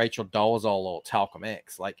Rachel Dolezal or Talcum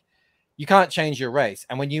X. Like, you can't change your race.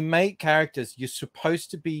 And when you make characters, you're supposed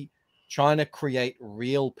to be trying to create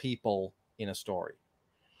real people in a story.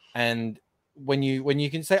 And when you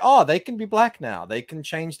can say, oh, they can be black now, they can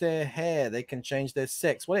change their hair, they can change their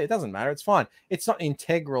sex. Well, it doesn't matter. It's fine. It's not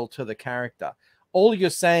integral to the character. All you're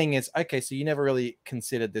saying is, okay, so you never really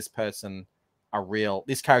considered this person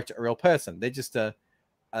this character a real person. They're just a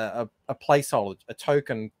placeholder, a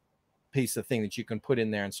token piece of thing that you can put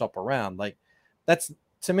in there and swap around. Like, that's,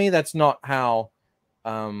 to me, that's not how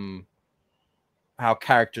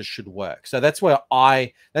characters should work. So that's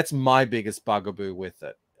my biggest bugaboo with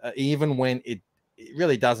it. Even when it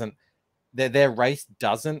really doesn't, their race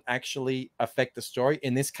doesn't actually affect the story.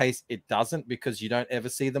 In this case, it doesn't, because you don't ever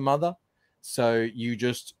see the mother. So you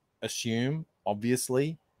just assume,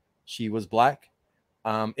 obviously, she was black.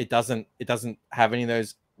 It doesn't have any of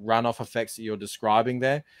those runoff effects that you're describing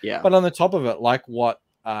there. Yeah. But on the top of it, like what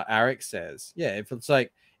Eric says, yeah,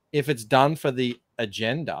 if it's done for the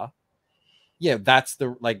agenda, yeah, that's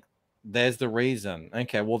there's the reason.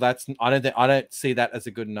 Okay, well, I don't see that as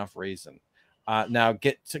a good enough reason. Now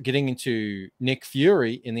getting into Nick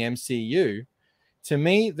Fury in the MCU, to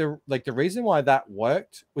me, the reason why that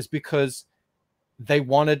worked was because they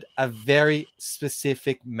wanted a very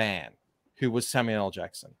specific man who was Samuel L.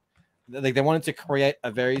 Jackson. Like, they wanted to create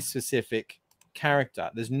a very specific character.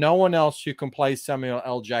 There's no one else who can play Samuel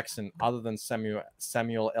L. Jackson other than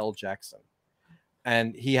Samuel L. Jackson,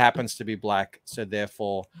 and he happens to be black. So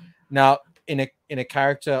therefore, now in a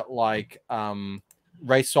character like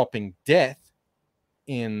race swapping Death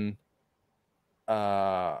in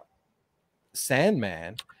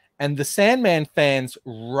Sandman, and the Sandman fans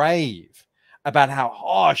rave about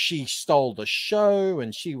how, she stole the show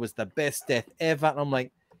and she was the best Death ever. And I'm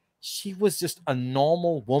like, she was just a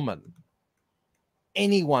normal woman.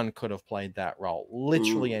 Anyone could have played that role,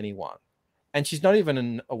 literally anyone. And she's not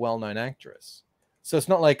even a well-known actress. So it's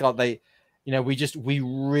not like we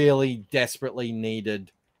really desperately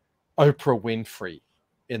needed Oprah Winfrey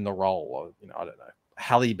in the role, or I don't know,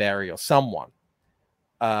 Halle Berry or someone,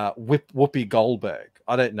 Whoopi Goldberg.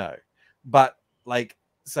 I don't know, but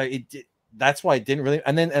that's why it didn't really.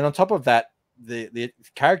 And on top of that, the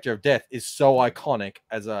character of Death is so iconic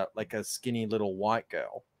as a skinny little white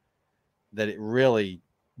girl that it really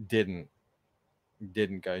didn't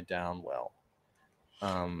go down well.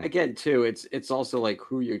 Again, too, it's also like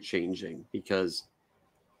who you're changing, because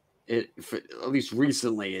at least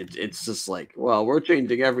recently, it's just like, well, we're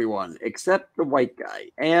changing everyone except the white guy,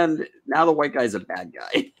 and now the white guy's a bad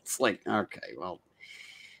guy. It's like, okay, well,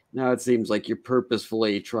 Now it seems like you're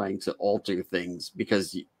purposefully trying to alter things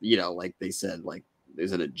because, you know, like they said, like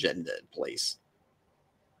there's an agenda in place.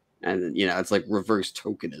 And, you know, it's like reverse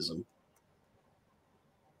tokenism.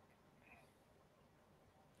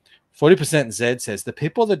 40% Zed says the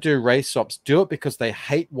people that do race swaps do it because they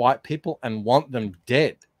hate white people and want them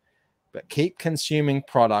dead, but keep consuming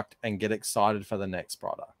product and get excited for the next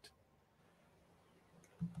product.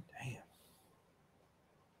 Damn.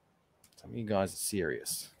 Some of you guys are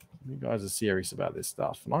serious. You guys are serious about this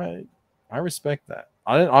stuff, and I respect that.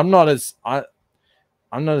 I'm not as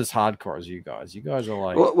hardcore as you guys. You guys are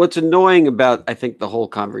like, Well, what's annoying about, I think, the whole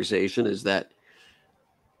conversation is that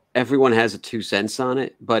everyone has a 2 cents on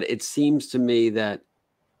it, but it seems to me that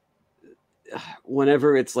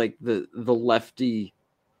whenever it's like the lefty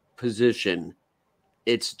position,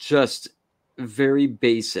 it's just very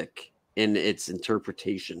basic in its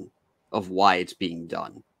interpretation of why it's being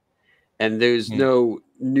done. And there's no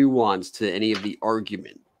nuance to any of the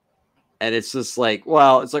argument. And it's just like,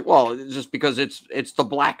 well, it's just because it's the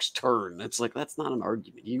blacks' turn. It's like, that's not an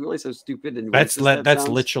argument. You realize how stupid and that's sounds?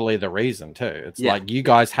 literally the reason too. It's like you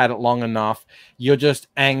guys had it long enough. You're just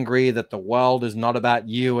angry that the world is not about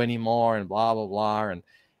you anymore, and blah blah blah. And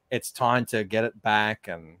it's time to get it back.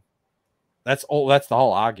 And that's all. That's the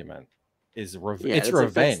whole argument. It's revenge.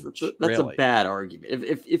 That's really a bad argument.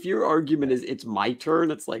 If your argument is it's my turn,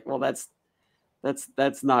 it's like, well, that's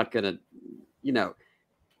not gonna, you know,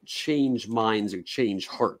 change minds or change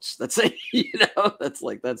hearts. That's you know, that's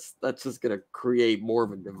just gonna create more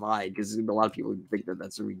of a divide because a lot of people think that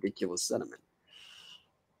that's a ridiculous sentiment.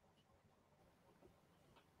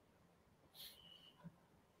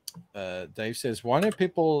 Dave says, why don't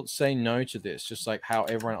people say no to this? Just like how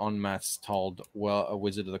everyone en masse told a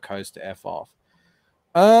Wizard of the Coast to F off.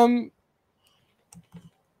 I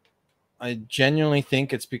genuinely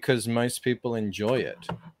think it's because most people enjoy it.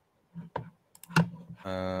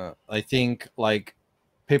 I think like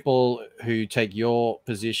people who take your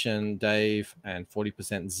position, Dave, and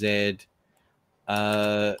 40% Zed,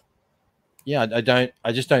 yeah,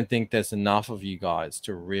 I just don't think there's enough of you guys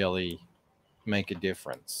to really make a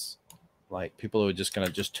difference. Like people who are just going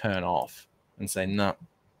to just turn off and say, no,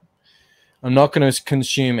 I'm not going to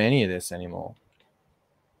consume any of this anymore.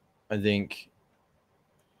 I think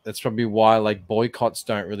that's probably why like boycotts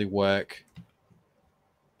don't really work.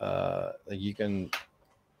 You can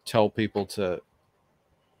tell people to,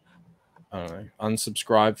 I don't know,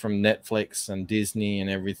 unsubscribe from Netflix and Disney and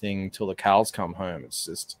everything till the cows come home. It's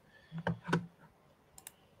just,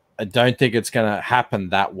 I don't think it's going to happen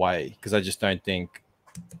that way because I just don't think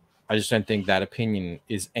that opinion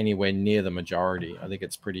is anywhere near the majority. I think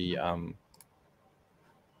it's pretty,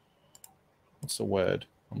 what's the word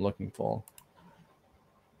I'm looking for?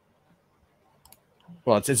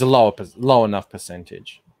 Well, it's a low enough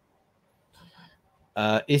percentage.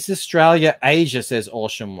 Is Australia Asia, says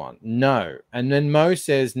Awesome One. No. And then Mo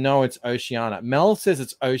says, no, it's Oceania. Mel says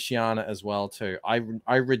it's Oceania as well, too.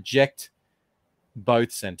 I reject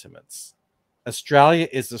both sentiments. Australia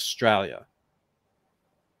is Australia.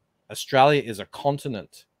 Australia is a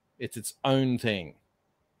continent. It's its own thing.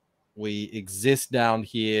 We exist down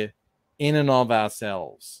here in and of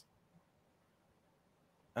ourselves.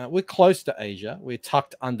 We're close to Asia. We're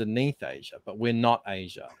tucked underneath Asia, but we're not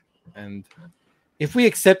Asia. And if we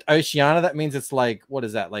accept Oceania, that means it's like, what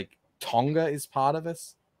is that? Like Tonga is part of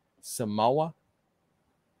us? Samoa?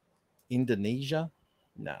 Indonesia?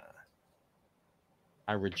 Nah.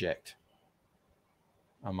 I reject.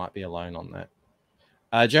 I might be alone on that.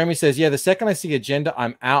 Jeremy says, yeah, the second I see agenda,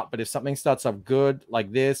 I'm out. But if something starts off good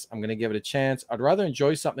like this, I'm going to give it a chance. I'd rather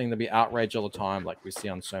enjoy something than be outraged all the time like we see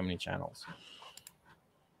on so many channels.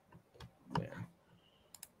 Yeah.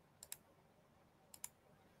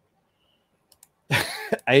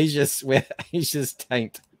 Asia's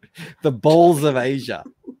tanked. The balls of Asia.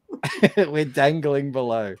 We're dangling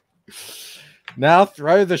below. Now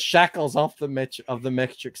throw the shackles off the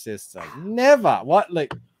metric system. Never. What?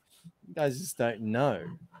 Like, you guys just don't know.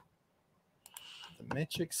 The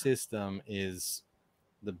metric system is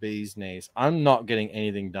the bee's knees. I'm not getting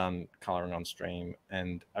anything done coloring on stream,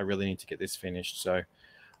 and I really need to get this finished. So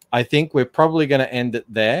I think we're probably going to end it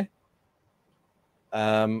there.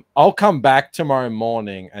 I'll come back tomorrow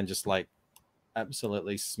morning and just like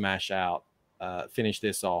absolutely smash out, finish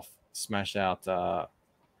this off, smash out.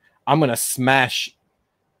 I'm going to smash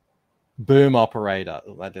Boom Operator.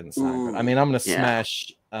 Oh, that didn't sound good. I mean, I'm going to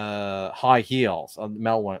smash High Heels.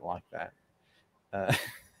 Mel won't like that.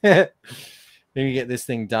 We need to get this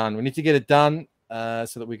thing done. We need to get it done so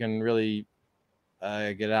that we can really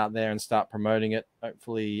get out there and start promoting it.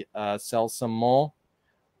 Hopefully sell some more.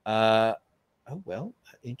 Oh, well,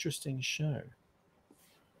 interesting show.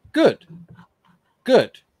 Good.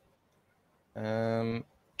 Good.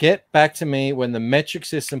 Get back to me when the metric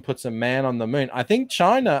system puts a man on the moon. I think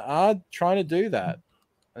China are trying to do that.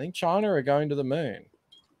 I think China are going to the moon.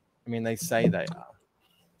 I mean, they say they are.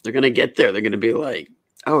 They're going to get there. They're going to be like,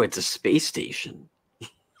 oh, it's a space station.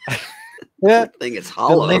 Yeah. I think it's The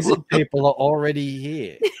hollow. lizard people are already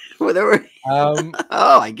here. Whatever. Oh,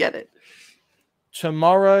 I get it.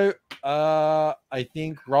 Tomorrow, I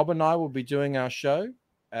think Rob and I will be doing our show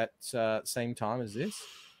at same time as this.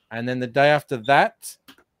 And then the day after that,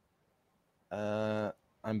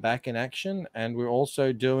 I'm back in action. And we're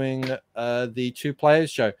also doing the 2 players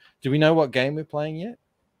show. Do we know what game we're playing yet?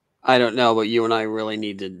 I don't know, but you and I really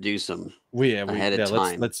need to do some ahead of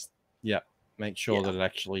time. Let's make sure that it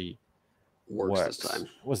actually works. This time.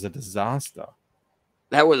 It was a disaster.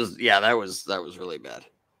 That was really bad.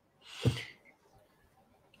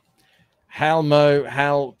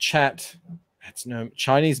 Hal chat. That's no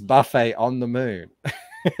Chinese buffet on the moon.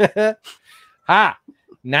 Ha!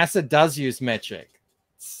 NASA does use metric.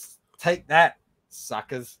 Take that,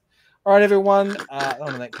 suckers. All right, everyone.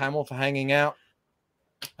 On that Camel for hanging out.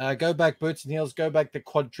 Go back Boots and Heels. Go back the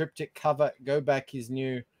Quadriptych cover. Go back his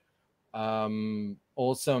new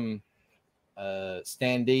awesome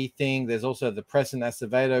standee thing. There's also the Preston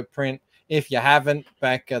Acevedo print. If you haven't,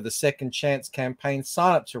 back the Second Chance campaign.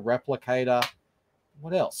 Sign up to Replicator.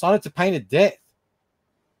 What else? Sign up to Painted Death.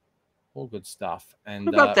 All good stuff. And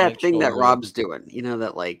what about that thing that Rob's doing? You know,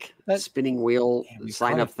 that spinning wheel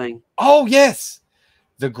sign up thing? Oh, yes.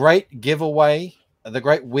 The Great Giveaway, the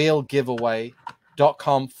Great Wheel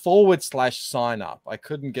Giveaway.com/sign up. I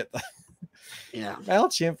couldn't get that. Yeah.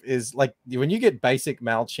 MailChimp is like, when you get basic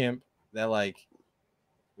MailChimp, they're like,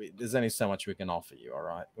 there's only so much we can offer you. All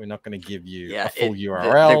right. We're not going to give you a full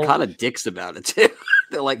URL. They're kind of dicks about it too.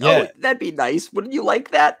 They're like, oh, that'd be nice. Wouldn't you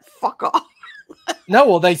like that? Fuck off. No,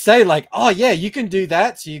 well, they say like, oh yeah, you can do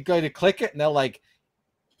that. So you go to click it, and they're like,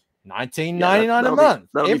 $19.99 a month.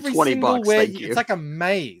 Every $20. Thank you. It's like a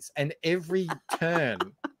maze, and every turn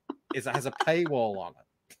has a paywall on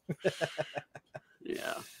it.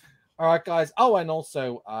 Yeah. All right, guys. Oh, and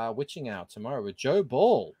also Witching Hour tomorrow with Joe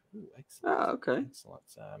Ball. Ooh, excellent. Oh, okay. Excellent.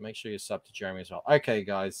 Make sure you sub to Jeremy as well. Okay,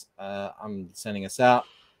 guys. I'm sending us out.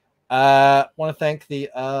 Want to thank the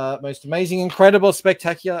most amazing, incredible,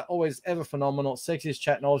 spectacular, always ever phenomenal, sexiest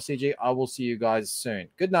chat in all of CG. I will see you guys soon.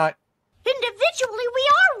 Good night. Individually, we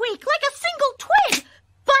are weak like a single twig,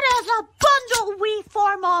 but as a bundle, we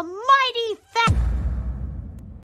form a mighty fat